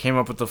I came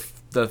up with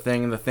the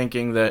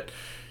thinking that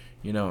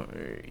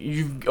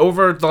you've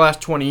over the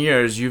last 20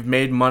 years you've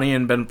made money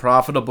and been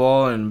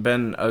profitable and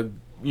been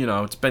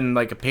it's been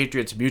like a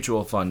Patriots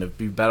mutual fund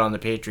if you bet on the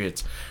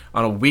Patriots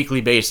on a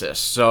weekly basis.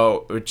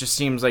 So it just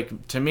seems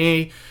like, to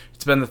me,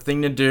 it's been the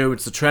thing to do.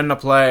 It's the trend to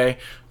play.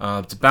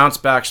 It's a bounce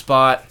back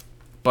spot.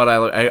 But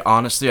I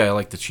honestly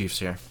like the Chiefs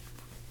here.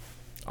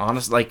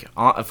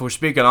 If we're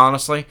speaking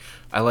honestly,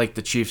 I like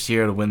the Chiefs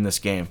here to win this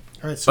game.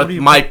 All right, so but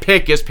my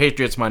pick is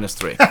Patriots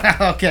 -3.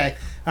 Okay,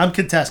 I'm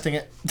contesting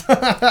it.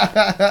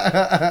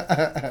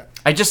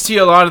 I just see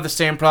a lot of the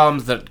same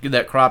problems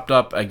that cropped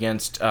up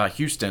against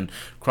Houston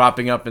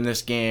cropping up in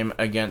this game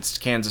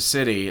against Kansas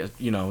City.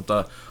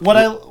 The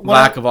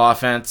lack of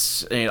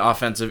offense,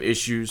 offensive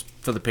issues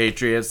for the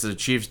Patriots. The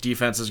Chiefs'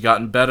 defense has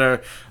gotten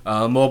better.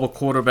 Mobile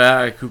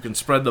quarterback who can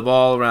spread the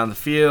ball around the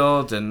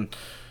field and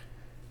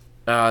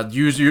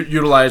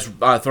utilize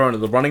throwing to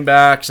the running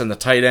backs and the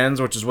tight ends,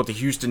 which is what the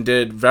Houston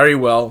did very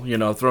well,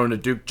 throwing to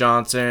Duke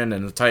Johnson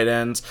and the tight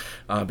ends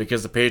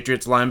because the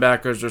Patriots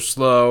linebackers are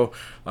slow,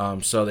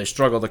 so they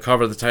struggle to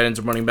cover the tight ends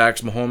and running backs.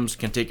 Mahomes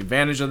can take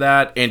advantage of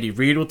that. Andy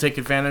Reid will take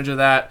advantage of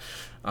that.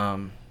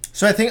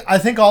 So I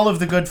think all of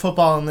the good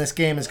football in this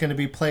game is going to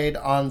be played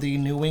on the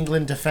New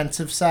England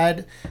defensive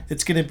side.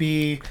 It's going to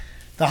be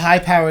the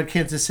high-powered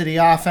Kansas City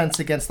offense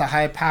against the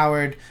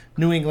high-powered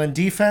New England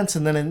defense,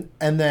 and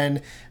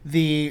then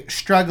the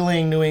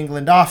struggling New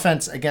England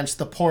offense against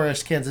the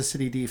poorest Kansas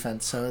City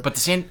defense. So, but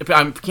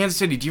the Kansas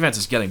City defense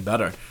is getting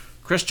better.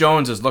 Chris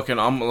Jones is looking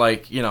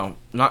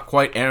not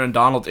quite Aaron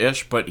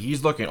Donald-ish, but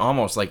he's looking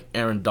almost like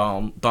Aaron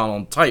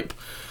Donald type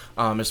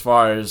as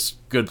far as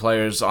good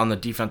players on the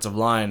defensive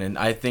line. And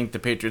I think the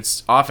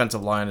Patriots'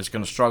 offensive line is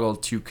going to struggle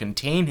to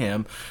contain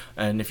him.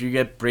 And if you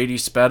get Brady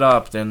sped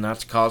up, then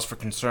that's cause for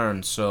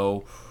concern.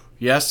 So,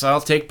 yes,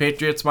 I'll take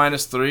Patriots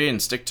 -3 and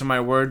stick to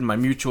my word, my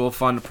mutual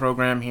fund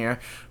program here.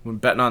 We're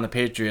betting on the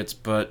Patriots,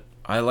 but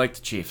I like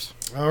the Chiefs.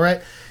 All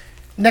right.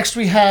 Next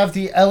we have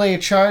the LA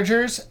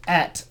Chargers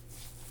at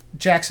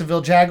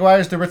Jacksonville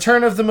Jaguars. The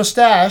return of the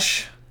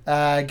mustache,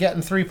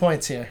 getting 3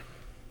 points here.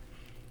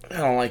 I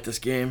don't like this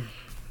game.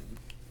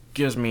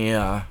 Gives me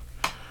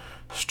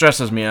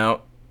stresses me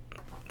out.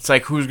 It's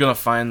like, who's gonna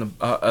find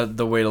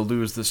the way to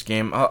lose this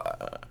game?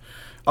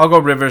 I'll go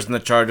Rivers and the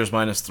Chargers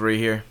 -3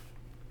 here.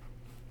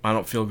 I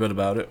don't feel good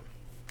about it.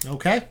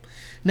 Okay.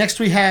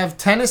 Next we have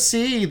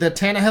Tennessee, the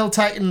Tannehill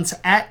Titans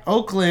at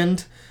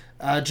Oakland,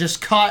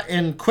 just caught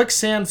in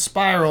quicksand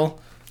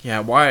spiral. Yeah,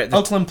 why?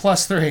 Oakland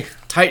 +3.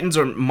 Titans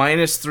are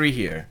 -3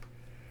 here.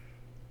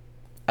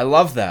 I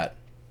love that,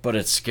 but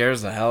it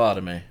scares the hell out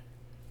of me.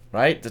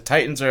 Right? The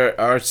Titans they're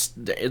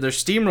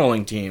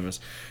steamrolling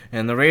teams,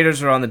 and the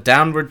Raiders are on the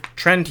downward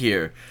trend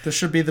here. This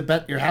should be the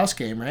bet your house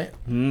game, right?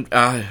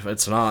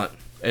 It's not.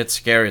 It's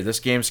scary. This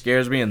game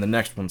scares me, and the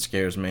next one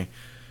scares me.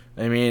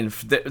 I mean,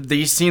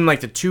 these seem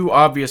like the two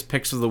obvious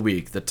picks of the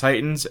week. The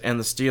Titans and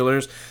the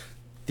Steelers.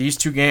 These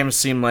two games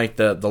seem like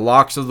the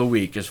locks of the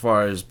week as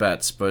far as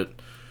bets. But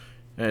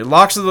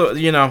locks of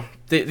the,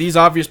 these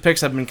obvious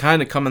picks have been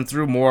kind of coming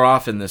through more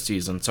often this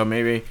season. So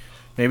maybe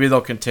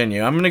they'll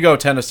continue. I'm going to go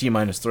Tennessee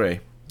 -3.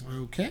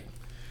 Okay.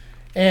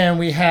 And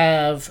we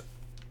have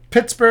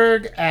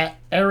Pittsburgh at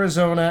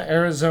Arizona.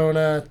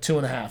 Arizona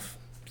 2.5.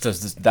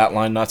 Does that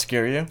line not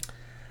scare you?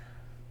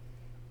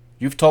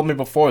 You've told me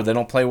before they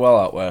don't play well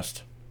out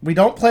west. We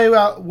don't play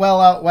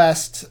well out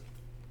west.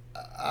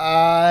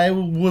 I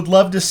would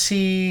love to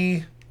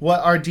see what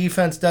our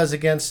defense does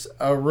against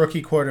a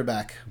rookie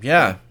quarterback.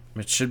 Yeah,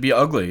 it should be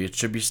ugly. It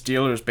should be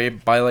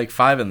Steelers by like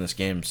 5 in this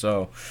game.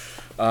 So,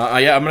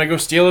 I'm going to go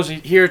Steelers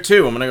here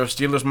too. I'm going to go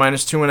Steelers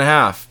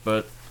 -2.5.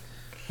 But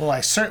well, I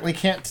certainly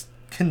can't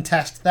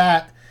contest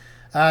that.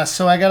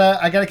 So I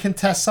gotta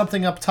contest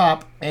something up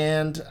top,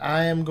 and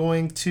I am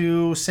going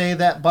to say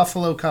that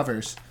Buffalo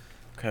covers.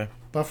 Okay.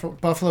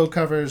 Buffalo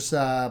covers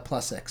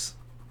 +6.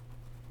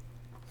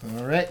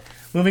 All right.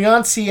 Moving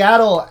on,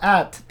 Seattle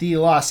at the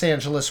Los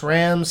Angeles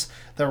Rams.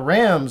 The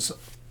Rams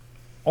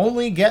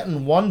only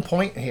getting 1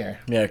 point here.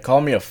 Yeah,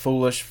 call me a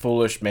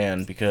foolish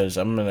man because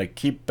I'm going to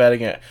keep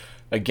betting it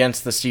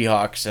against the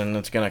Seahawks, and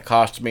it's going to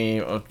cost me,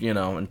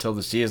 until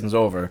the season's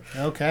over.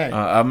 Okay.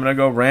 I'm going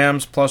to go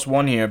Rams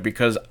 +1 here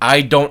because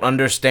I don't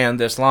understand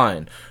this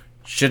line.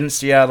 Shouldn't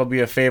Seattle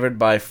be favored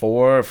by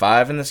 4 or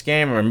 5 in this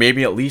game, or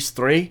maybe at least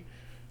 3?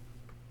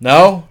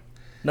 No?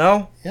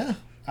 Yeah.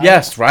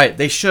 Yes, right.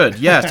 They should.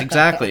 Yes,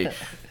 exactly.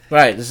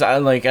 Right. I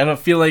don't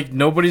feel like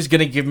nobody's going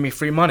to give me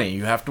free money.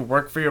 You have to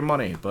work for your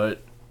money,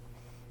 but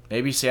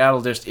maybe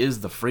Seattle just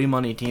is the free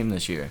money team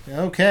this year.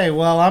 Okay,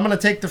 well, I'm going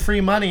to take the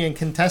free money and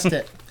contest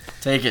it.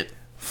 Take it.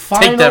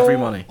 Take that free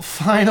money.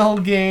 Final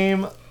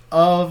game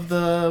of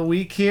the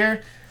week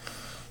here.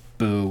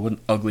 Boo, what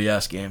an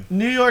ugly-ass game.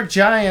 New York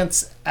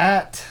Giants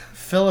at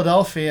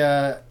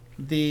Philadelphia.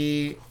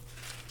 The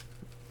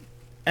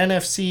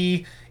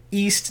NFC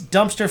East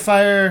dumpster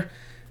fire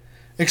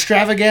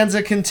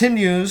extravaganza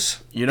continues.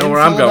 You know where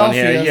I'm going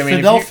here.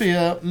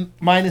 Philadelphia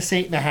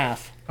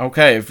 -8.5.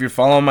 Okay, if you're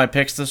following my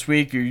picks this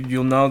week,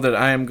 you'll know that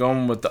I am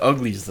going with the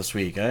uglies this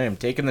week. I am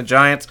taking the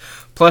Giants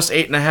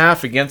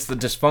 +8.5 against the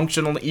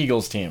dysfunctional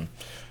Eagles team.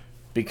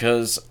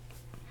 Because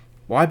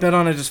why bet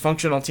on a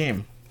dysfunctional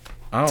team?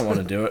 I don't want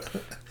to do it.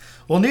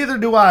 Well, neither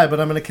do I,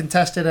 but I'm going to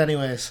contest it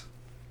anyways.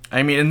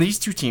 I mean, and these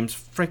two teams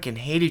freaking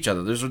hate each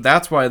other.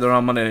 That's why they're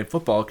on Monday Night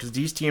Football, because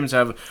these teams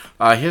have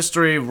a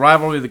history,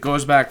 rivalry that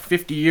goes back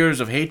 50 years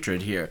of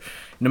hatred here.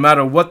 No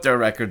matter what their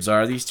records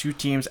are, these two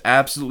teams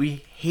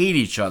absolutely hate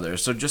each other.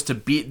 So just to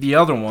beat the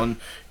other one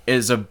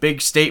is a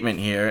big statement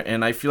here,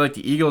 and I feel like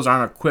the Eagles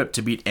aren't equipped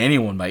to beat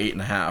anyone by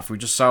 8.5. We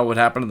just saw what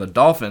happened to the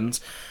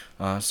Dolphins.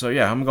 So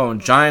yeah, I'm going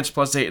Giants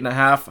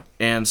 +8.5.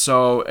 And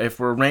so if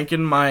we're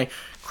ranking my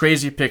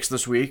crazy picks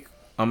this week,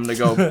 I'm going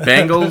to go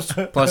Bengals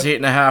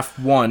 +8.5,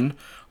 1.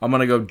 I'm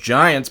going to go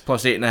Giants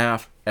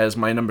 +8.5 as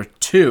my number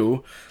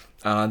 2.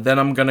 Then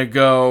I'm going to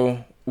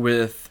go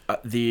with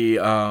the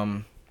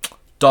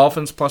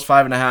Dolphins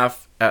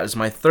 +5.5 as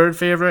my 3rd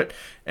favorite,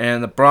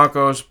 and the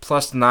Broncos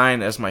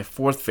 +9 as my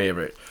 4th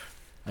favorite.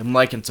 I'm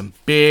liking some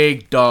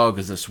big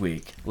dogs this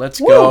week. Let's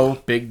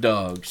go, big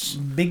dogs.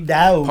 Big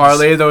dogs.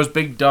 Parlay those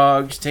big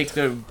dogs. Take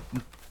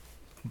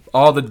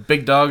all the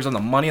big dogs on the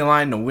money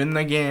line to win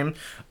the game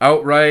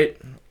outright.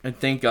 I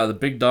think the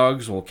big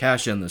dogs will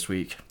cash in this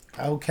week.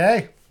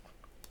 Okay.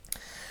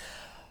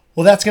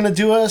 Well, that's going to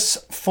do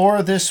us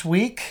for this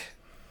week.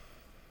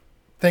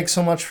 Thanks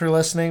so much for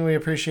listening. We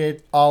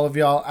appreciate all of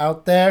y'all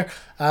out there.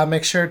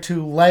 Make sure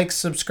to like,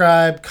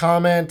 subscribe,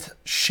 comment,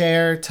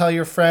 share, tell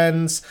your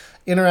friends.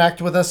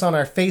 Interact with us on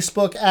our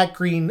Facebook at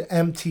Green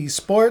MT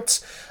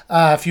Sports.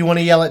 If you want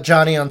to yell at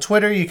Johnny on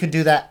Twitter, you can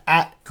do that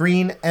at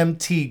Green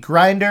MT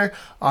Grinder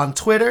on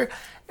Twitter.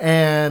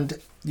 And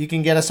you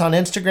can get us on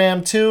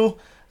Instagram too.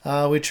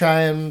 We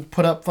try and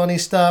put up funny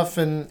stuff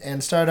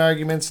and start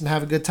arguments and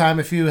have a good time.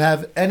 If you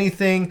have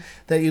anything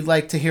that you'd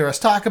like to hear us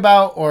talk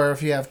about, or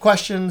if you have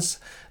questions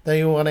that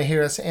you want to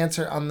hear us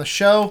answer on the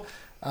show,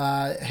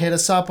 hit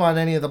us up on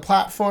any of the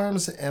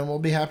platforms, and we'll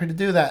be happy to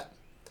do that.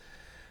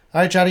 All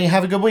right, Johnny,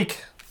 have a good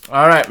week.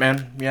 All right,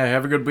 man. Yeah,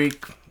 have a good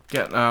week.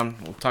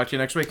 We'll talk to you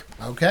next week.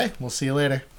 Okay, we'll see you later.